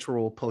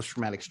 cultural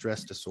post-traumatic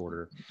stress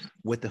disorder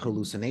with the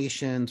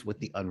hallucinations, with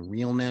the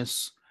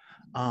unrealness.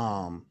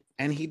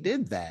 And he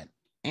did that.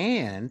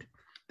 And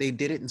they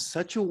did it in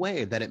such a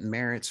way that it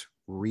merits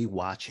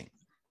rewatching.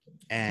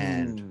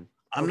 And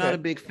I'm not a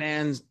big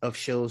fan of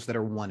shows that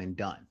are one and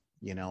done.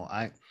 You know,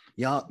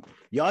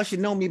 y'all should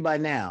know me by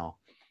now.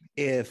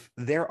 If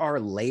there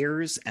are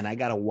layers and I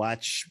got to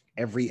watch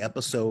every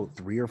episode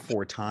 3 or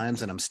 4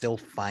 times and I'm still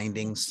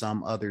finding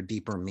some other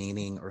deeper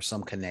meaning or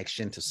some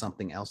connection to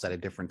something else at a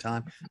different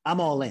time, I'm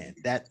all in.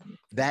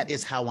 That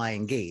is how I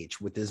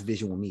engage with this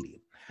visual medium.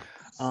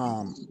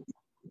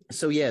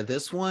 So yeah,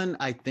 this one,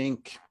 I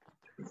think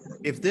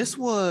if this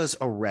was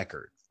a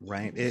record,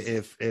 right?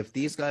 If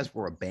these guys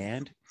were a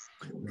band,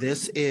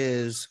 this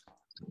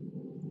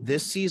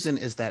season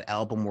is that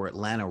album where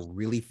Atlanta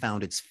really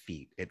found its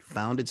feet. It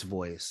found its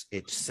voice.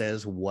 It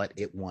says what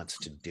it wants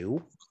to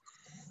do.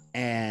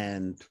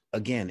 And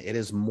again, it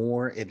is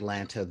more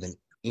Atlanta than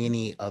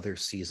any other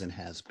season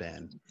has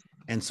been.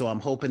 And so I'm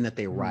hoping that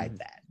they ride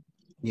that,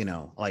 you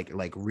know,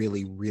 like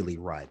really, really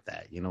ride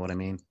that. You know what I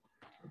mean?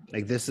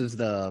 Like this is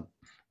the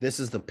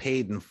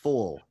Paid in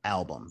Full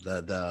album,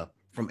 the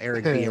from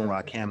Eric B and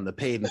Rakim, the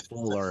Paid in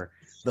Full, or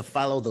the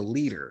Follow the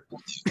Leader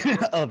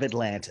of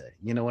Atlanta.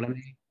 You know what I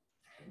mean?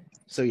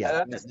 So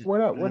yeah.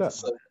 What up?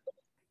 So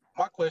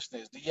my question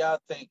is, do y'all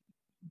think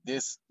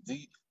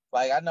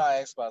I know I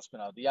asked about a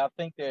spinoff. Do y'all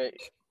think there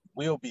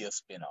will be a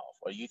spinoff?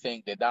 Or you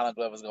think that Donald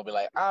Glover's gonna be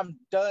like, I'm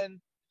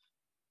done?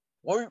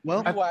 Watch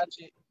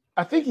it.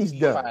 I think he's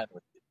done.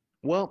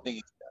 Well,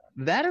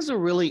 that is a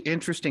really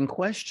interesting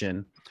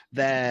question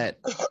that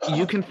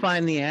you can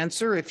find the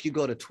answer if you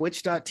go to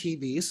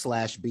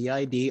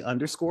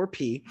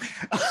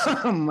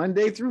twitch.tv/BID_P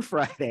Monday through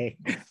Friday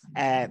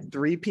at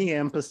 3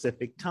 p.m.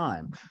 Pacific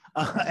time.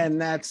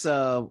 And that's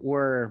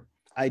where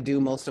I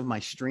do most of my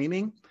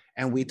streaming.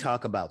 And we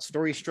talk about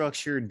story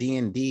structure,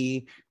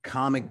 D&D,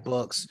 comic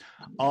books,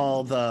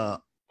 all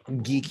the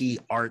geeky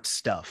art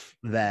stuff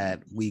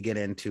that we get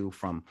into,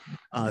 from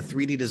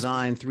 3D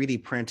design,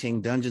 3D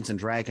printing, Dungeons and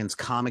Dragons,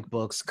 comic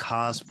books,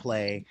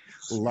 cosplay,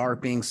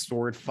 LARPing,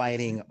 sword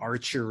fighting,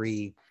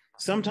 archery,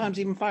 sometimes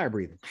even fire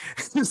breathing.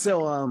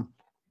 So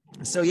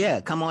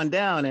yeah, come on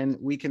down and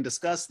we can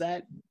discuss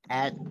that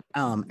ad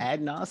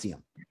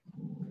nauseum.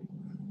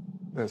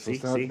 That's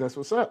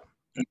what's up.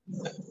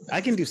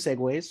 I can do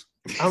segues.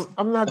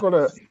 I'm not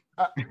gonna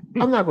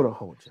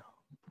hold y'all.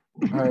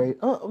 All right,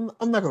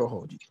 I'm not gonna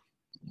hold you.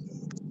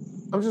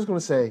 I'm just gonna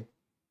say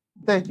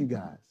thank you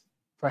guys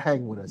for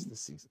hanging with us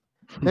this season.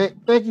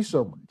 Thank you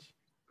so much.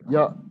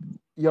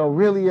 Y'all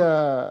really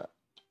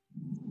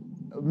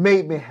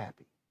made me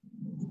happy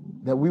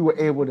that we were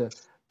able to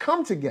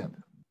come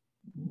together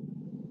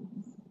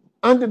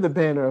under the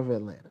banner of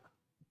Atlanta,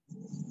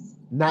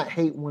 not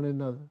hate one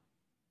another,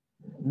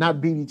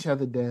 not beat each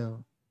other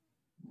down,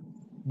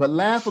 but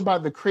laugh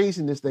about the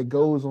craziness that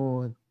goes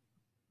on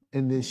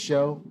in this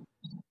show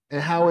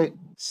and how it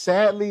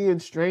sadly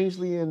and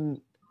strangely and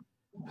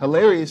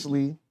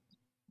hilariously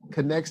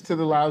connects to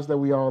the lives that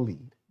we all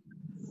lead.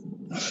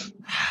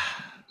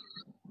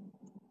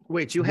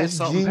 Wait, you had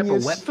salt and pepper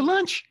wet for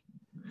lunch?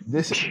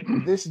 This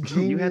genius.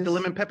 You had the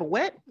lemon pepper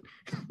wet?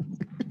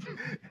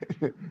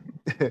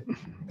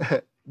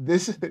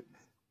 This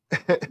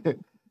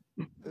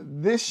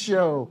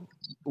show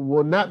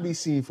will not be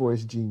seen for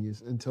its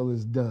genius until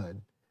it's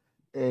done.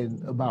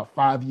 And about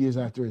 5 years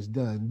after it's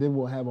done, then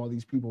we'll have all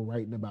these people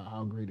writing about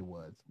how great it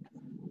was.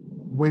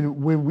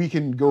 When we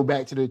can go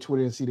back to their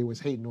Twitter and see they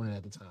was hating on it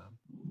at the time.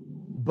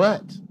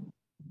 But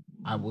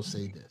I will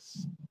say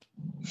this.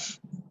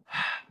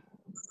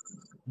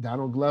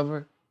 Donald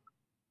Glover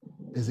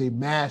is a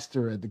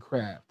master at the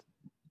craft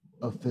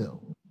of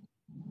film.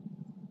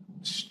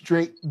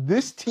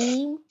 This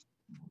team,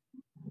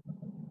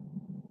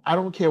 I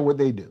don't care what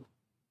they do.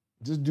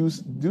 Just do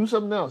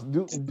something else.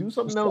 Do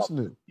something else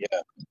new. Yeah.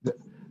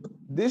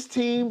 This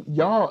team,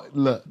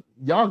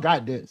 y'all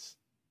got this.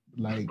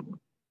 Like,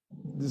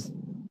 just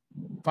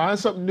find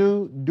something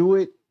new, do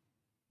it,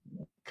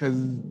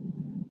 because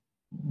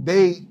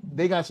they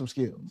got some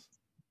skills.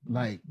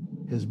 Like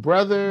his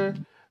brother,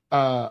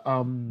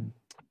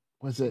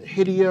 was it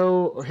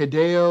Hideo or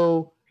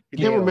Hideo? I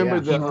can't remember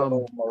the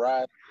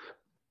Murad.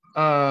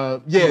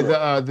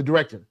 The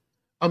director.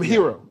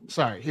 Hiro.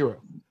 Sorry,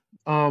 Hiro.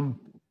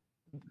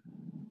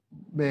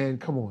 Man,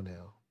 come on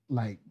now.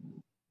 Like,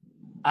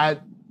 I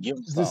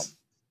just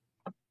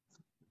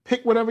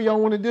pick whatever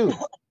y'all want to do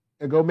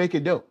and go make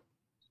it dope.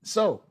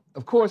 So,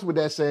 of course, with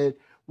that said,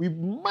 we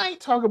might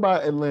talk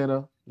about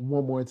Atlanta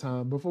one more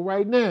time, but for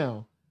right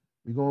now,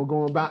 we're gonna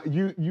go about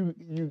you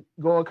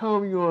gonna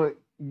come. You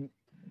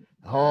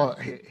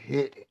gonna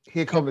here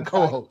come the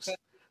co-host.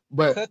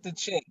 But cut the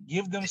check.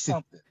 Give them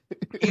something.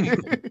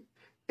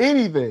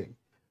 Anything.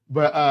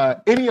 But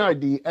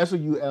NERD,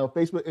 SOUL,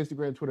 Facebook,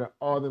 Instagram, Twitter,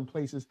 all them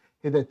places.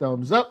 Hit that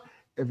thumbs up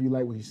if you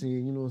like what you're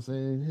seeing. You know what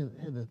I'm saying?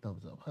 Hit that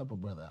thumbs up. Help a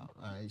brother out.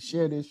 All right.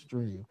 Share this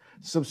stream.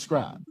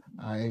 Subscribe.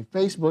 All right.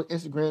 Facebook,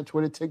 Instagram,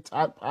 Twitter,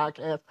 TikTok,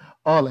 podcast,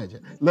 all that.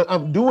 Look,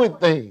 I'm doing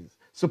things.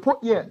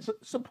 Support your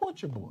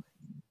boy.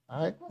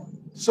 All right.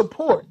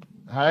 Support.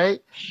 All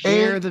right.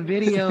 Share the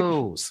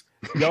videos.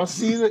 Y'all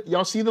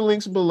see the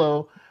links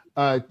below.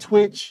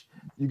 Twitch.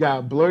 You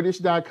got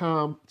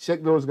blurdish.com.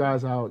 Check those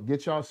guys out.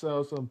 Get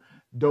yourselves some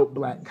dope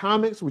black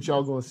comics, which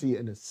y'all gonna see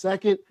in a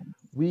second.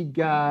 We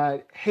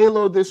got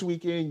Halo this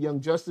weekend, Young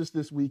Justice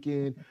this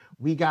weekend.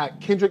 We got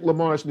Kendrick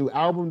Lamar's new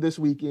album this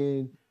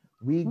weekend.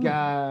 We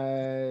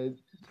got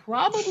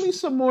probably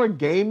some more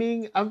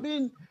gaming. I've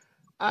been,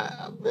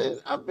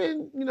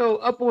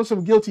 up on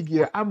some Guilty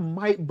Gear. I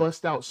might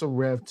bust out some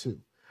Rev 2.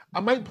 I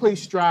might play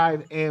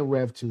Strive and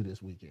Rev 2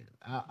 this weekend.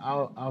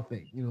 I'll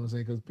think, you know what I'm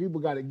saying? Because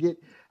people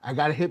I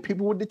gotta hit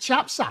people with the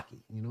chop socket.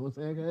 You know what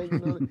I'm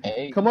saying?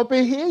 Hey, come up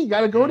in here, you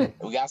gotta go there.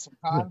 We got some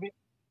con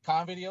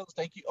videos.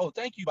 Thank you. Oh,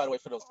 thank you by the way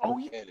for those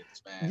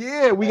edits, man.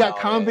 Yeah, we got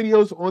con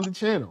videos on the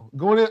channel.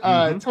 Go in,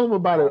 tell them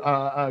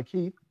about it,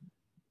 Keith.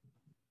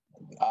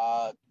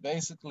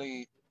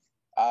 Basically,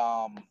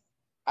 I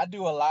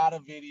do a lot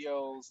of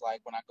videos. Like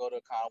when I go to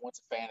a con, I went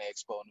to Fan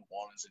Expo in New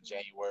Orleans in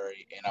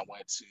January, and I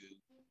went to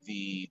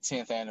the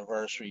 10th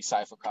anniversary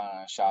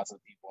CypherCon. Shout out to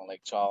the people in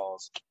Lake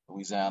Charles,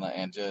 Louisiana,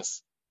 and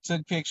just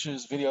took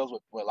pictures, videos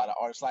with a lot of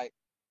artists. Like,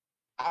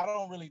 I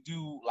don't really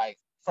do, like,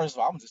 first of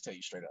all, I'm gonna just tell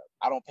you straight up,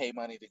 I don't pay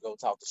money to go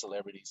talk to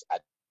celebrities. I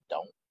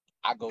don't.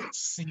 I go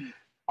see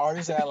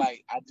artists that I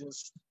like.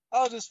 This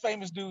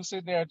famous dude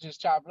sitting there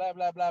just chop blah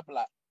blah blah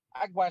blah.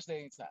 I can watch that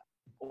anytime.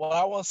 What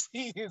I want to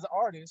see is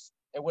artists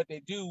and what they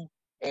do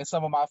and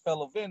some of my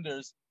fellow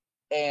vendors.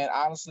 And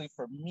honestly,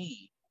 for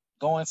me,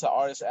 going to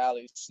Artist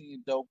Alley,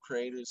 seeing dope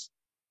creators,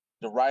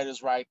 the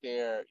writers right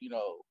there,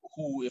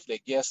 who, if they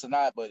guess or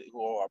not, but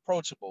who are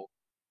approachable,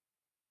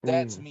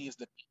 that to me is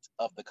the meat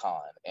of the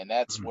con. And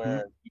that's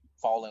where you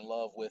fall in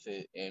love with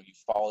it, and you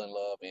fall in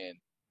love in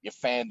your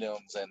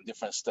fandoms and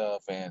different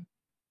stuff, and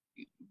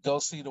go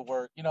see the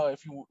work.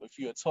 If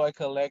you're a toy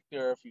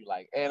collector, if you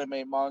like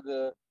anime,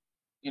 manga,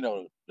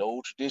 the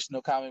old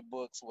traditional comic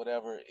books,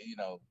 whatever,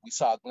 we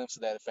saw a glimpse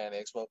of that at Fan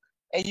Expo.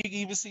 And you can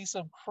even see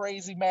some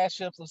crazy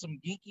mashups of some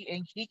geeky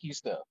and geeky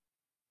stuff.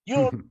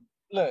 Look,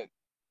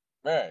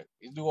 man,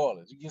 it's New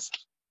Orleans. You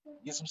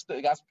get some stuff.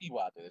 You got some people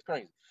out there. It's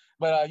crazy.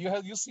 But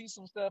you'll see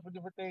some stuff and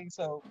different things.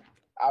 So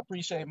I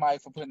appreciate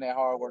Mike for putting that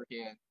hard work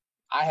in.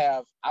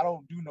 I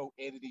don't do no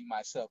editing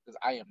myself because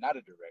I am not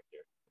a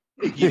director.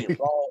 You get it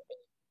raw,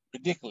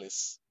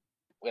 ridiculous.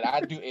 When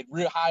I do it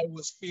real, how it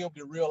was filmed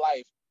in real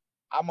life,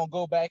 I'm gonna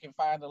go back and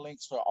find the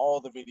links for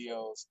all the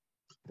videos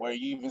where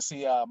you even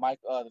see Mike,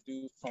 the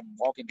dude from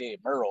Walking Dead,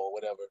 Merle or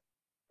whatever,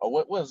 or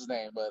what was his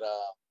name, but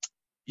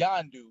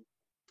Yondu.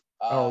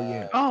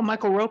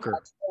 Michael Roker.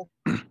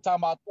 Talking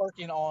about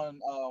twerking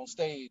on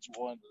stage,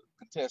 one of the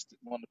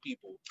contestants, one of the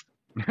people.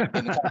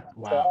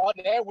 Wow. So all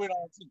that went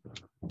on too.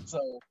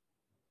 So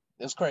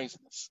it's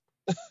craziness.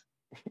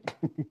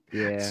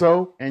 Yeah.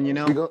 So, and you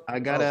know, I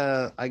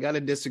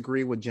gotta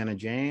disagree with Jenna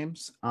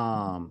James.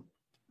 Or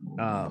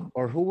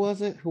who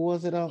was it? Who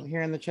was it out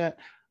here in the chat?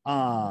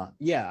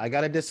 Yeah, I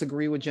gotta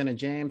disagree with Jenna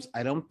James.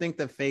 I don't think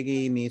that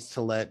Feige needs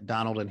to let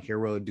Donald and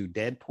Hero do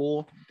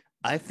Deadpool.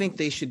 I think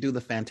they should do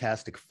the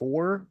Fantastic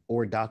Four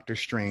or Doctor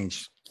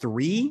Strange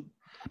 3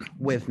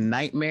 with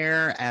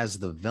Nightmare as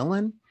the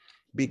villain,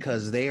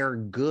 because they are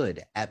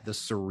good at the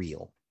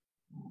surreal.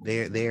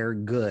 They're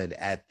good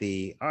at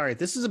the, all right,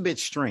 this is a bit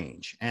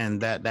strange, and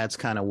that's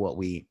kind of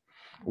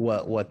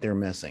what they're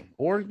missing.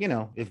 Or, you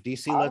know, if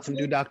DC lets them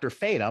do Dr.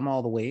 Fate, I'm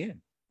all the way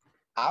in.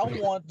 I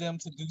want them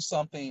to do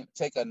something,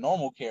 take a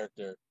normal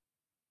character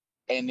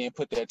and then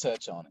put their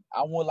touch on it.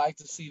 I would like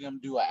to see them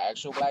do an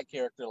actual black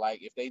character,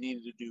 like if they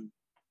needed to do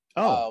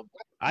Icon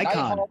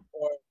Nighthawk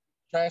or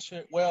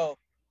Trasher. Well,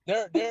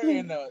 they're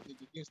in the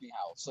Disney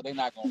house, so they're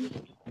not gonna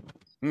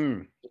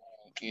really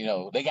you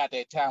know, they got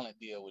that talent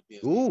deal with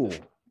Disney. Ooh,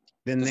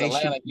 then they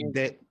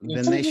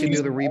should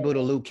do the reboot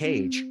of Luke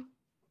Cage.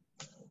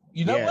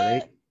 You know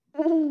what?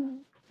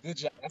 Good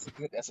job. That's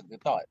a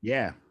good thought.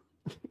 Yeah.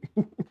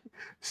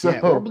 So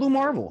or Blue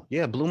Marvel.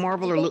 Yeah, Blue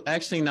Marvel or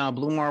actually now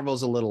Blue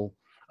Marvel's a little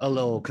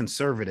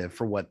conservative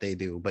for what they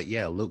do. But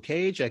yeah, Luke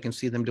Cage, I can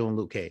see them doing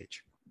Luke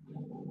Cage.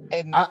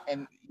 And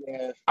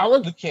yeah,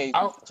 Luke Cage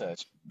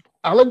touch.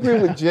 I'll agree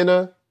with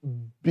Jenna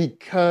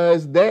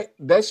because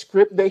that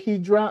script that he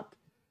dropped,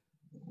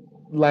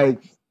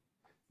 like,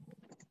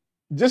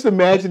 just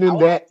imagining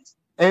that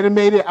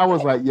animated, I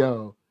was like,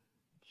 yo,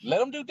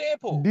 let him do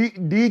Deadpool.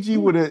 DG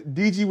would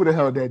have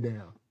held that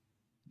down.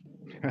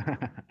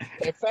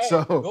 In fact,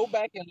 go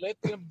back and let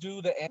them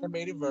do the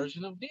animated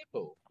version of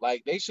Deadpool.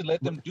 Like, they should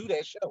let them do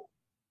that show.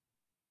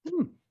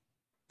 And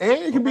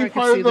it can be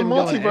part of the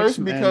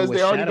multiverse because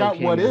they already got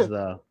What If.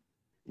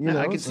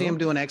 I could see him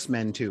doing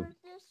X-Men too.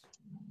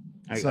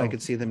 I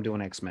could see them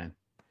doing X-Men.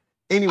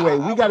 Anyway,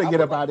 we got to get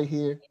up out of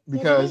here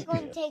because we're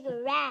going to take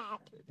a ride.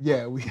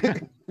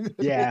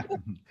 Yeah,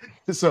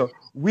 So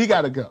we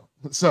got to go.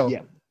 So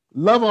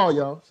love all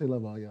y'all. Say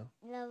love all y'all.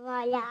 Love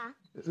all y'all.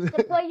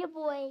 Support your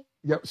boy.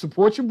 Yep,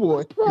 support your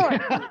boy.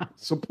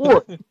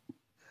 Support.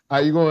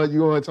 Are you going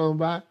to tell them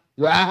bye?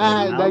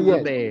 Not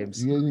yet.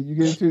 Babes. You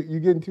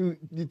getting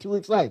too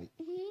excited.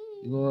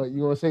 You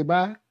gonna say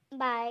bye?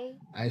 Bye.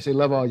 I say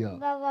love all y'all.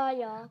 Love all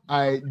y'all.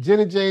 All right,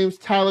 Jenna James,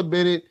 Tyler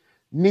Bennett,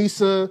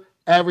 Nisa,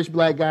 Average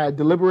Black Guy,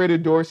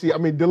 Deliberated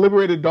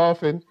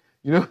Dolphin.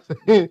 You know what I'm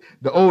saying?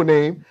 The old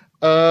name.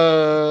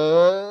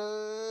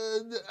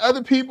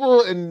 Other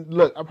people, and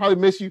look, I probably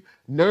miss you.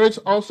 Nerds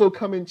Also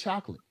Come in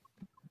Chocolate.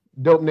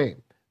 Dope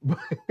name.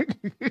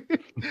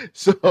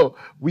 So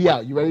we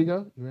out. You ready to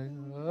go?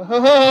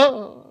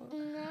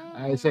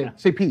 All right,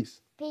 say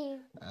peace. Peace.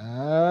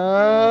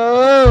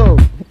 Oh.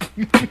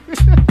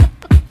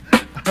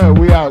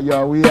 We out,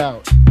 y'all. We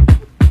out.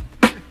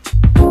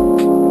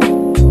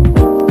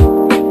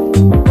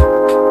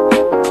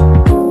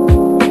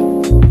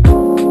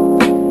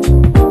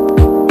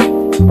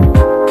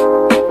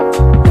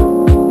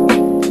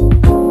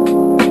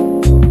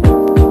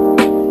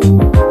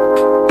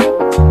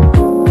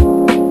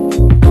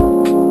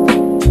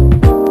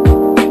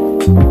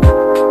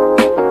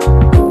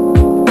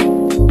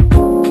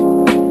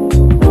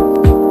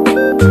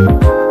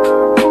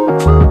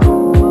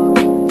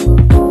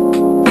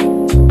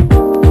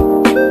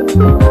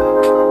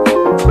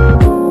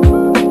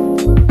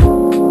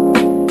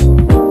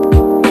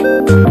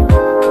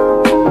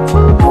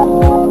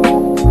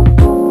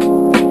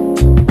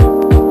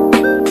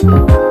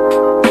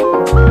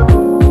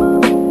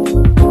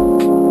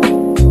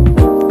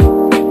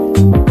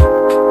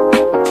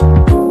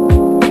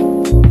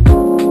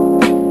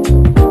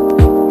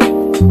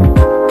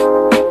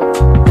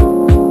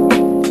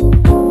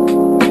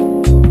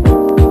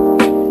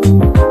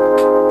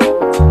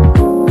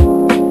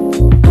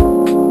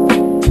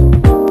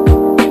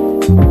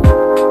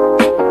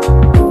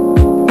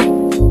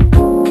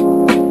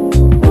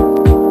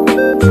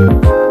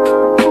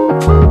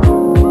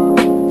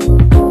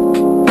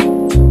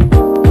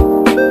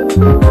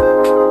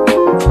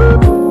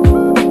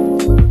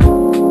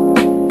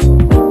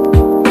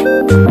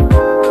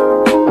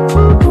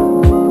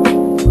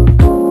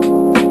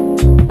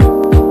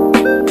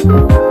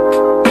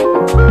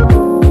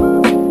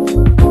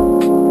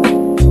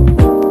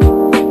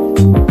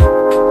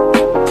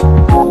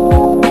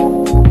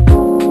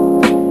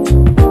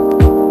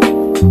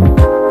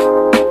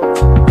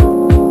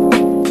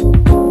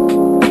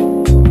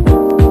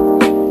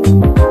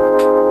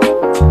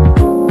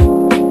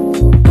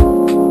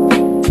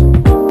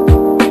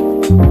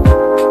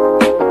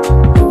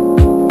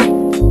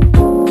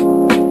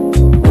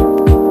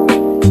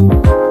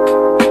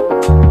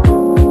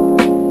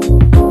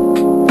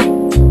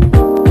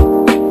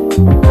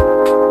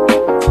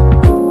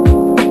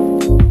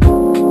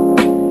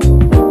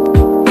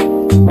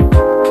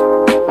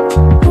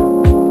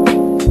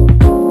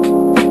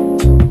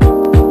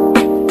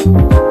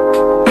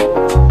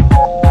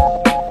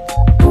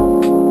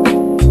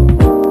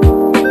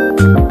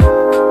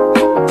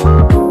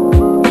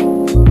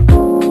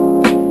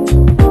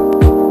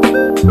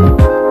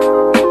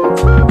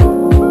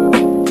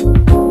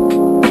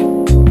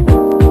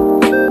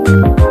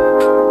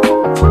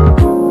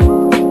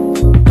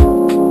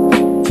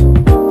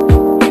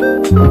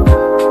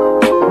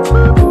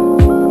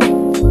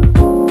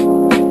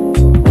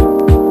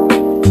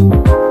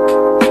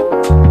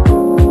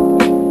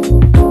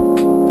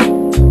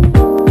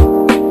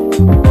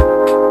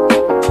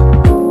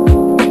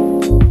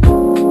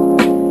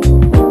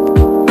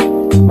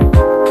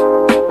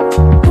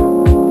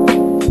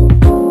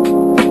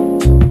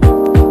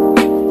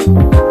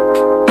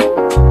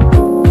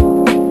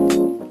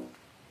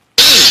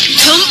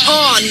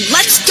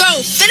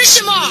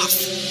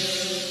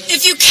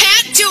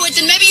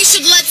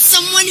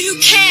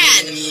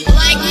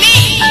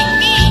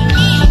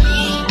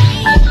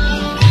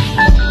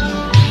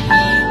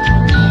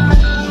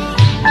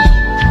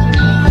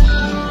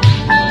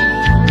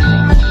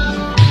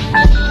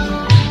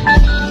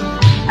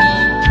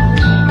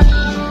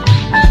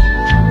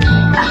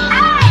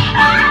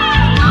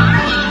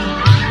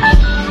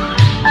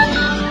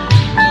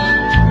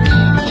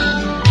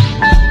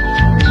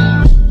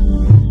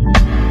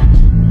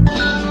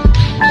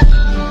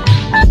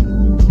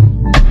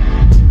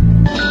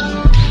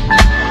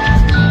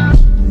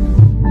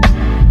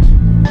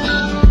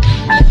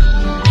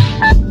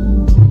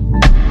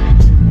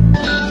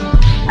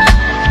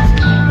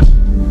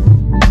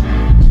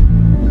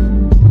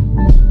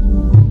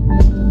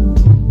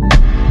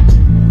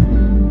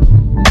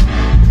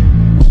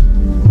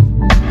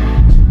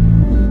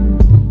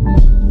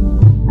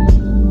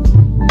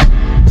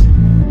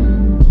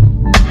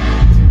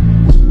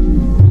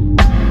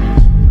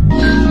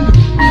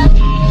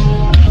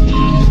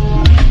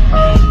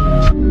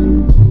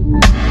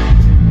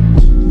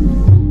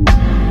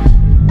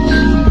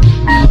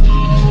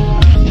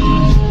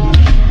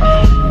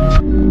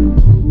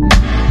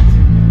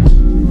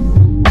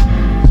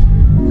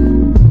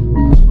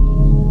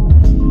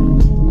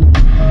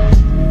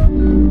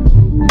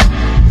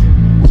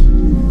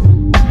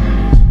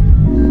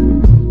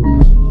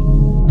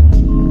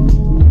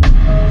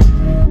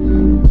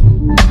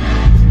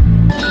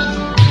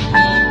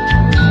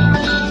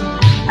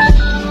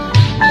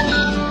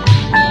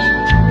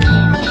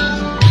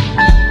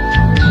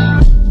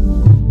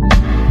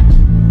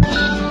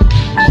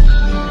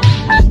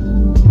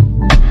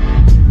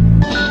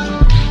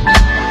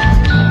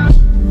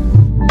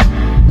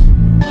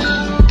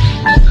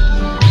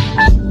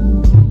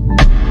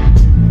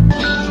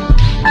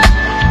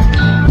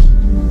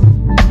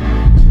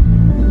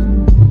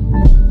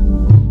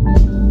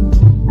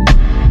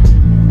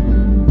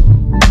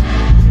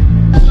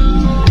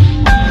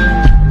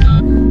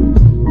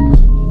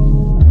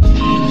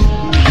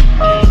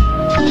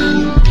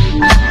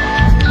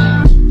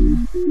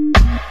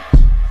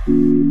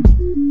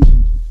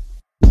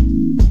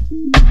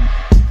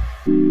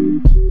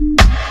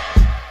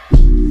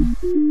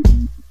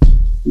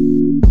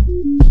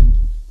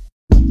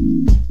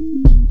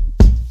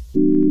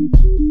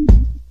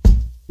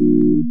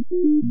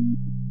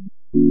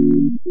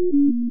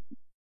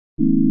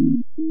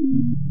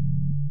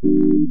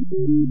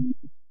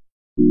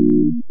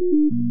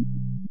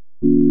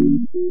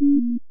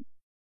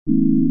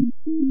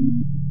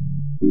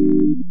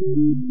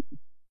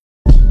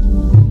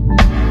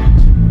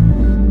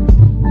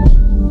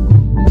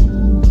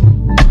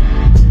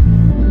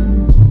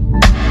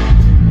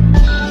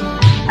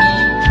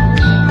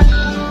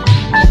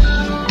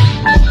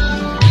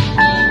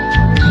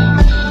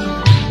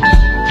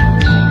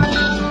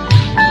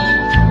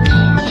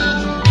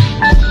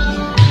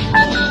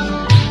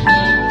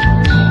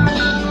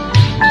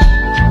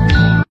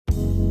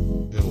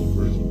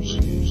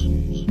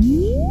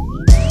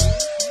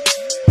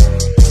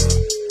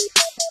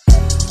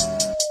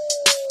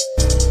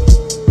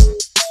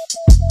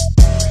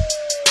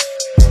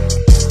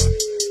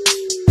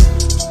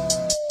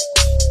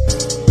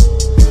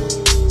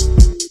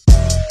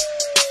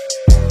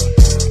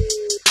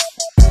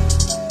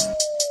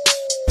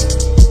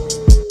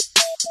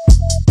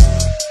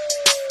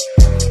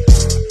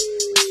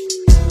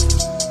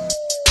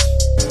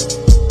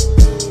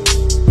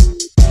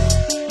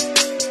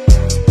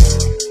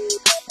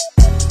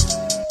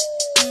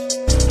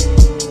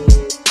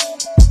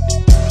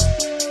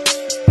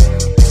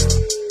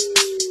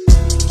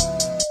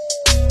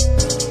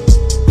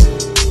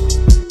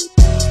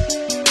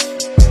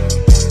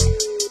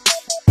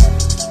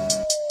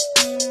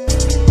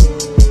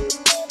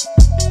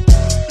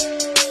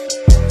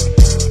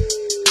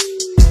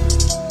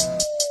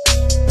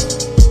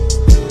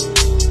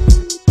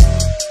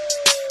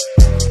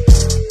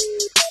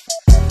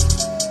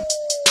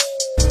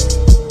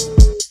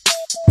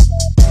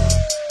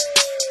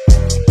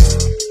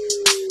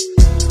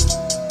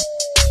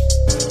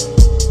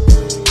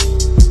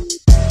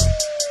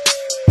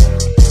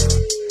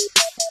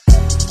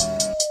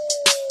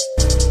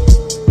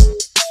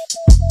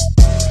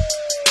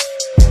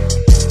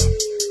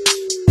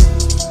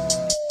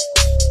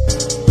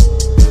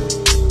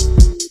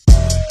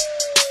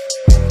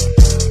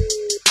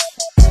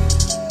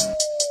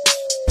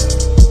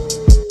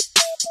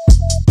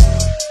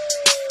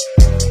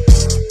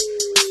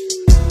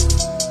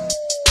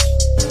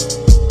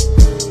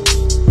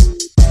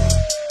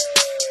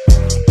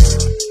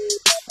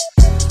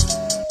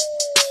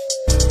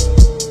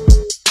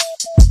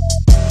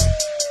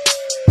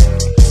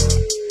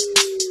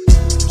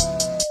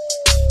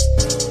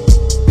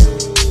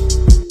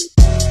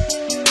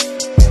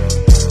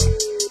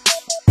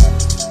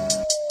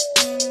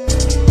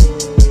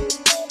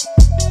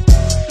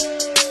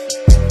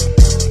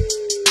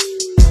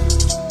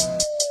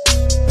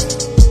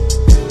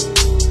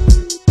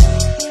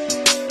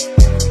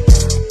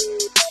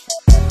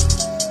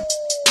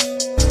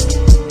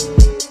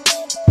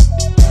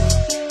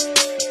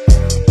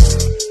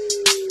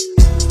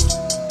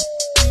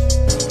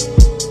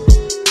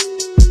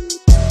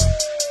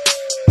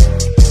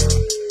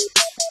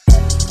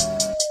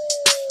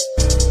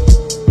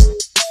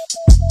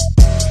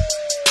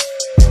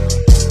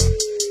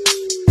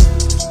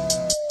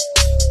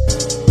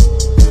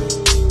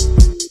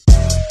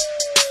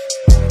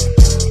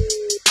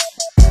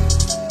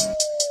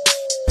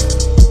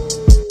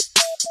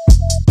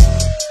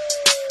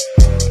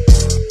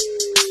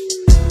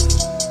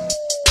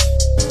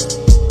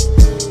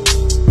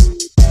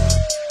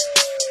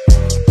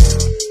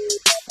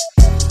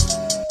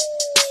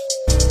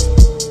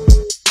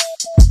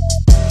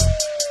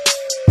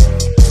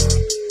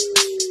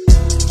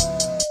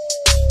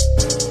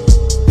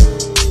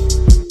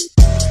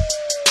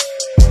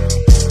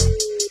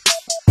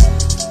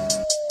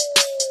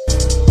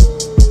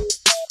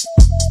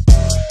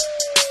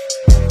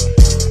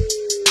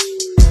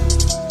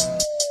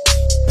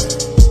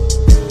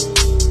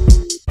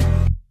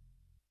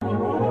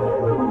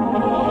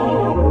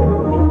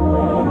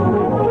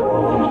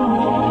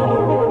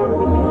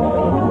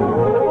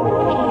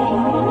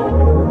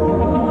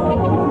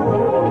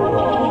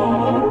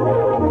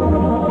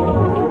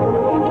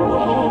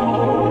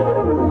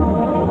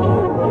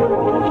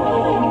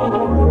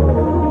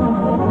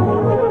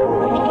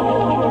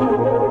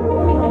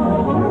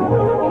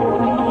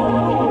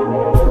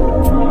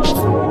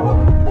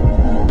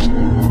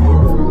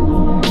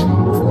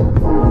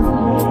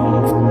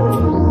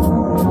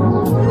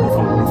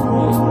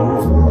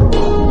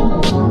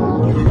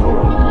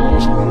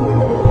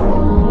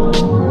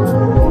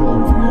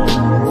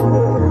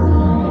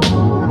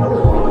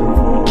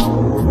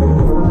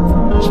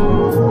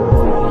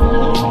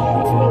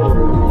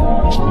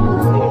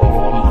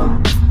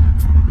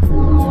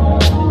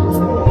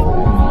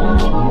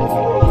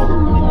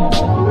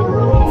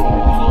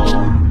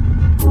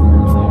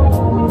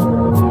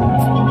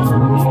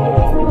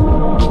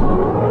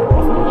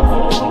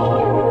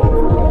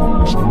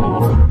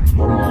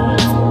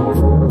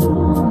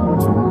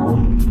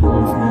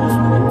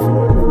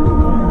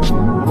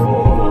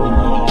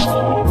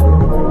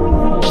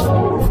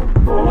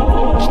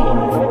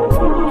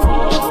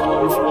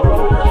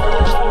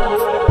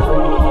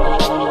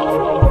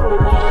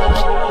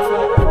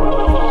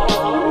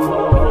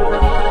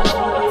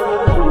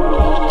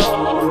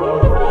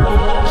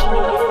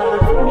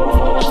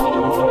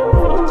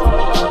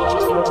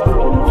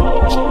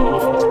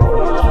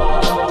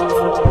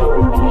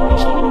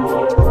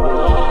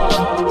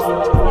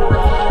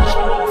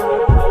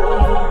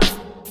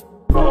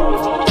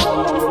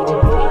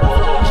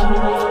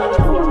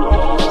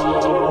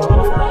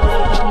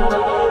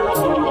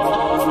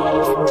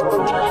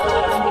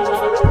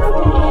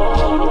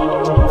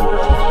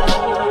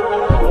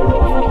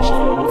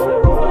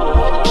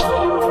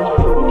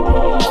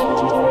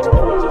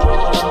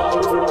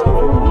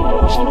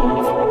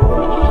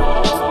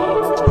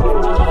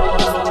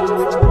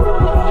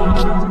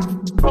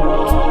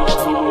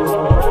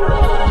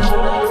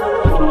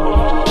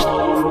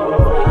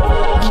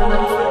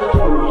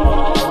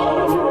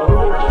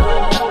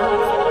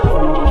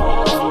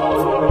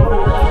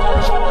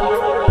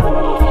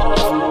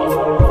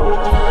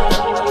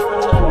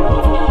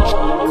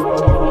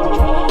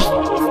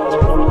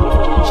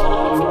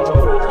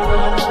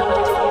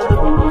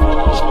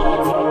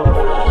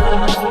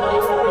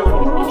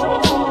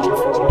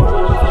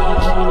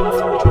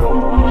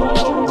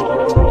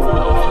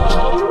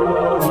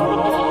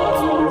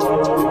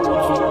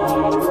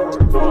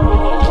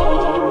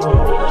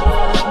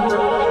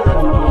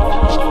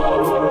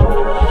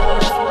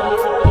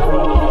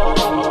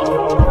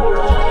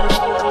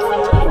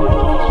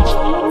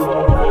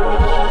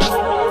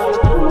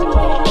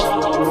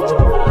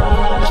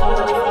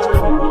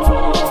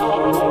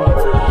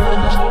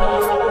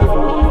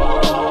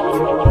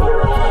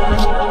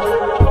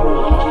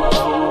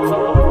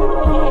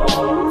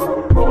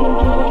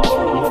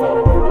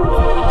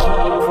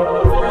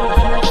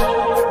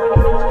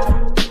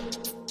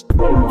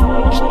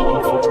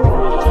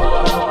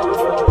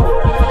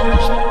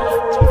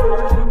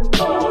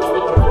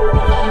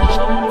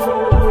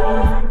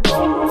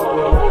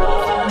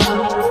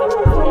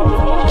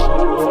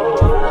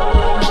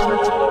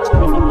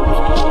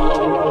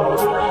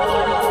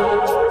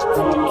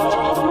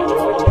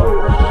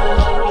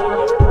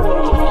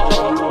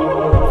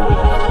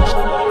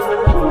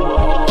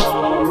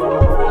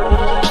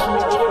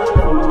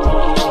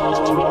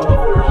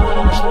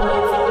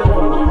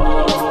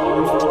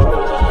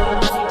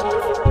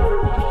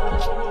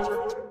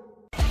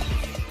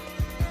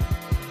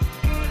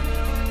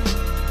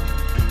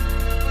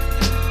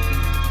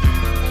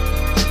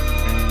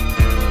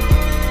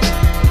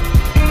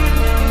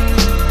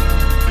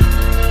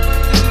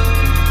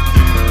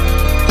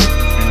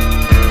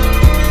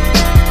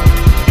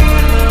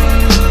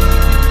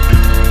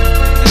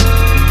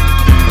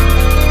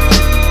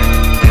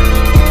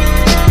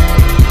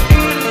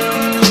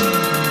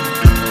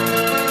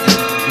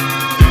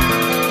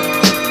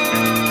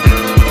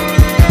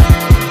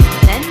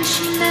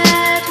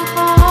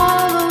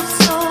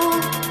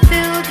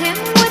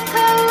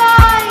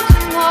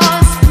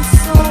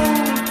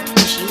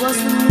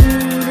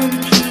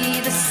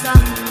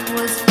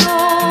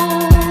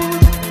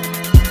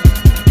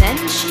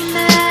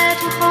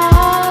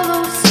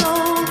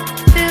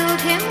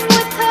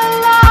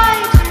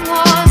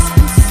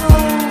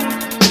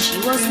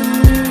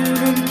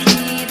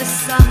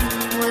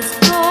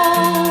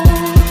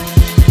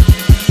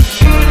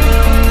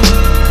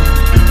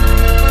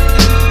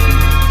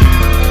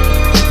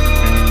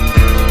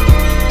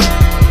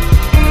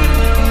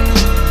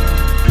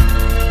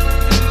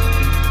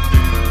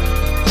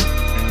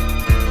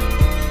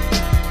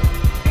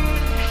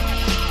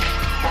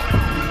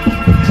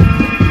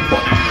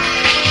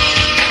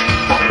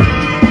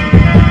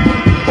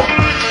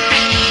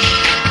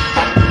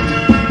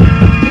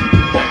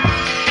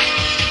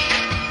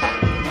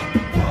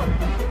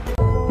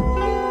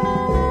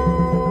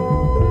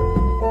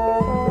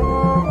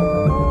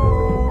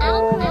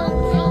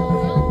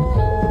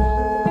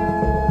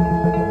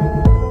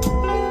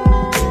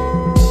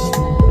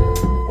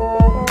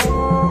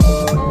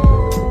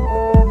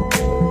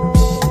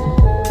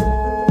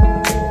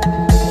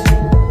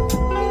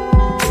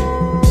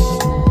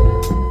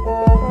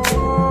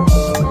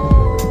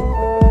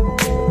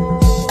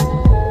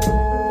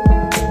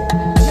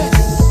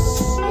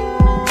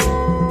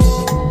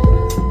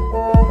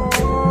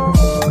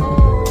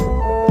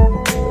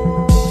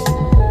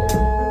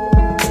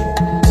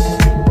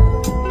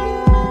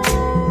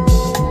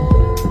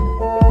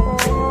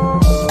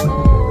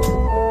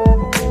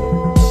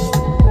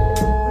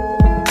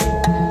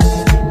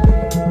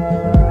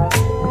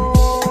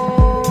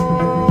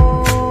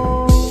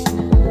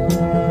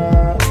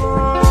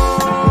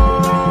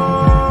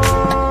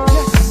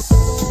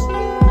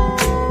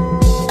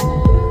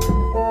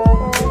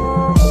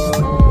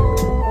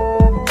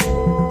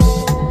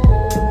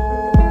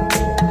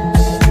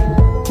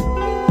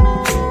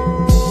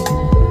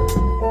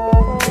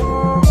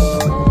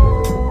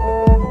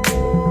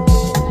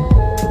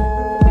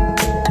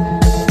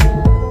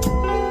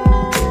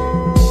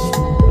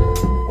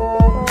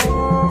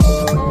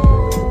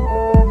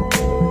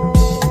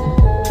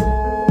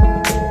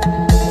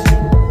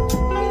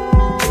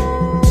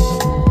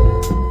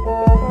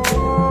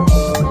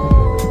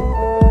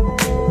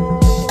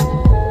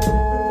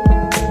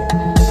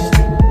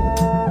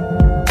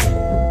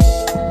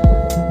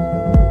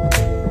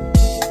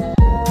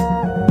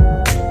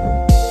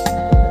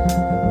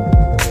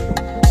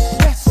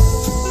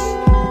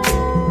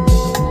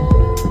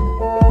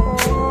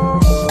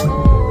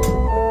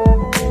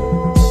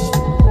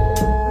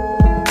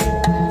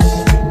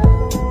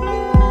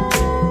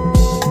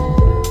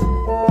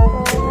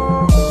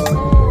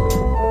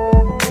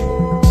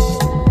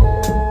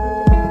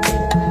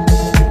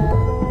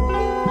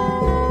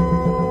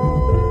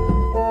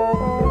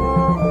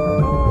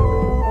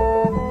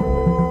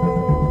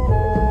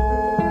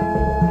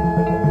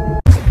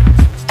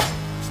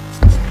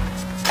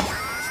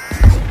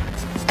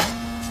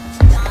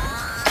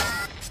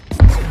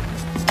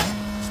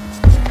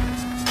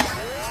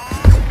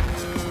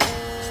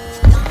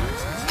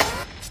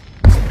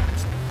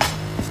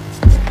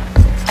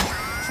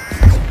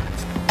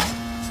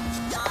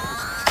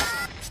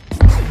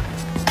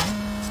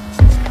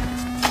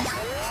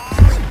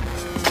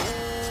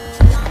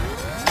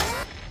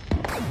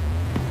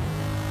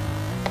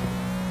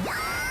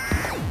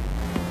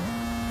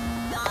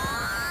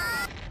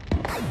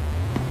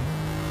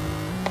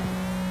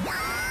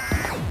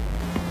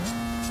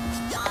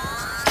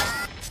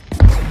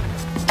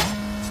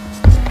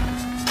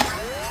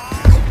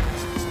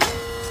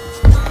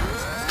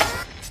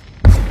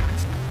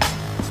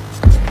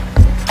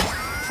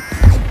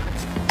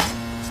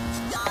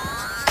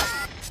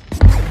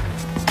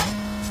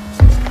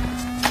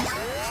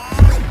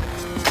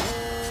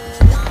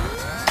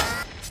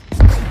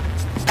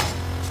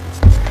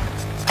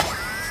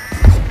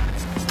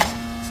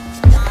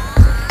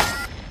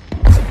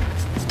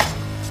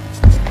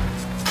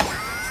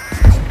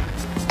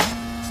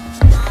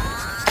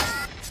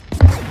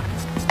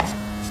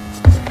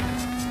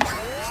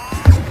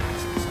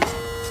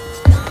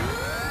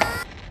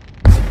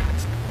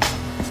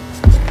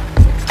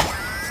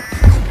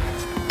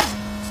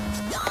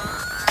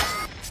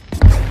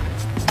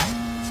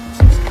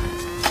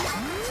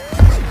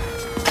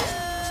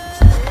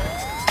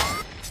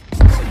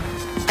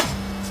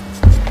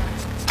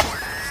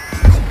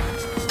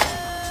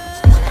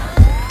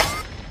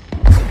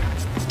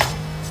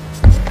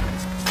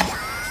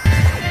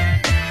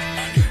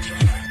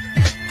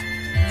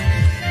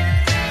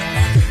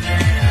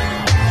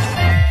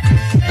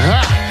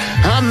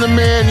 the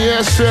man,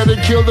 yes sir, they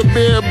killed the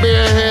bear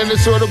barehanded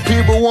so the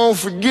people won't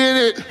forget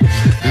it.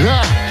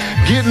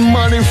 Getting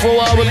money for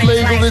I would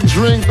label the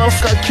drink. I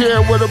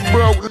care what a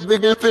broke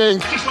nigga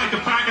think.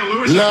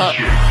 Look,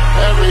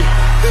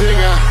 everything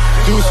I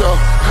do so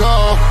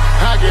cold.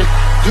 I can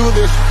do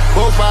this,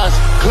 both eyes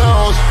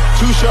closed.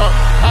 Too sharp,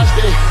 I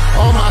stay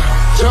on my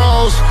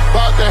toes.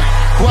 About that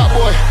guap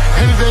boy,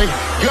 anything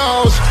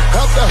goes.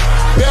 Help the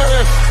bear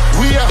if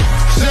we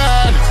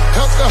outside.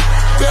 Help the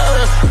bear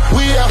if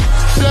we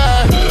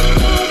outside.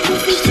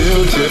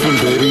 Still tipping,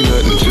 baby,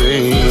 nothing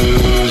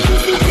changed.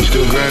 I'm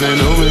still grinding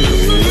over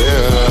here,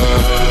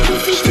 yeah.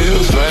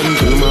 Still sliding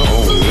through my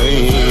own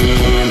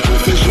lane.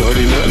 There's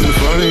shorty, nothing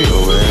funny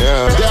over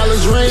here.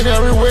 Dollars rain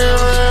everywhere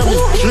around me.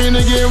 Dream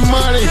to get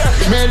money.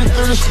 Made it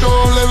through the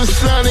storm, living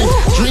sunny.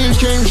 Dreams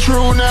came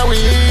true, now we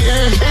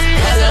eating.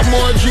 I got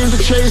more dreams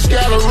to chase,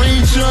 gotta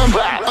reach them.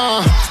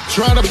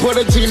 Trying to put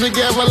a team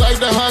together like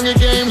the Hunger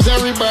Games.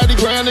 Everybody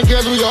grind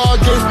together, we all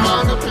get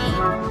manga pain.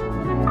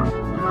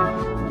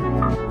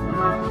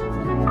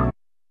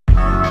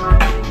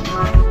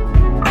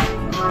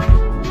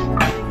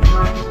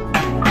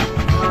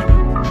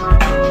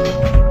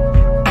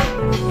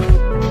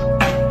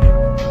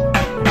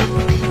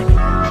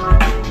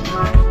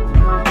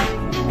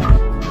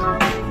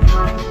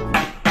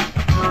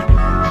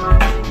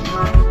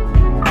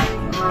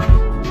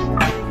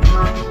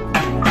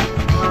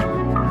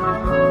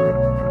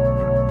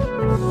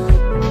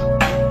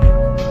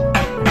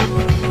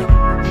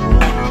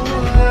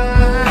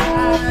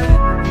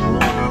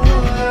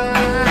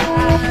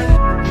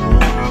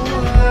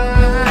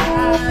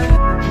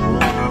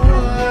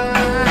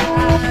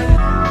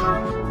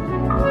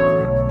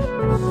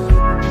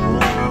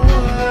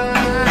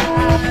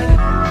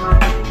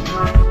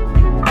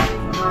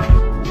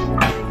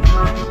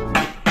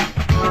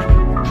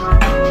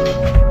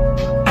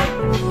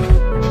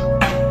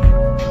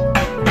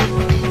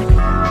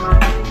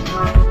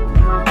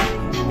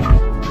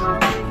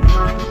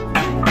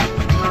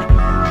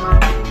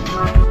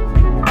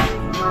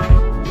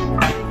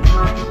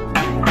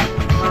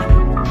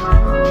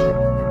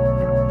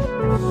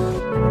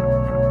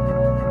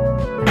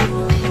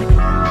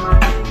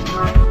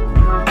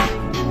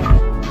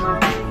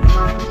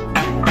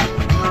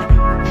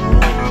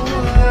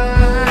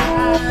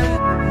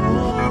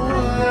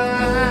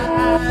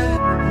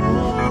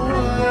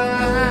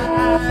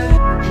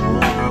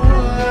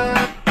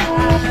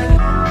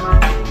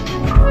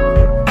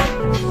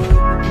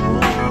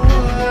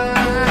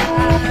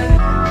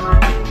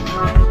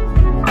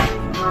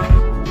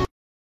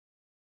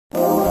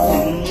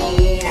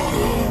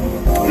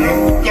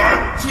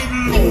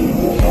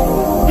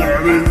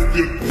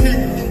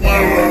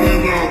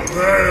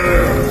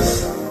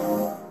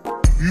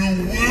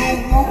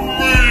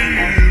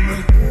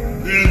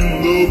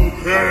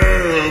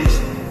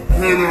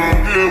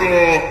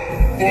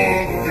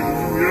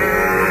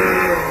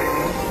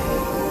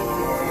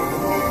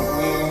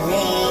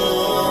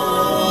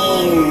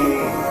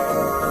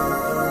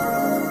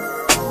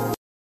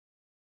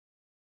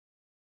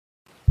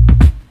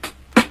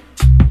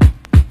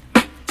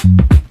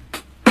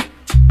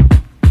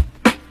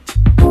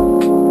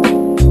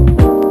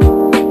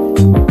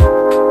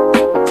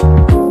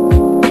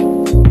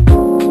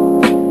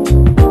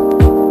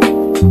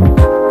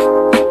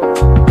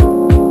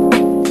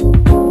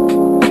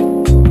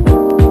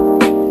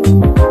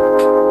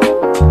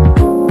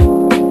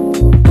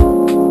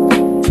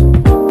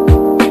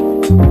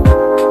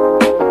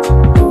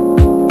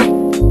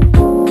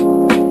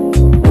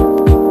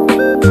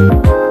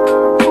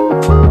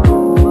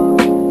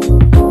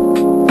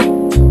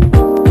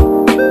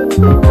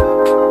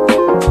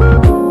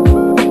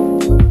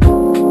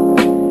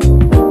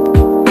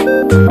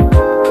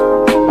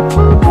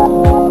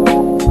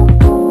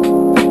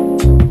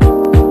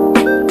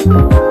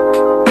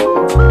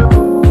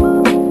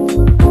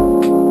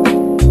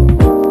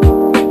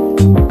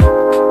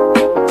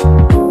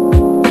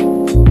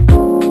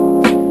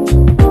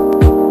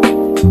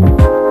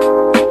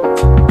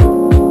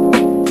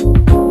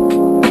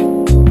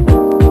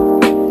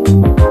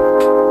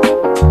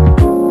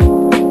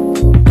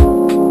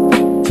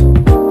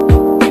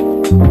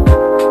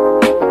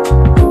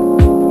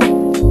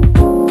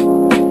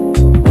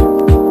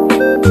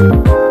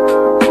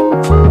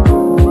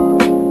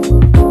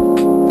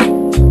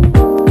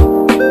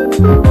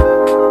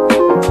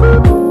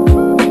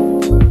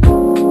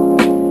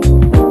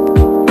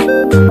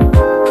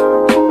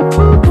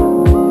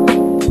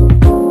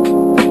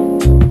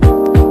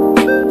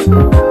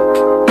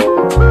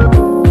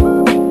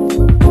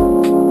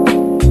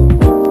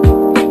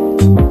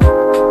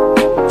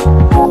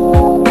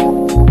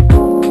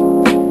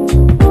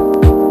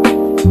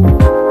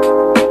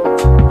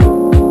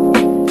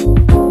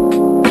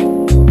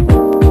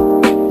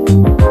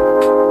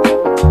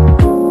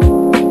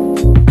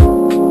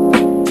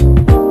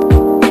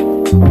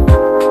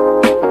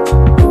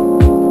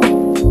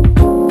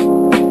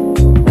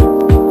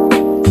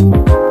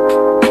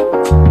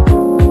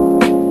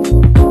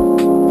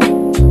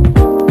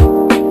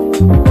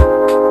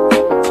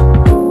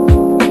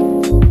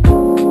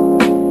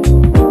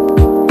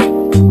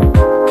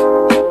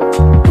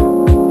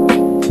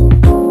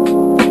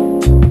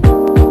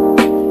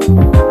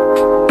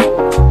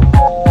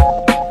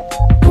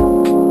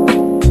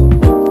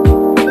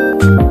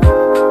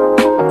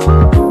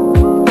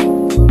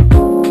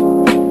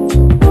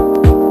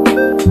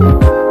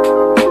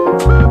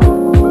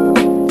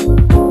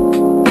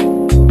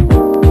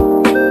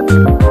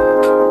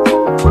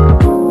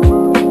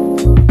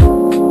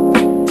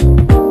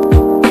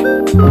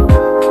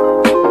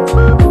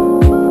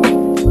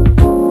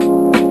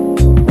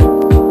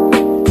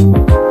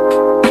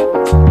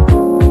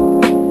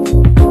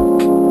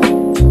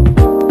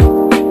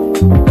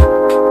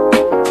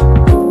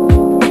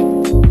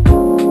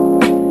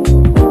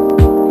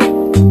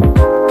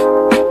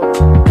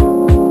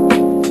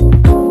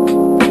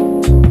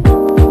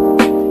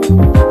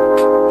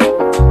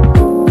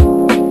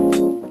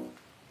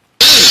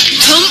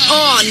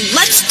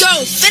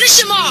 Go,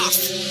 finish him off.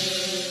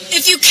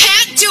 If you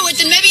can't do it,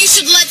 then maybe you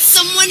should let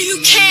someone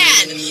who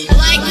can,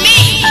 like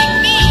me.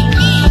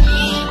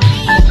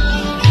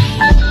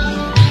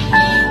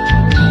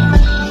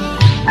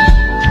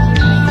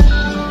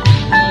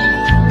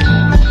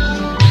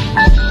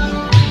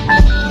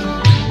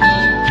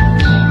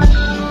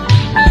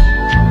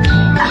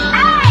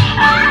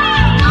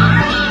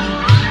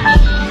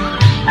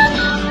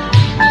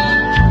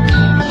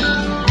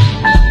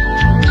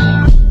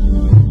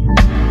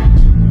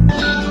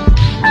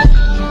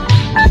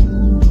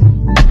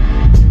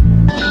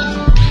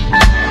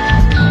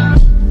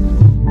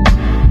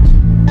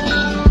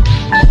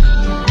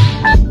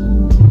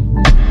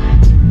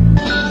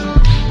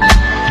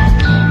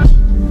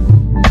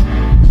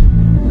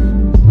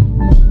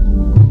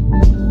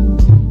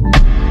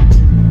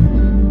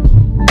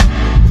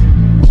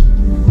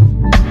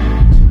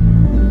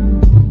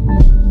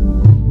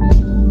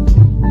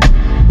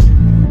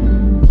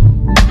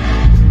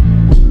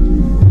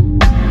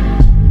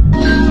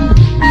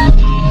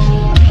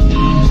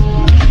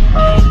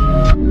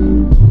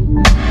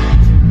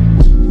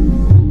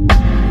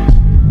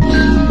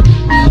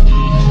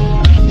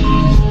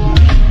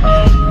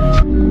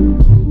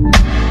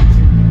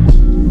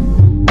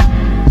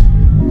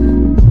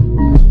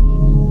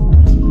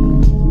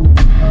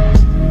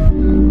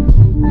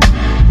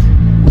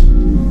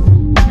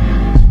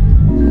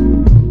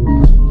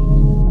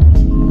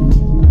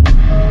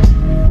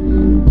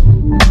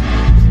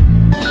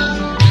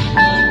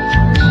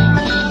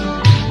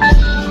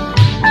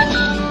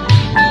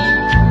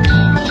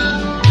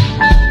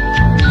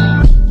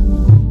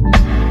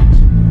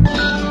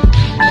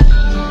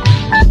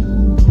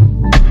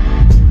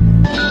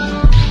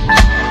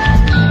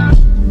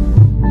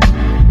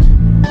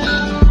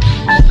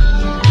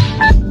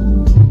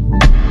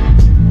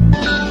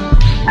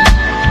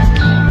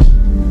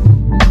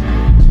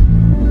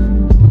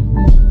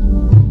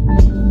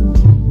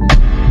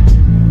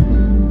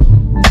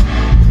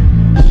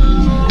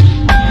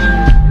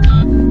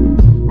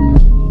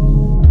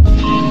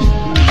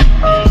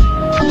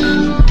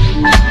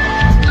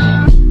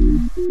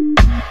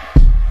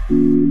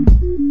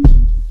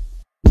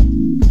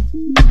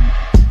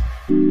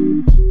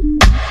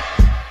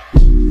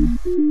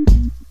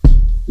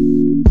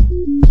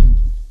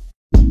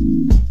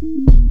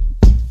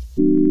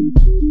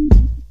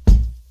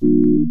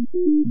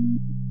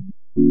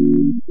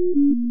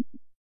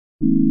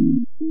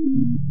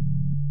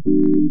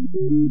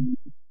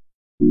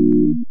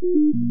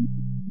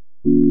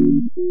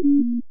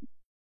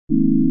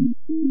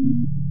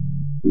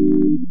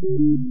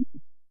 Thank you.